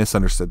he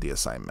misunderstood the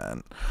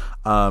assignment.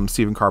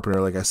 Stephen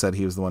Carpenter, like I said,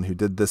 he was the one who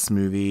did this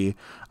movie.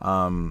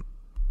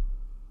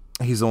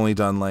 He's only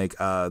done like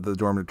The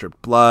Dorm That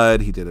Dripped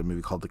Blood. He did a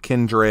movie called The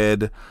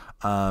Kindred.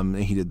 And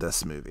he did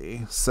this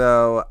movie.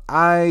 So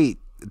I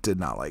did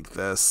not like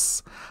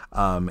this.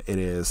 It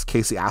is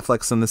Casey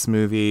Affleck's in this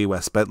movie.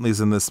 Wes Bentley's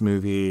in this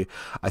movie.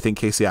 I think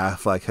Casey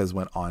Affleck has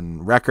went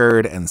on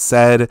record and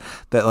said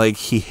that like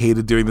he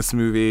hated doing this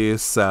movie.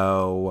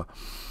 So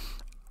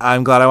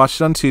I'm glad I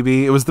watched it on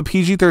Tubi. It was the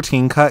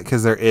PG-13 cut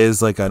because there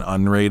is like an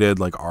unrated,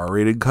 like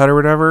R-rated cut or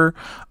whatever.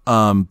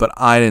 But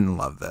I didn't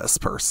love this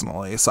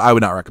personally, so I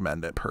would not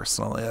recommend it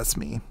personally. That's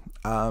me.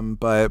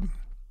 But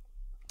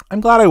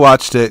I'm glad I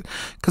watched it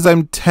because I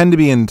tend to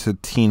be into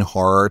teen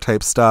horror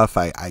type stuff.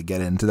 I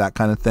get into that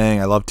kind of thing.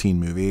 I love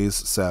teen movies,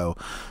 so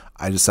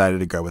I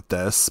decided to go with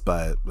this.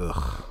 But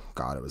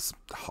God, it was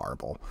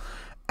horrible.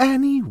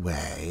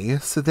 Anyway,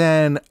 so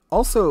then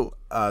also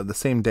the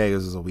same day,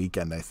 as a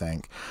weekend, I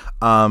think,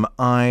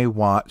 I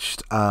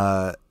watched,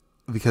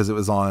 because it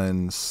was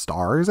on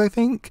Stars, I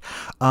think,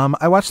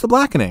 I watched The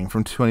Blackening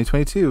from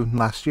 2022,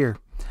 last year.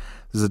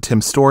 This is a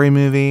Tim Story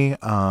movie.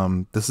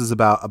 This is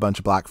about a bunch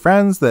of black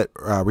friends that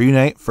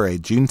reunite for a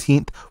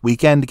Juneteenth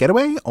weekend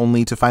getaway,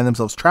 only to find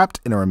themselves trapped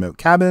in a remote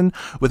cabin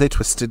with a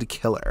twisted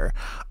killer.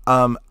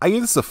 I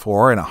gave this a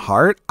 4 and a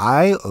heart.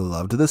 I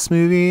loved this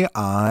movie.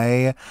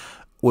 I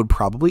would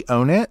probably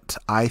own it.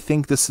 I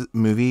think this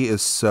movie it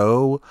was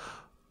so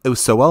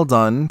well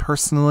done.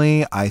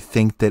 Personally, I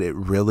think that it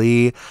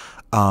really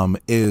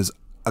is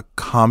a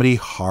comedy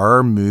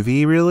horror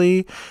movie.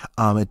 Really,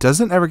 it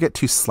doesn't ever get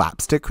too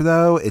slapstick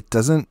though. It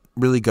doesn't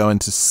really go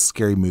into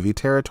scary movie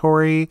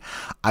territory.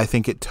 I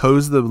think it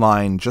toes the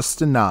line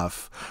just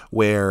enough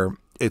where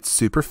it's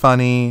super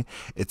funny.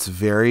 It's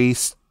very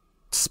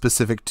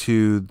specific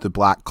to the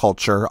Black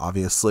culture,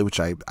 obviously, which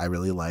I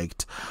really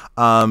liked.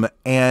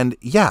 And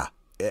yeah,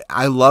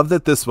 I love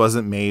that this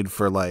wasn't made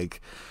for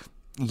like,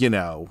 you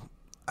know,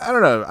 I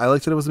don't know. I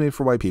liked that it was made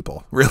for white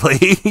people,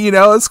 really. You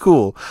know, it's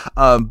cool.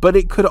 But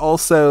it could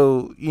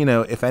also, you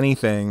know, if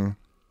anything,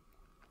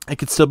 it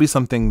could still be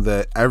something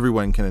that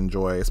everyone can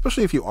enjoy,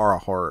 especially if you are a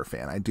horror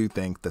fan. I do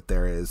think that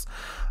there's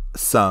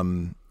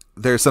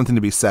something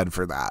to be said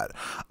for that.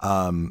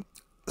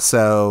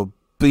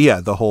 But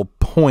yeah, the whole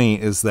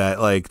point is that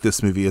like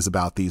this movie is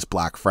about these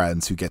Black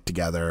friends who get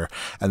together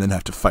and then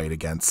have to fight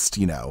against,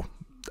 you know,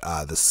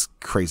 this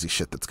crazy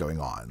shit that's going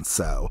on.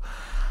 So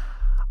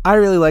I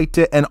really liked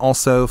it. And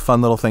also,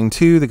 fun little thing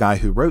too, the guy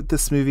who wrote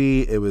this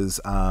movie, it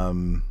was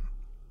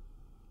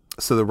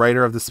so the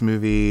writer of this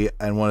movie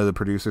and one of the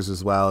producers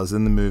as well is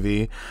in the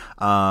movie.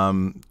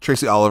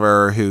 Tracy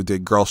Oliver, who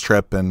did Girls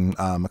Trip and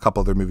a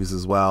couple other movies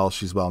as well.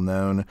 She's well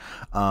known.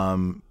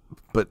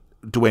 But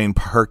Dwayne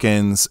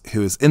Perkins,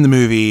 who is in the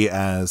movie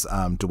as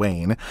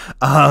Dwayne,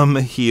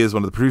 he is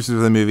one of the producers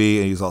of the movie,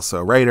 and he's also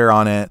a writer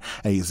on it,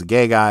 and he's a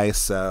gay guy,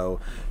 so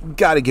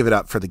got to give it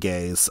up for the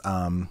gays.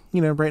 You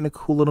know, writing a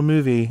cool little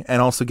movie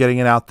and also getting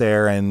it out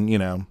there and, you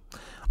know,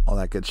 all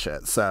that good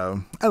shit.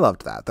 So I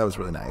loved that. That was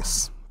really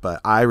nice. But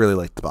I really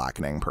liked The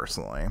Blackening,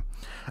 personally.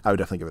 I would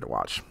definitely give it a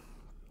watch.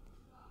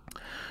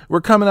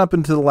 We're coming up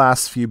into the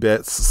last few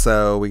bits,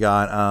 so we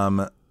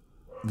got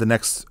the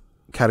next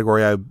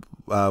category I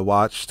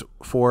watched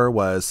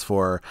was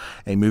for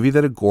a movie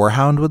that a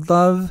gorehound would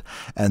love,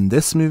 and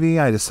this movie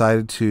I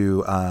decided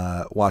to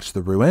watch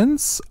The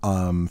Ruins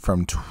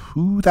from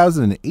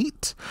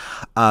 2008.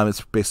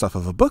 It's based off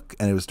of a book,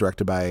 and it was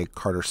directed by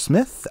Carter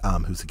Smith,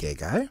 who's a gay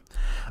guy.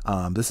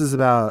 This is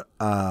about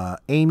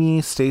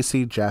Amy,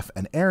 Stacy, Jeff,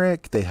 and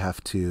Eric. They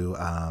have to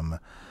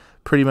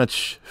pretty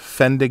much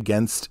fend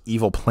against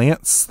evil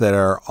plants that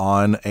are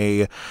on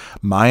a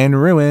Mayan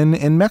ruin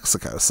in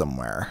Mexico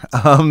somewhere.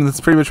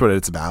 That's pretty much what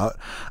it's about.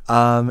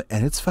 And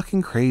it's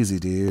fucking crazy,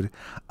 dude.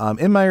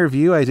 In my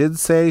review, I did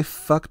say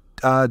fuck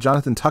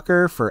Jonathan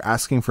Tucker for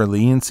asking for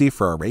leniency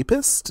for a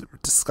rapist.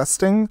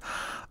 Disgusting.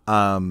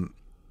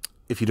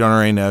 If you don't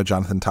already know,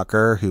 Jonathan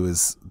Tucker, who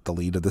is the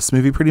lead of this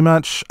movie pretty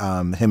much,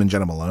 him and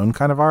Jenna Malone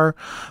kind of are,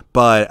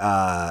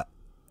 but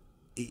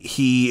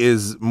he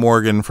is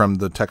Morgan from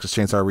the Texas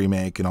Chainsaw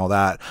remake and all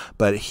that,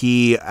 but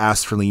he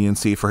asked for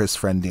leniency for his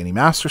friend Danny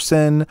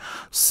Masterson.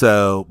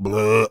 So,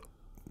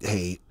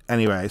 hate.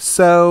 Anyway,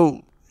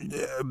 so,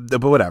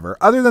 but whatever.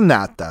 Other than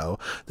that, though,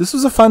 this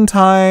was a fun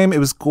time. It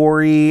was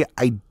gory.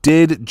 I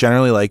did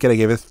generally like it. I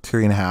gave it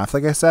 3.5,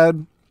 like I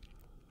said.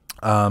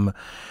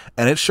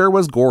 And it sure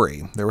was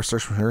gory. There were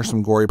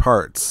some gory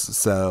parts.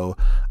 So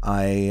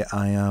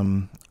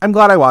I'm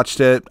glad I watched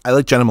it. I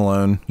like Jenna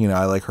Malone. You know,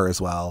 I like her as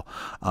well.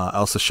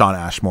 Also, Shawn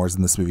Ashmore's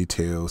in this movie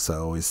too, so I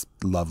always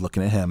love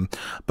looking at him.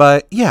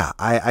 But yeah,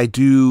 I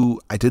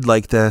did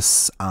like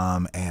this,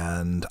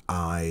 and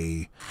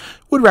I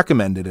would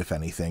recommend it if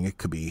anything. It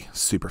could be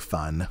super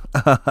fun.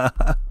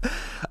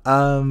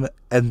 And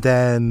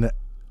then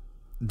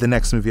the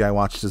next movie I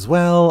watched as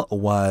well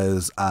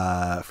was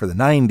for the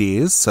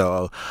 90s,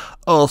 so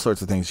all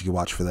sorts of things you could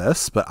watch for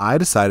this, but I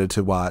decided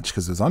to watch,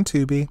 because it was on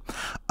Tubi,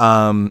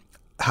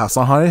 House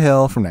on Haunted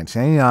Hill from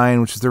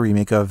 1999, which is the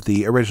remake of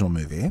the original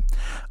movie.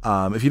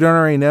 If you don't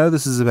already know,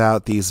 this is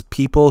about these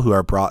people who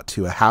are brought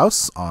to a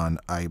house on,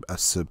 I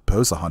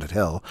suppose, a haunted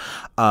hill,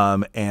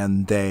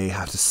 and they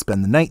have to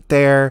spend the night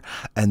there,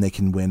 and they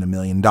can win $1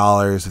 million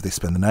if they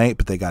spend the night,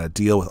 but they got to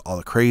deal with all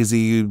the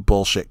crazy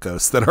bullshit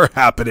ghosts that are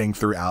happening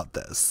throughout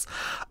this.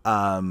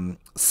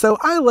 So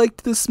I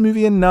liked this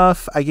movie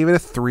enough. I gave it a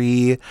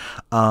 3.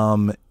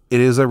 It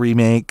is a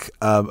remake,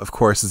 of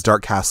course, it's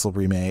Dark Castle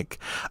remake.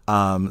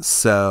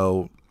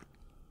 So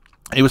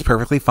it was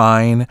perfectly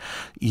fine,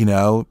 you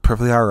know,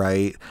 perfectly all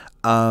right.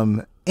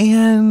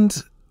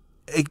 And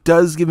it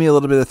does give me a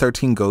little bit of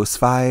 13 Ghosts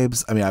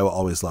vibes. I mean, I will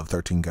always love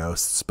 13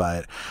 Ghosts,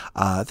 but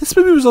this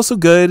movie was also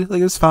good. Like,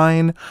 it was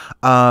fine.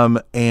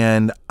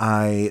 And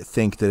I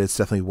think that it's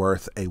definitely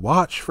worth a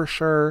watch for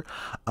sure.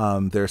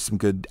 There's some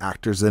good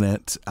actors in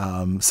it.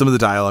 Some of the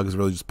dialogue is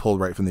really just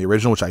pulled right from the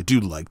original, which I do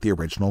like the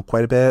original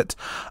quite a bit.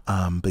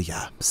 But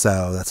yeah,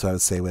 so that's what I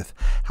would say with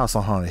House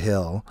on Haunted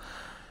Hill.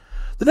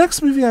 The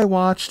next movie I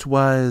watched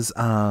was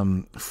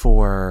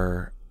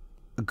for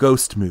a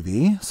ghost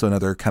movie, so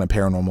another kind of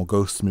paranormal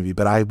ghost movie,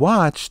 but I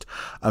watched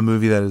a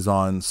movie that is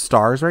on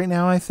Stars right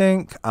now, I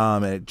think.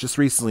 It just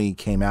recently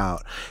came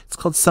out. It's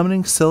called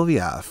Summoning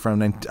Sylvia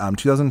from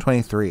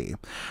 2023.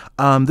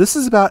 This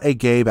is about a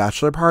gay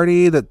bachelor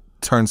party that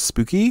turns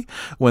spooky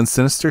when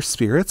sinister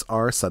spirits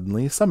are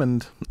suddenly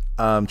summoned.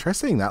 Try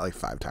saying that like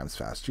 5 times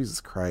fast.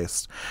 Jesus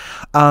Christ.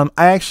 I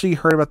actually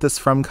heard about this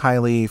from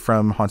Kylie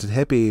from Haunted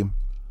Hippie,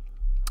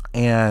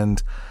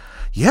 and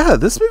yeah,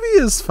 this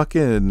movie is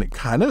fucking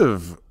kind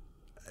of,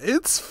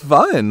 it's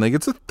fun. Like,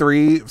 it's a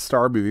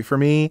 3-star movie for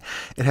me.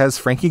 It has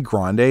Frankie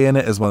Grande in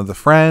it as one of the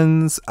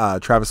friends.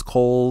 Travis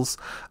Coles,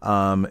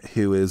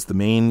 who is the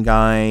main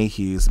guy.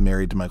 He's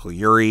married to Michael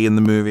Urie in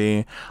the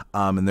movie.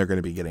 And they're going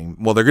to be getting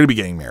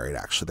married,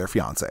 actually. They're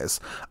fiancés.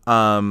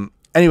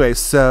 Anyway,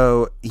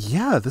 so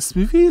yeah, this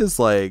movie is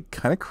like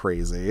kind of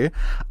crazy.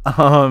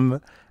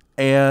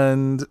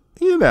 And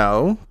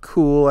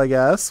cool, I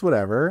guess,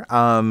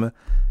 whatever.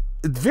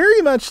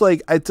 Very much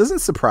like, it doesn't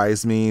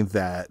surprise me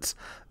that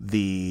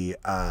the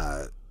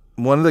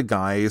one of the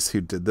guys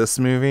who did this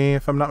movie,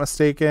 if I'm not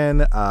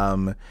mistaken,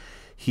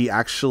 he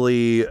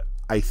actually,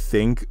 I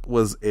think,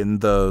 was in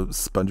the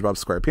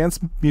SpongeBob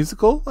SquarePants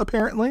musical,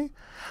 apparently.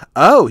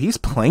 Oh, he's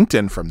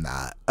Plankton from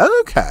that.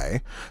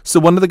 Okay. So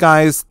one of the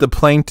guys, the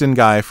Plankton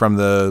guy from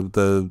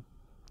the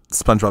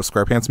SpongeBob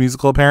SquarePants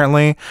musical,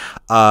 apparently,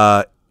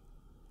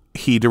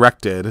 he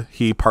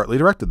partly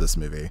directed this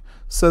movie.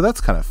 So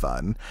that's kind of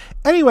fun.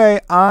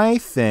 Anyway, I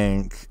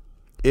think,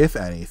 if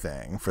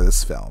anything, for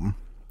this film,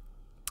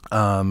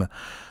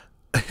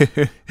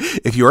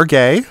 if you're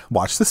gay,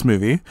 watch this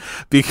movie,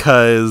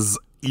 because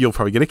you'll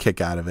probably get a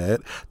kick out of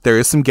it. There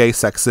is some gay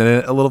sex in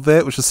it a little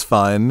bit, which is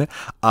fun.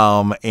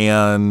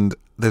 And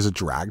there's a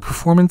drag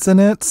performance in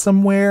it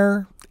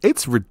somewhere.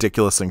 It's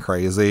ridiculous and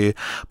crazy.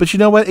 But you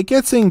know what? It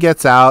gets in,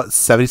 gets out,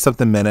 70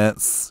 something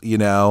minutes,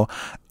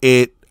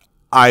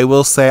 I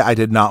will say I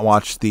did not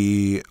watch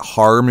the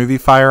horror movie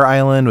Fire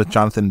Island with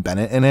Jonathan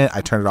Bennett in it. I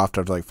turned it off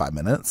after like 5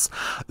 minutes.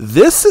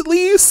 This, at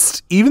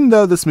least, even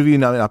though this movie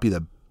might not be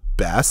the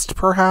best,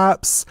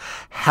 perhaps,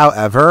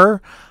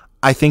 however,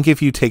 I think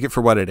if you take it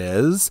for what it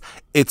is,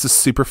 it's a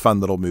super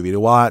fun little movie to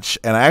watch.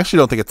 And I actually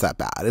don't think it's that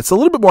bad. It's a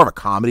little bit more of a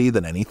comedy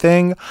than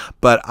anything,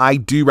 but I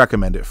do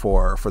recommend it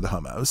for the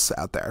homos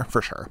out there,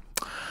 for sure.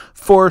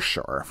 For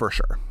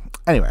sure.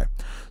 Anyway,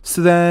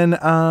 so then,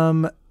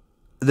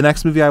 the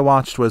next movie I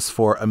watched was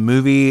for a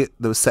movie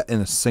that was set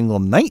in a single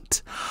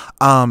night.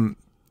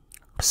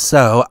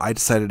 So I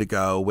decided to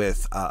go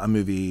with a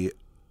movie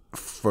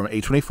from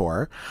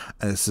A24.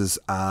 And this is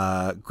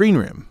Green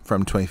Room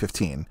from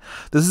 2015.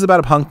 This is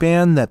about a punk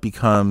band that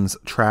becomes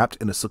trapped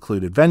in a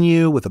secluded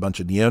venue with a bunch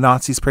of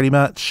neo-Nazis, pretty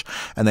much.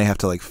 And they have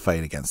to like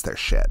fight against their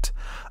shit.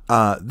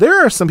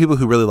 There are some people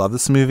who really love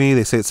this movie.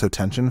 They say it's so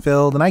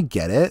tension-filled, and I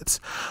get it.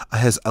 It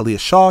has Aaliyah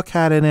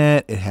Shawkat in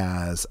it. It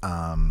has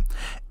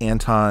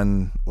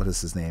Anton, what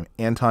is his name?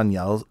 Anton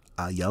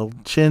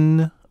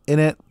Yelchin in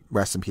it.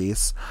 Rest in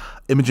peace.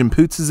 Imogen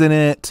Poots is in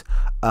it.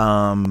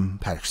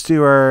 Patrick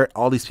Stewart.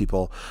 All these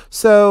people.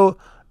 So,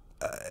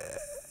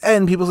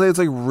 and people say it's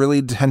like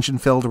really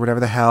tension-filled or whatever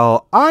the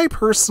hell. I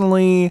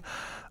personally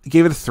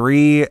gave it a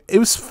 3. It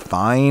was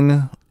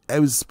fine. It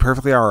was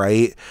perfectly all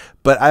right,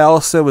 but I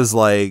also was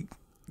like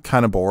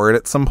kind of bored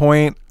at some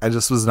point. I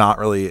just was not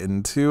really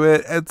into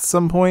it at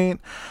some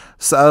point,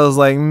 so I was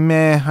like,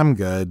 meh, I'm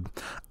good.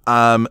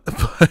 But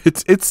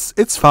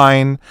it's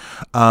fine.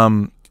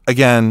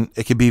 Again,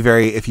 it could be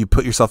if you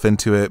put yourself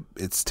into it,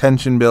 it's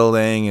tension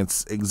building,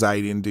 it's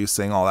anxiety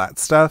inducing, all that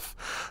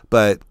stuff.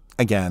 But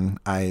again,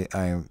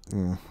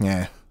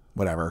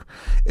 whatever.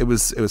 It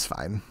was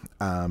fine.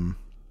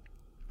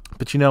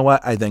 But you know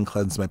what? I then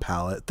cleansed my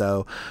palate,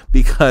 though,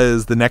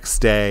 because the next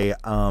day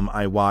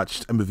I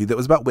watched a movie that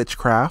was about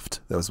witchcraft.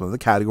 That was one of the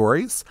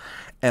categories.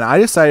 And I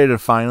decided to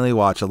finally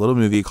watch a little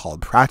movie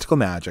called Practical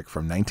Magic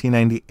from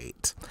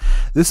 1998.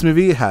 This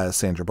movie has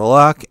Sandra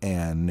Bullock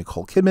and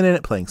Nicole Kidman in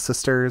it playing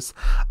sisters,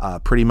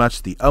 pretty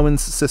much the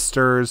Owens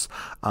sisters.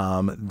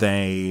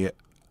 They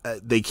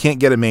can't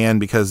get a man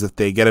because if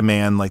they get a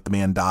man, like, the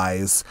man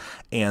dies.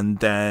 And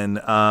then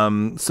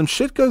some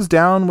shit goes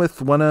down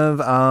with one of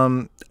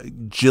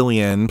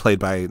Jillian, played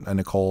by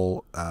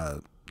Nicole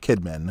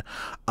Kidman.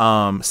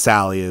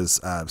 Sally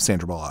is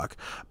Sandra Bullock.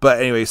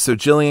 But anyway, so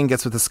Jillian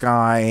gets with this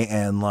guy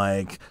and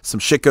like some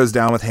shit goes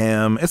down with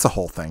him. It's a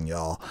whole thing,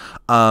 y'all.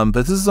 But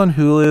this is on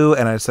Hulu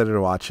and I decided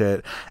to watch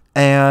it.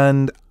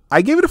 And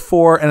I gave it a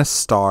 4 and a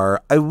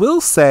star. I will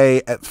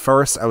say at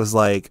first I was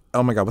like,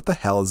 oh my God, what the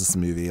hell is this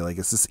movie? Like,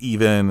 is this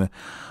even,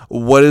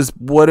 what is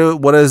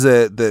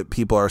it that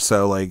people are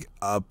so like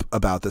up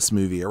about this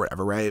movie or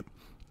whatever, right?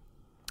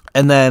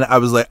 And then I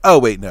was like, oh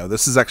wait, no,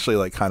 this is actually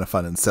like kind of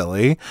fun and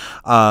silly.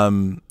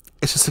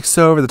 It's just like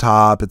so over the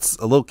top. It's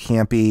a little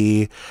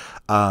campy.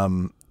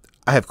 I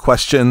have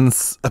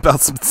questions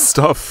about some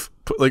stuff.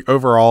 But like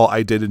overall,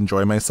 I did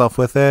enjoy myself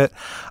with it.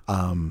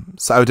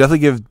 So I would definitely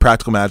give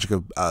Practical Magic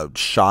a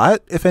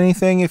shot, if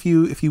anything, if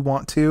you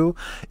want to.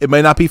 It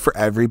might not be for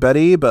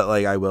everybody, but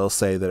like I will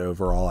say that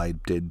overall, I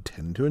did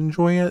tend to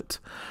enjoy it.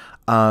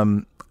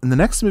 And the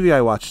next movie I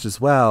watched as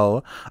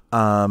well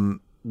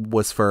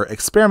was for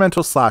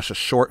experimental / a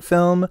short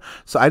film.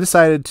 So I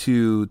decided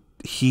to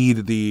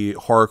heed the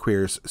Horror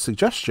Queer's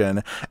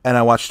suggestion, and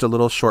I watched a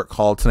little short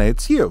called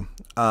Tonight's You.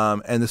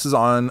 And this is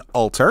on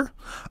Alter.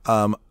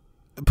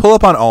 Pull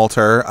up on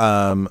Alter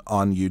on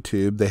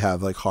YouTube. They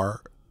have like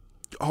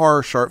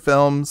horror short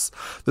films.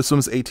 This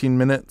one's 18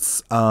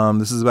 minutes.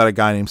 This is about a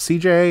guy named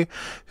CJ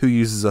who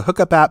uses a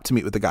hookup app to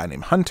meet with a guy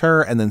named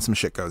Hunter, and then some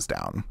shit goes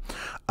down.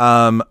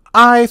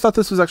 I thought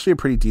this was actually a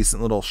pretty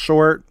decent little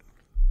short.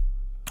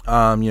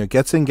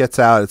 Gets in, gets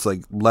out. It's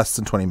like less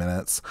than 20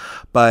 minutes,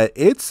 but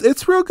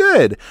it's real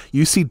good.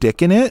 You see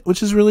dick in it,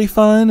 which is really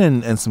fun,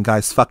 and some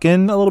guys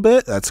fucking a little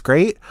bit. That's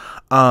great.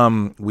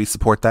 We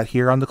support that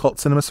here on the Cult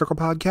Cinema Circle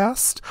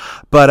podcast.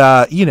 But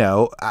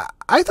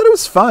I thought it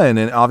was fun,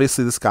 and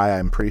obviously this guy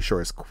I'm pretty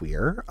sure is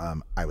queer.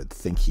 I would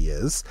think he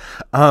is.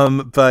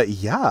 But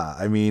yeah,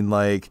 I mean,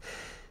 like,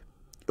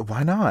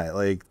 why not?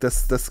 Like,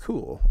 that's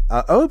cool.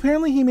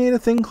 Apparently he made a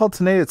thing called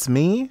Tonight It's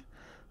Me.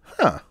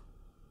 Huh.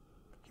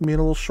 He made a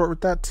little short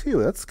with that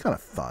too. That's kind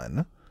of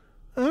fun.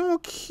 Oh,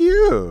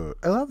 cute.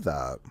 I love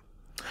that.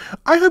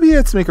 I hope he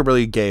gets to make a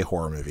really gay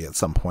horror movie at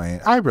some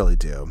point. I really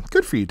do.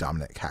 Good for you,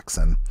 Dominic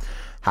Haxton,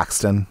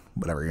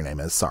 whatever your name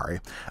is. Sorry.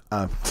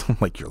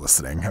 Like you're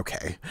listening.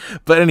 Okay.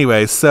 But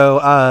anyway,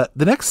 so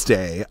the next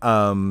day,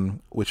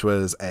 which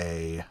was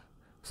it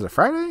a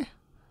Friday?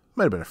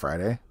 Might have been a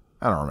Friday.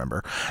 I don't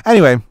remember.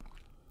 Anyway,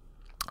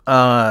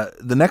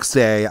 the next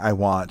day I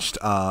watched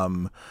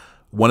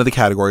one of the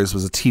categories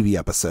was a TV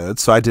episode.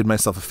 So I did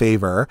myself a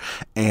favor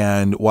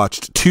and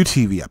watched 2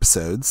 TV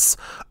episodes.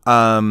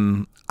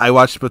 I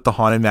watched both The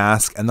Haunted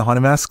Mask and The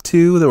Haunted Mask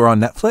 2 that were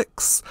on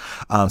Netflix.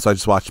 So I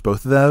just watched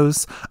both of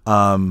those.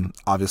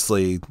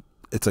 Obviously,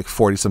 it's like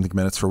 40 something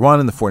minutes for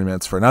one and the 40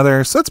 minutes for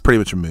another. So that's pretty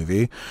much a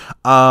movie.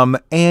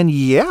 And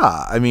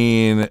yeah, I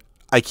mean,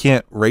 I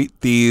can't rate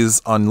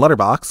these on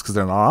Letterboxd because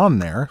they're not on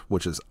there,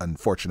 which is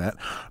unfortunate.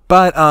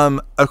 But,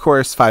 of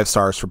course, 5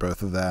 stars for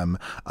both of them.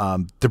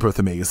 They're both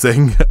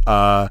amazing.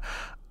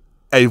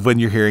 And when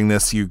you're hearing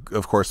this, you,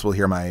 of course, will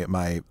hear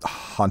my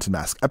Haunted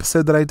Mask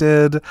episode that I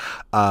did.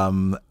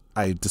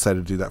 I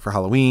decided to do that for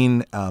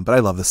Halloween, but I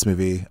love this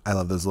movie. I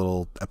love those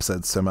little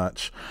episodes so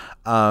much.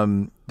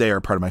 They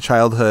are part of my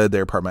childhood.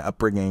 They're part of my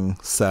upbringing,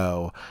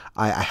 so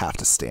I have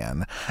to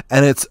stand.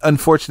 And it's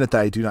unfortunate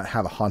that I do not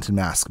have a Haunted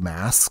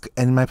mask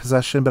in my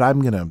possession, but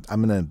I'm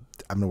gonna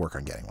work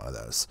on getting one of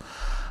those.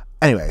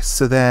 Anyway,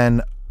 so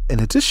then in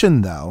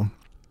addition, though,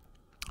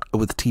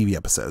 with the TV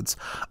episodes,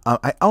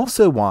 I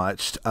also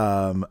watched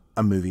a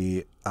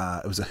movie.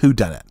 It was a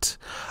whodunit.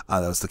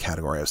 That was the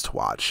category I was to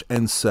watch.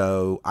 And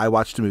so I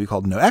watched a movie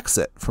called No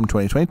Exit from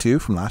 2022,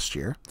 from last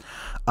year.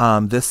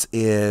 This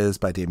is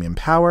by Damien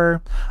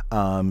Power.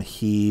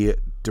 He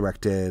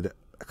directed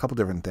a couple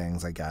different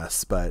things, I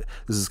guess, but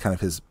this is kind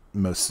of his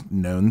most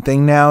known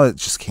thing now. It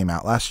just came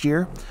out last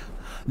year.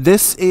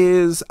 This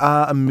is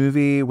a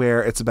movie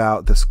where it's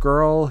about this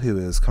girl who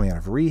is coming out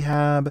of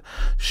rehab.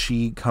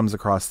 She comes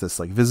across this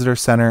like visitor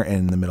center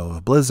in the middle of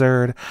a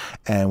blizzard,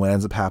 and what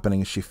ends up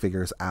happening is she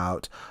figures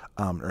out,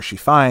 or she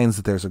finds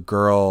that there's a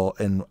girl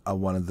in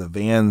one of the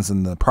vans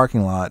in the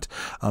parking lot.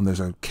 There's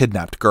a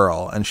kidnapped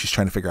girl, and she's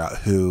trying to figure out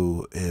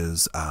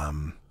who's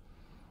the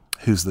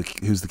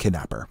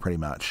kidnapper, pretty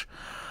much.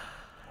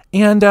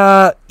 And,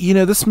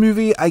 this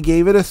movie, I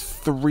gave it a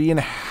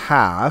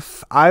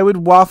 3.5. I would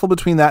waffle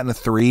between that and a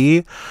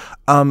 3.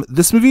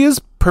 This movie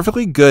is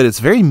perfectly good. It's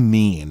very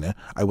mean.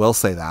 I will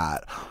say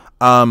that.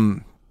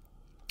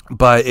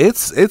 But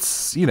it's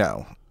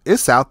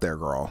out there,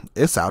 girl.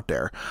 It's out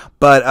there.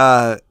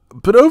 But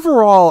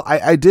overall,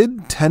 I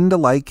did tend to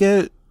like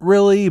it,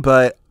 really,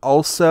 but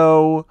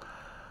also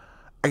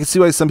I can see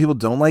why some people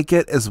don't like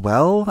it as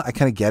well. I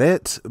kind of get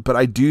it, but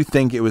I do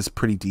think it was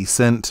pretty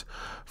decent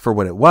for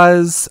what it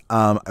was.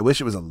 I wish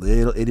it was a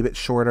little itty bit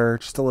shorter,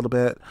 just a little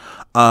bit.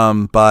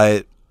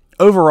 But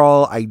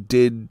overall, I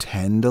did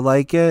tend to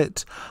like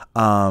it.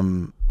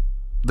 The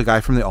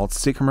guy from the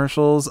Allstate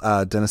commercials,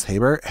 Dennis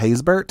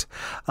Haysbert,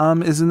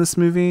 is in this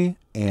movie,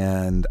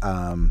 and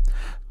a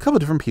couple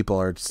of different people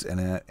are just in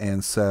it.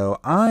 And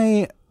so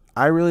I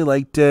really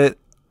liked it,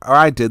 or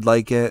I did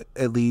like it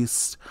at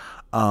least.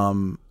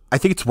 I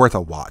think it's worth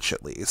a watch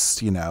at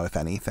least, if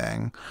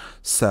anything.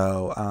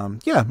 So,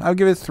 yeah, I would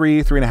give it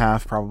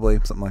 3.5, probably,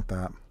 something like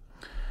that.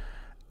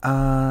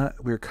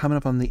 We're coming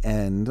up on the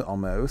end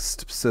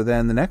almost. So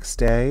then the next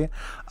day,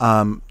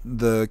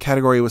 the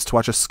category was to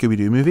watch a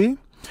Scooby-Doo movie.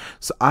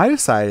 So I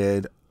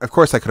decided, of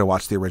course I could have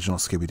watched the original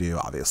Scooby-Doo,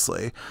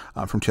 obviously,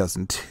 from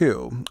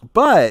 2002,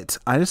 but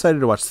I decided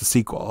to watch the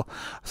sequel.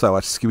 So I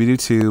watched Scooby-Doo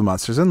 2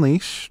 Monsters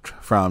Unleashed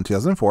from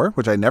 2004,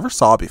 which I never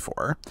saw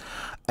before.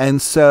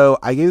 And so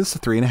I gave this a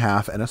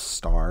 3.5 and a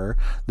star.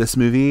 This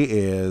movie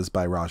is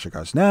by Raja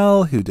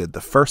Gosnell, who did the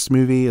first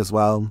movie as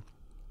well,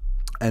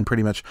 and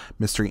pretty much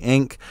Mystery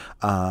Inc.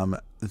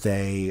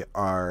 They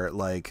are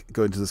like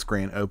going to this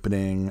grand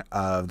opening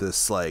of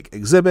this like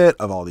exhibit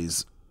of all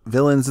these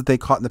villains that they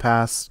caught in the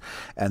past,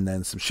 and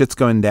then some shit's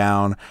going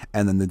down,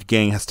 and then the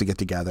gang has to get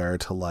together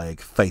to like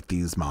fight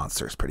these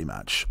monsters, pretty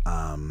much.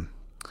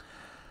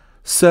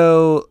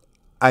 So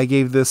I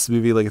gave this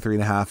movie like a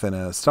 3.5 and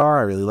a star.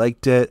 I really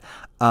liked it.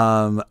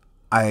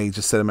 I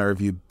just said in my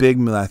review, big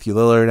Matthew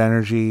Lillard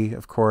energy,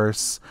 of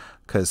course,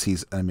 because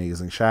he's an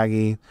amazing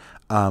Shaggy.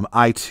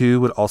 I too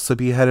would also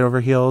be head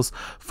over heels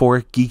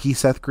for geeky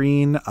Seth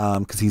Green,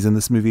 because he's in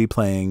this movie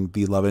playing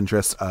the love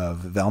interest of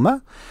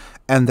Velma.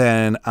 And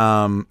then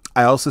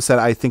I also said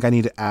I think I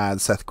need to add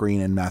Seth Green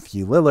and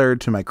Matthew Lillard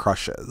to my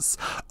crushes,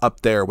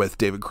 up there with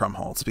David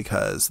Krumholtz,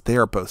 because they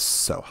are both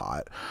so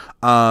hot.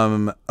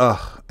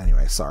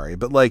 Anyway, sorry,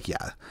 but like,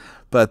 yeah,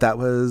 but that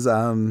was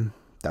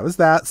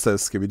that. So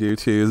Scooby-Doo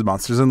 2's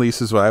Monsters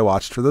Unleashed is what I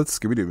watched for the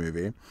Scooby-Doo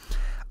movie.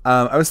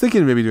 I was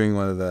thinking of maybe doing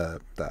one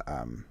of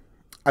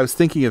I was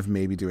thinking of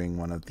maybe doing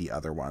one of the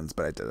other ones,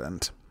 but I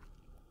didn't.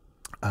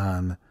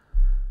 Then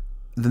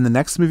the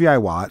next movie I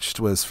watched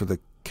was for the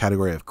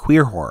category of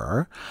queer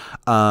horror.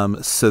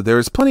 So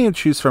there's plenty to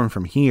choose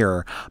from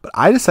here, but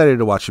I decided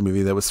to watch a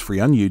movie that was free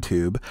on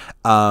YouTube.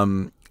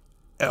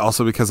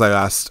 Also because I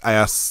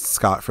asked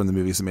Scott from the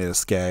Movies That Made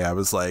Us Gay, I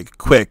was like,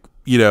 quick,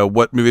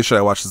 what movie should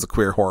I watch as a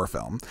queer horror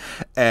film?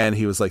 And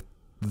he was like,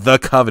 The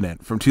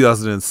Covenant from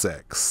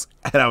 2006.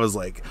 And I was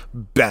like,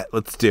 bet,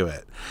 let's do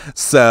it.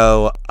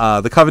 So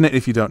The Covenant,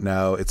 if you don't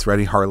know, it's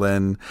Reddy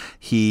Harlan.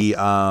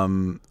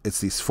 It's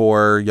these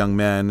 4 young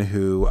men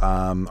who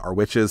are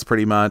witches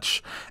pretty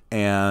much,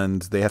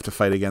 and they have to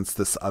fight against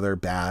this other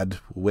bad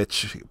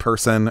witch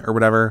person or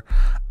whatever.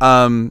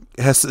 It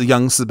has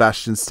young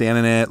Sebastian Stan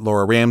in it,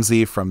 Laura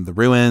Ramsey from The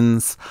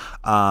Ruins,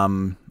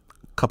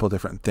 couple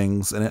different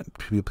things in it,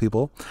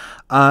 people.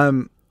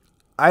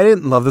 I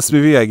didn't love this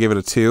movie. I gave it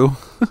a 2.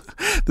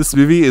 This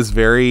movie is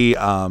very,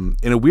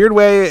 in a weird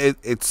way,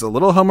 it's a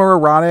little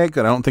homoerotic,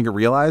 and I don't think it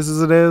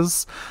realizes it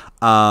is.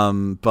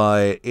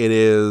 But it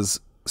is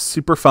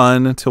super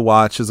fun to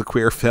watch as a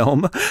queer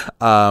film,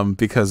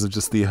 because of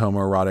just the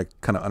homoerotic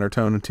kind of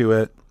undertone to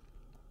it.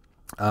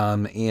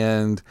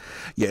 And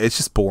yeah, it's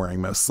just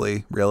boring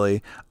mostly,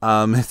 really.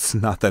 It's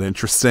not that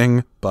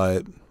interesting,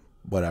 but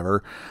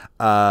whatever.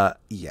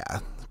 Yeah,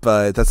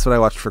 but that's what I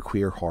watched for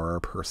queer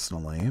horror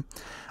personally.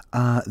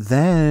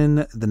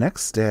 Then the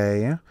next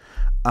day,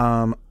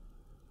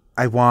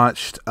 I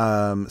watched,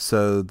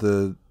 so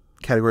the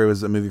category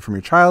was a movie from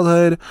your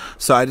childhood.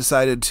 So I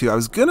decided I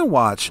was going to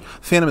watch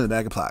Phantom of the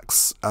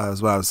Megaplex,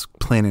 is what I was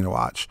planning to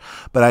watch,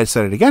 but I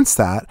decided against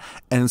that.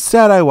 And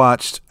instead I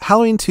watched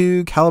Halloween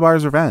 2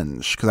 Calabar's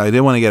Revenge, because I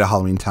did want to get a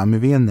Halloween Town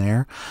movie in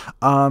there.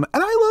 And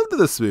I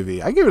loved this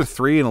movie. I gave it a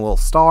 3 and a little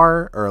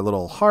star, or a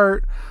little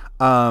heart.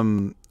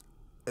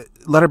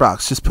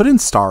 Letterboxd, just put in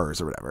stars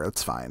or whatever.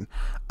 That's fine.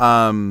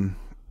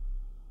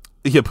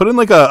 Yeah, put in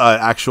like a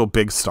actual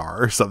big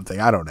star or something.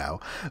 I don't know.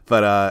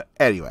 But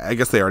anyway, I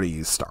guess they already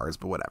use stars,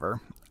 but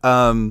whatever.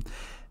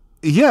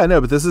 Yeah,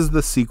 no, but this is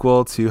the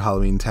sequel to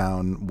Halloween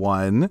Town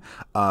 1.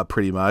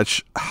 Pretty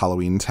much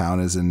Halloween Town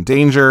is in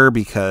danger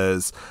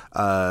because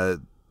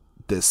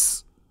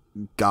this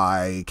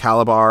guy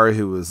Calabar,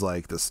 who was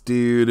like this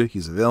dude,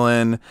 he's a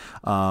villain,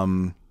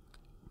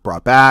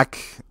 brought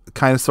back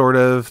kind of sort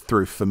of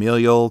through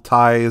familial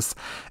ties,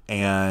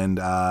 and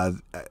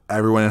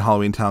everyone in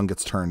Halloween Town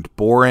gets turned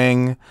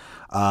boring,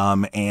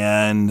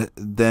 and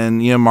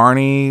then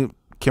Marnie,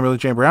 Kimberly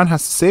Jane Brown,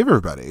 has to save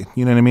everybody.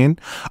 You know what I mean?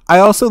 I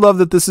also love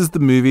that this is the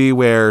movie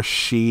where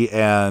she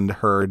and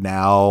her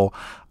now,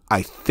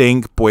 I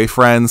think,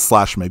 boyfriend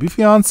 / maybe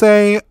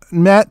fiance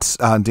met,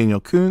 Daniel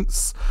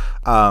Kuntz,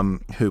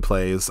 who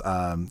plays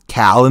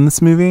Cal in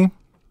this movie.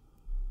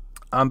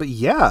 But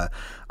yeah,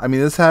 I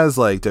mean, this has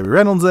like Debbie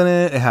Reynolds in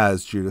it. It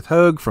has Judith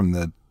Hoag from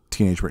the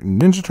Teenage Mutant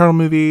Ninja Turtle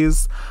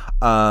movies.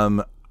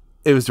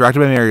 It was directed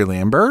by Mary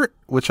Lambert,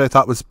 which I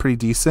thought was pretty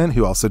decent,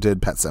 who also did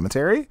Pet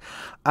Sematary.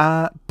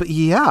 But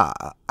yeah,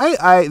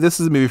 this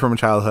is a movie from my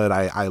childhood.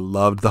 I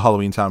loved the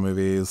Halloween Town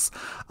movies.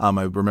 I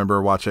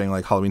remember watching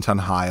like Halloween Town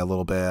High a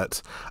little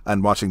bit,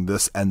 and watching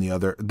this and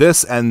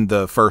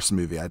the first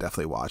movie I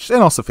definitely watched,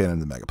 and also Phantom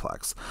of the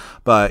Megaplex.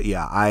 But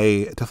yeah,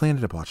 I definitely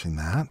ended up watching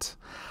that.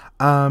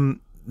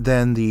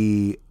 Then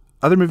the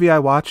other movie I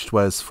watched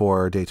was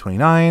for Day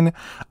 29,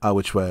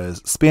 which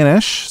was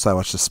Spanish. So I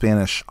watched a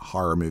Spanish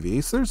horror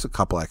movie. So there's a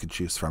couple I could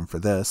choose from for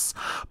this,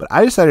 but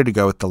I decided to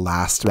go with The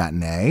Last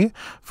Matinee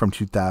from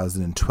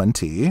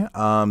 2020.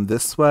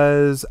 This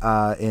was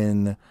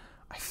in,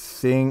 I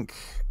think,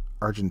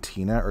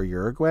 Argentina or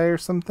Uruguay or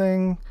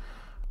something,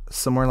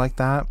 somewhere like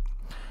that.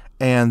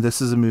 And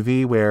this is a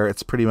movie where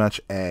it's pretty much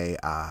a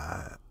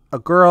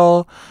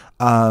girl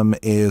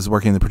is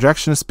working in the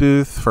projectionist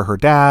booth for her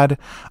dad,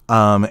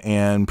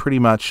 and pretty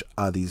much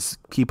these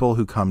people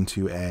who come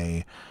to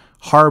a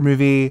horror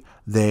movie,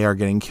 they are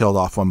getting killed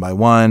off one by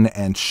one,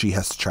 and she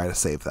has to try to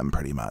save them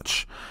pretty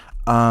much.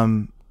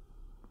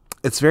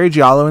 It's very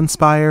Giallo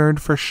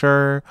inspired for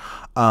sure.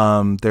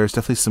 There's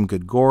definitely some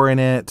good gore in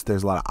it.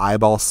 There's a lot of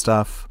eyeball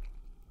stuff.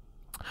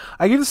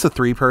 I give this a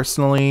 3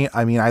 personally.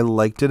 I mean, I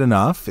liked it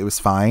enough. It was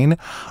fine.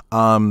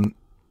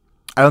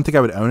 I don't think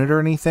I would own it or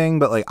anything,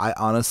 but like I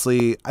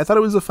thought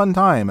it was a fun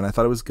time, and I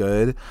thought it was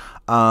good.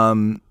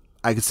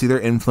 I could see their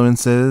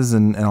influences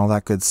and all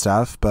that good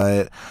stuff,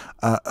 but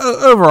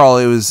overall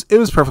it was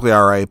perfectly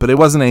all right. But it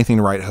wasn't anything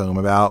to write home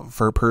about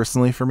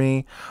personally for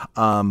me.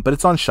 But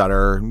it's on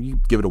Shudder. You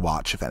give it a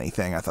watch if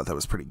anything. I thought that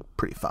was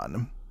pretty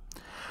fun.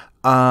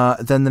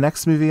 Then the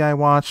next movie I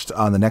watched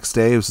on the next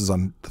day, this was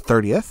on the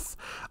 30th.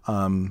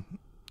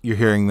 You're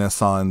hearing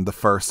this on the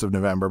 1st of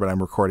November, but I'm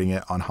recording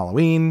it on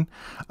Halloween.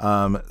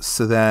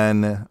 So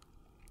then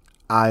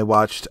I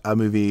watched a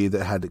movie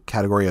that had a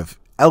category of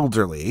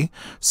elderly,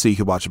 so you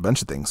could watch a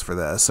bunch of things for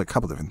this, a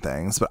couple different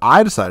things, but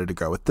I decided to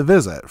go with The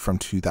Visit from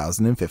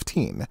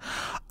 2015.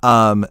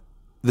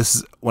 This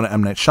is one of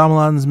M. Night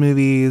Shyamalan's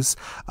movies.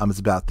 It's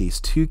about these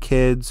two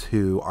kids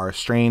who are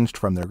estranged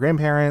from their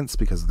grandparents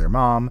because of their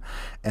mom,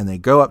 and they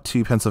go up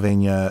to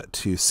Pennsylvania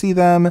to see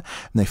them, and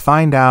they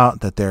find out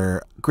that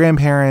their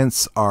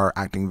grandparents are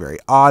acting very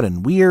odd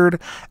and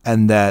weird,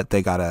 and that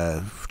they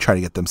gotta try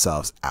to get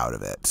themselves out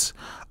of it.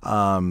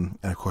 And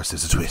of course,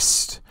 there's a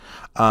twist.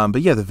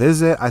 But yeah, The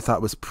Visit I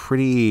thought was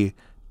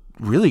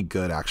really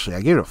good, actually.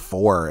 I gave it a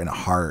 4 and a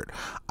heart.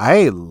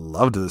 I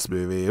loved this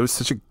movie. It was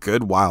such a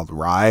good wild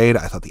ride.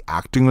 I thought the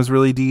acting was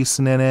really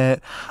decent in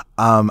it.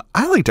 I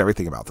liked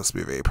everything about this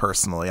movie,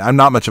 personally. I'm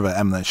not much of an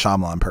M. Night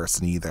Shyamalan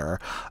person either.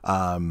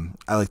 I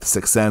like The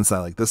Sixth Sense. I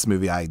like this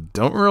movie. I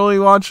don't really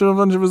watch a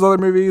bunch of his other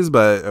movies,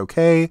 but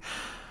okay.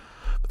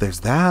 But there's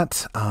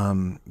that.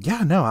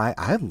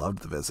 I loved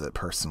The Visit,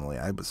 personally.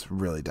 I was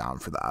really down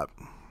for that.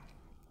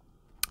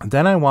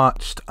 Then I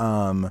watched...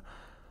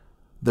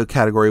 the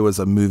category was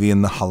a movie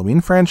in the Halloween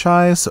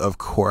franchise. So of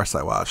course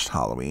I watched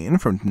Halloween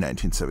from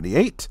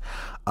 1978.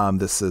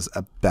 This is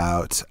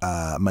about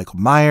Michael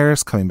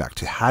Myers coming back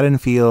to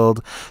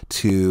Haddonfield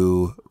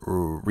to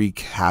wreak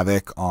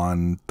havoc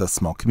on the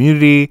small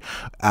community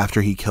after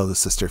he killed his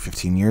sister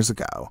 15 years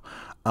ago.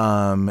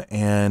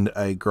 And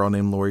a girl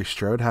named Laurie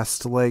Strode has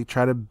to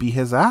try to beat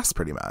his ass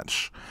pretty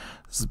much.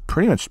 This is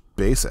pretty much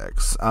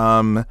basics.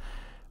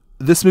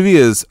 This movie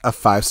is a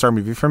 5-star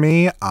movie for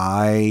me.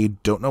 I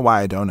don't know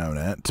why I don't own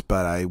it,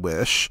 but I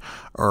wish,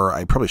 or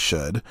I probably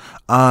should.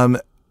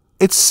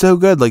 It's so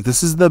good.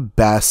 This is the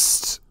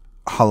best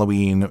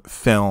Halloween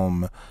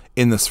film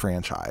in this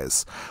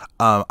franchise.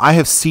 I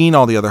have seen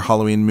all the other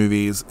Halloween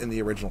movies in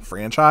the original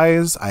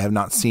franchise. I have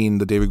not seen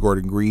the David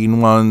Gordon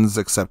Green ones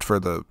except for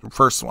the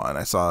first one.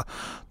 I saw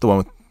the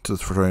one for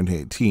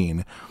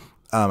 2018.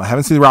 I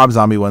haven't seen the Rob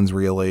Zombie ones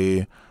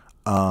really.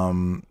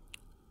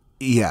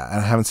 Yeah, I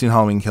haven't seen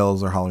Halloween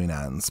Kills or Halloween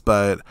Ends,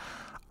 but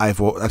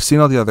I've seen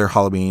all the other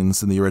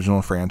Halloweens in the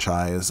original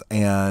franchise,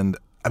 and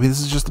I mean,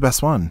 this is just the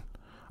best one.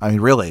 I mean,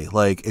 really,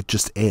 it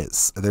just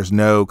is. There's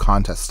no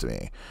contest to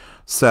me.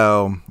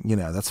 So,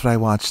 that's what I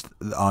watched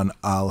on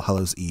All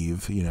Hallows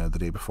Eve, the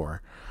day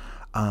before.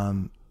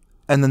 And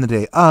then the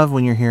day of,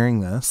 when you're hearing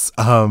this,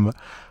 I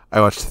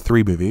watched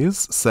 3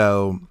 movies.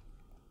 So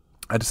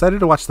I decided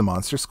to watch The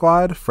Monster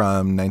Squad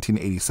from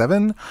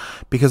 1987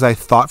 because I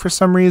thought for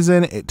some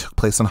reason it took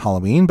place on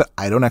Halloween, but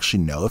I don't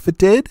actually know if it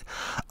did.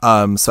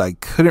 So I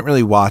couldn't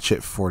really watch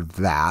it for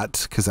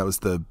that because that was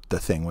the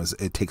thing, was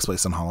it takes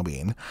place on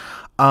Halloween.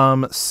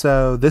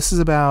 So this is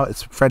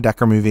it's a Fred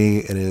Dekker movie.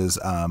 It is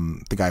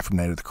the guy from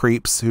Night of the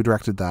Creeps who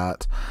directed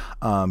that.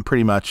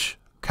 Pretty much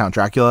Count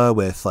Dracula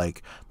with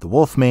the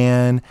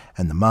Wolfman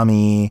and the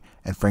Mummy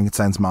and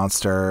Frankenstein's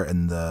monster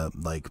and the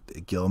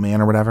Gill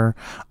Man or whatever.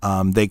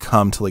 They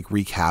come to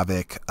wreak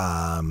havoc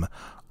on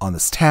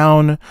this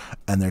town,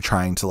 and they're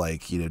trying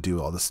to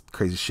do all this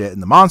crazy shit.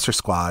 And the Monster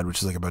Squad,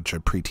 which is a bunch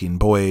of preteen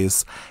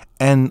boys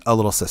and a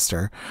little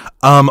sister,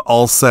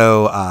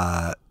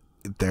 also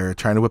they're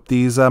trying to whip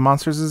these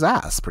monsters'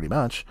 ass pretty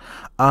much.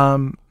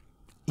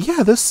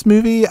 This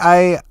movie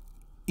I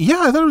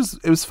thought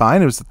it was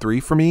fine. It was a 3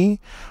 for me.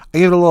 I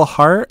gave it a little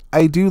heart.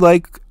 I do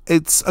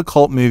it's a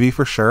cult movie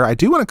for sure. I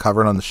do want to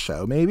cover it on the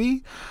show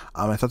maybe.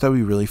 I thought that would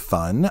be really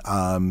fun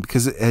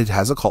because it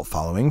has a cult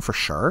following for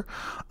sure.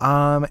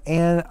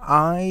 And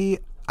I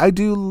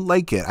do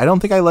like it. I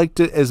don't think I liked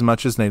it as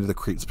much as Night of the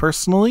Creeps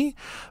personally,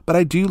 but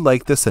I do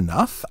like this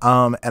enough.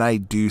 And I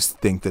do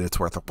think that it's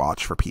worth a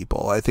watch for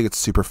people. I think it's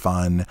super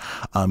fun.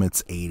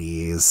 It's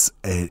 80s.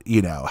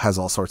 It, has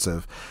all sorts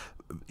of,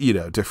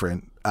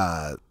 different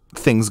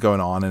things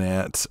going on in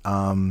it.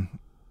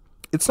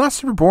 It's not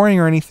super boring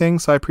or anything,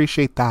 so I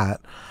appreciate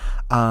that.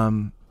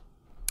 And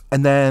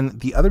then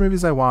the other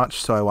movies I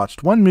watched, so I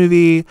watched one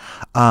movie,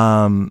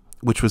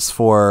 which was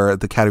for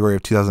the category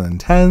of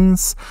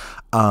 2010s.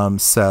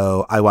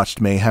 So I watched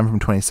Mayhem from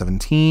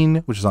 2017,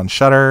 which is on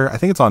Shudder. I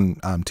think it's on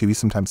Tubi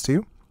sometimes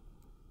too.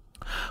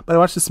 But I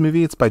watched this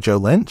movie. It's by Joe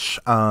Lynch,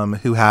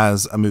 who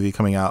has a movie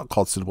coming out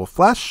called Suitable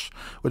Flesh,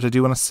 which I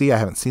do want to see. I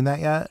haven't seen that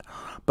yet.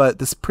 But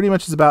this pretty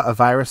much is about a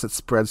virus that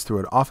spreads through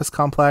an office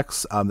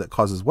complex that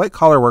causes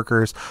white-collar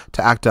workers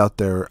to act out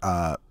their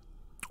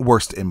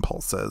worst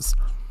impulses.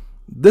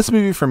 This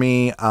movie, for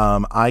me,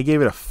 I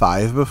gave it a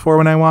 5 before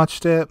when I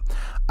watched it.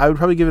 I would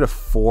probably give it a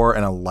 4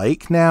 and a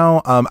like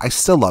now. I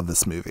still love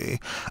this movie.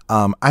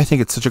 I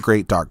think it's such a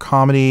great dark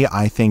comedy.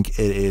 I think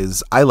it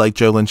is... I like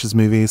Joe Lynch's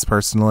movies,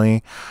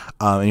 personally.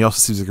 And he also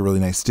seems like a really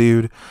nice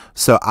dude.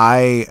 So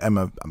I'm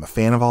a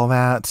fan of all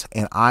that.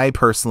 And I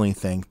personally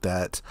think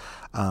that...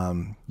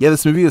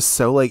 this movie is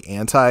so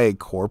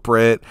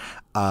anti-corporate,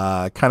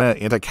 kind of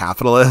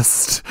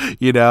anti-capitalist,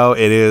 it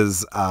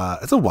is,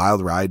 it's a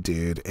wild ride,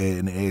 dude.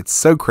 And it's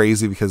so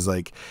crazy because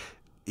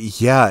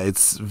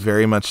it's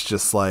very much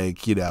just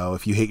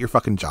if you hate your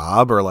fucking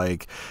job or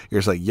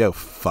you're just yo,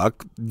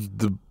 fuck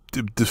the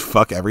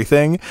fuck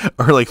everything,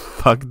 or like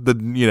fuck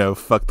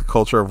the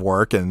culture of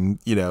work and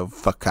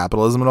fuck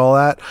capitalism and all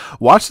that,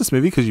 watch this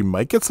movie because you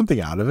might get something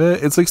out of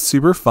it. It's like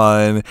super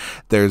fun.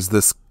 There's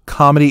this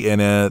comedy in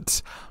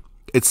it.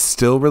 It's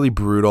still really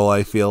brutal,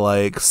 I feel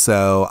like,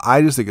 so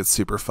I just think it's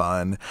super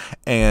fun.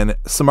 And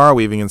Samara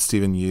Weaving and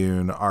Stephen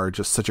Yeun are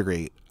just such a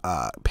great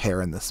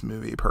pair in this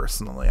movie.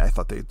 Personally, I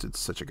thought they did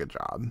such a good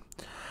job.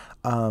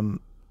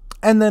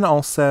 And then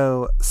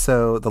also,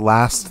 so the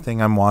last thing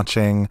I'm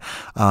watching,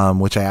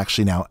 which I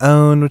actually now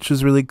own, which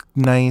is really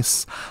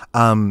nice.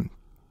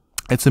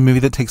 It's a movie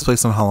that takes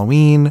place on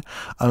Halloween,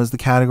 is the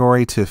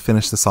category to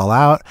finish this all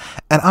out.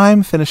 And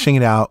I'm finishing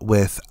it out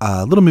with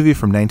a little movie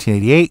from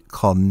 1988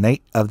 called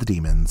Night of the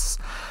Demons.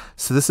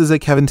 So this is a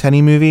Kevin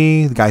Tenney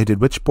movie, the guy who did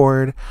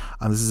Witchboard.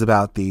 This is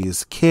about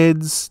these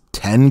kids,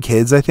 10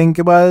 kids I think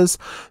it was,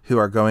 who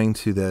are going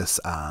to this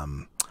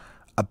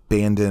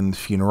abandoned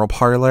funeral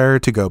parlor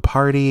to go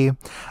party.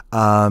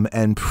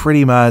 And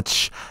pretty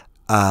much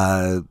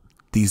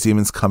these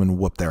demons come and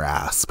whoop their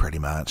ass, pretty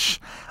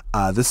much.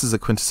 This is a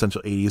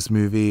quintessential 80s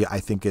movie. I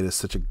think it is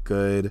such a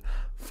good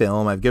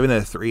film. I've given it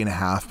a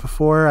 3.5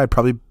 before. I'd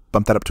probably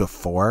bump that up to a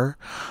 4.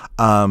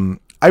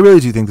 I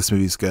really do think this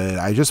movie's good.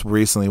 I just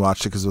recently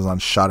watched it because it was on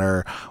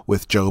Shudder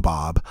with Joe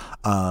Bob.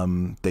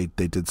 They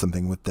did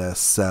something with this,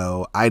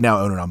 so I now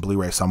own it on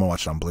Blu-ray, so I'm gonna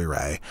watch it on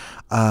Blu-ray.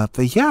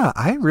 But yeah,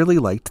 I really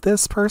liked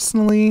this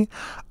personally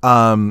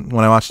when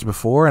I watched it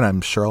before, and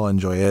I'm sure I'll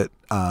enjoy it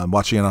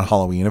watching it on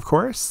Halloween, of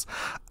course.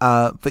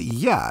 But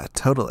yeah,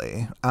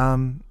 totally.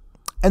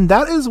 And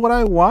that is what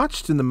I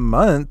watched in the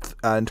month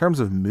in terms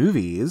of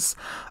movies.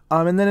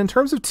 And then in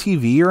terms of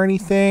TV or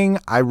anything,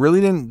 I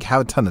really didn't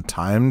have a ton of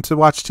time to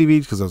watch TV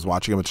because I was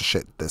watching a bunch of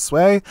shit this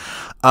way.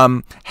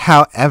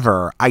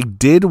 However, I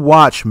did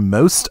watch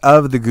most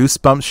of the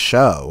Goosebumps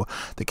show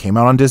that came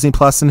out on Disney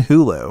Plus and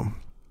Hulu.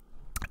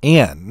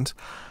 And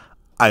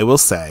I will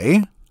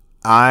say,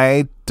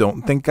 I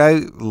don't think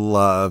I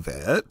love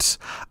it.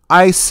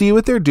 I see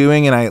what they're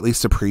doing, and I at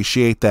least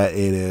appreciate that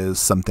it is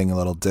something a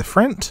little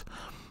different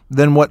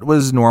than what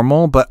was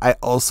normal, but I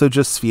also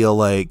just feel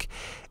like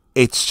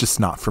it's just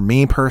not for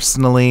me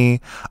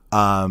personally.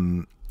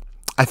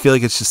 I feel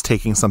like it's just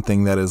taking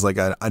something that is like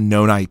a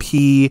known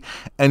IP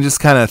and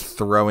just kind of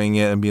throwing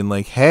it and being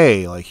like,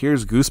 hey, like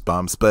here's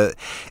Goosebumps, but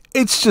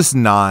it's just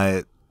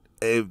not.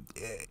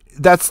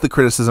 That's the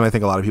criticism I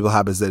think a lot of people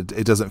have, is that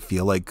it doesn't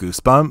feel like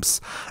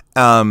Goosebumps.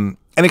 And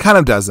it kind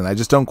of doesn't. I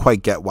just don't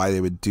quite get why they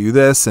would do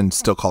this and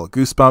still call it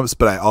Goosebumps,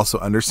 but I also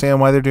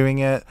understand why they're doing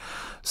it.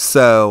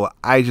 So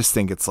I just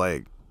think it's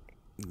like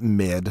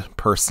mid,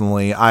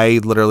 personally. I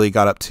literally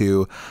got up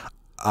to,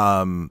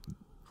 I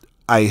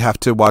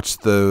got to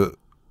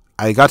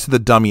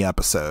the dummy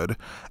episode.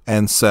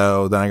 And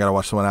so then I got to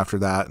watch the one after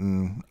that,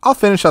 and I'll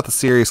finish out the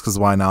series because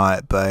why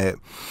not? But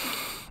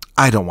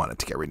I don't want it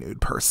to get renewed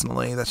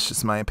personally. That's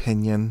just my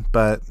opinion,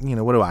 but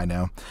what do I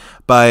know?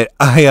 But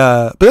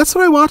but that's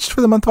what I watched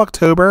for the month of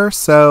October.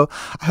 So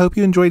I hope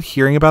you enjoyed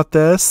hearing about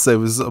this. It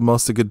was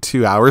almost a good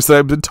 2 hours that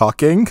I've been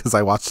talking because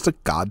I watched a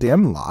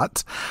goddamn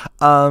lot.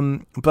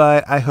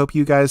 But I hope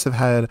you guys have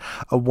had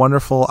a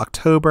wonderful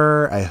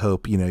October. I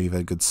hope, you've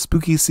had a good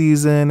spooky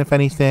season. If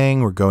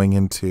anything, we're going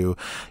into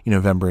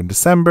November and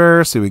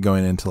December. So we're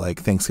going into like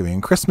Thanksgiving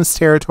and Christmas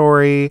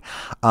territory.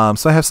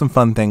 So I have some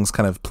fun things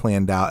kind of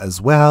planned out as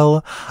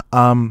well.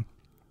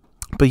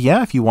 But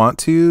yeah, if you want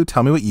to,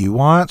 tell me what you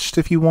watched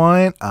if you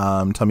want.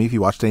 Tell me if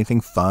you watched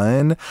anything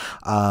fun.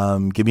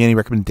 Give me any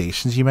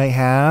recommendations you might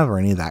have or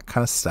any of that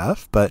kind of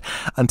stuff. But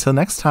until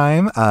next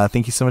time,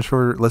 thank you so much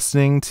for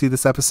listening to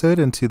this episode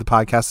and to the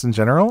podcast in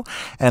general.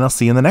 And I'll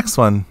see you in the next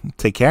one.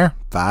 Take care.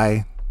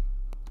 Bye.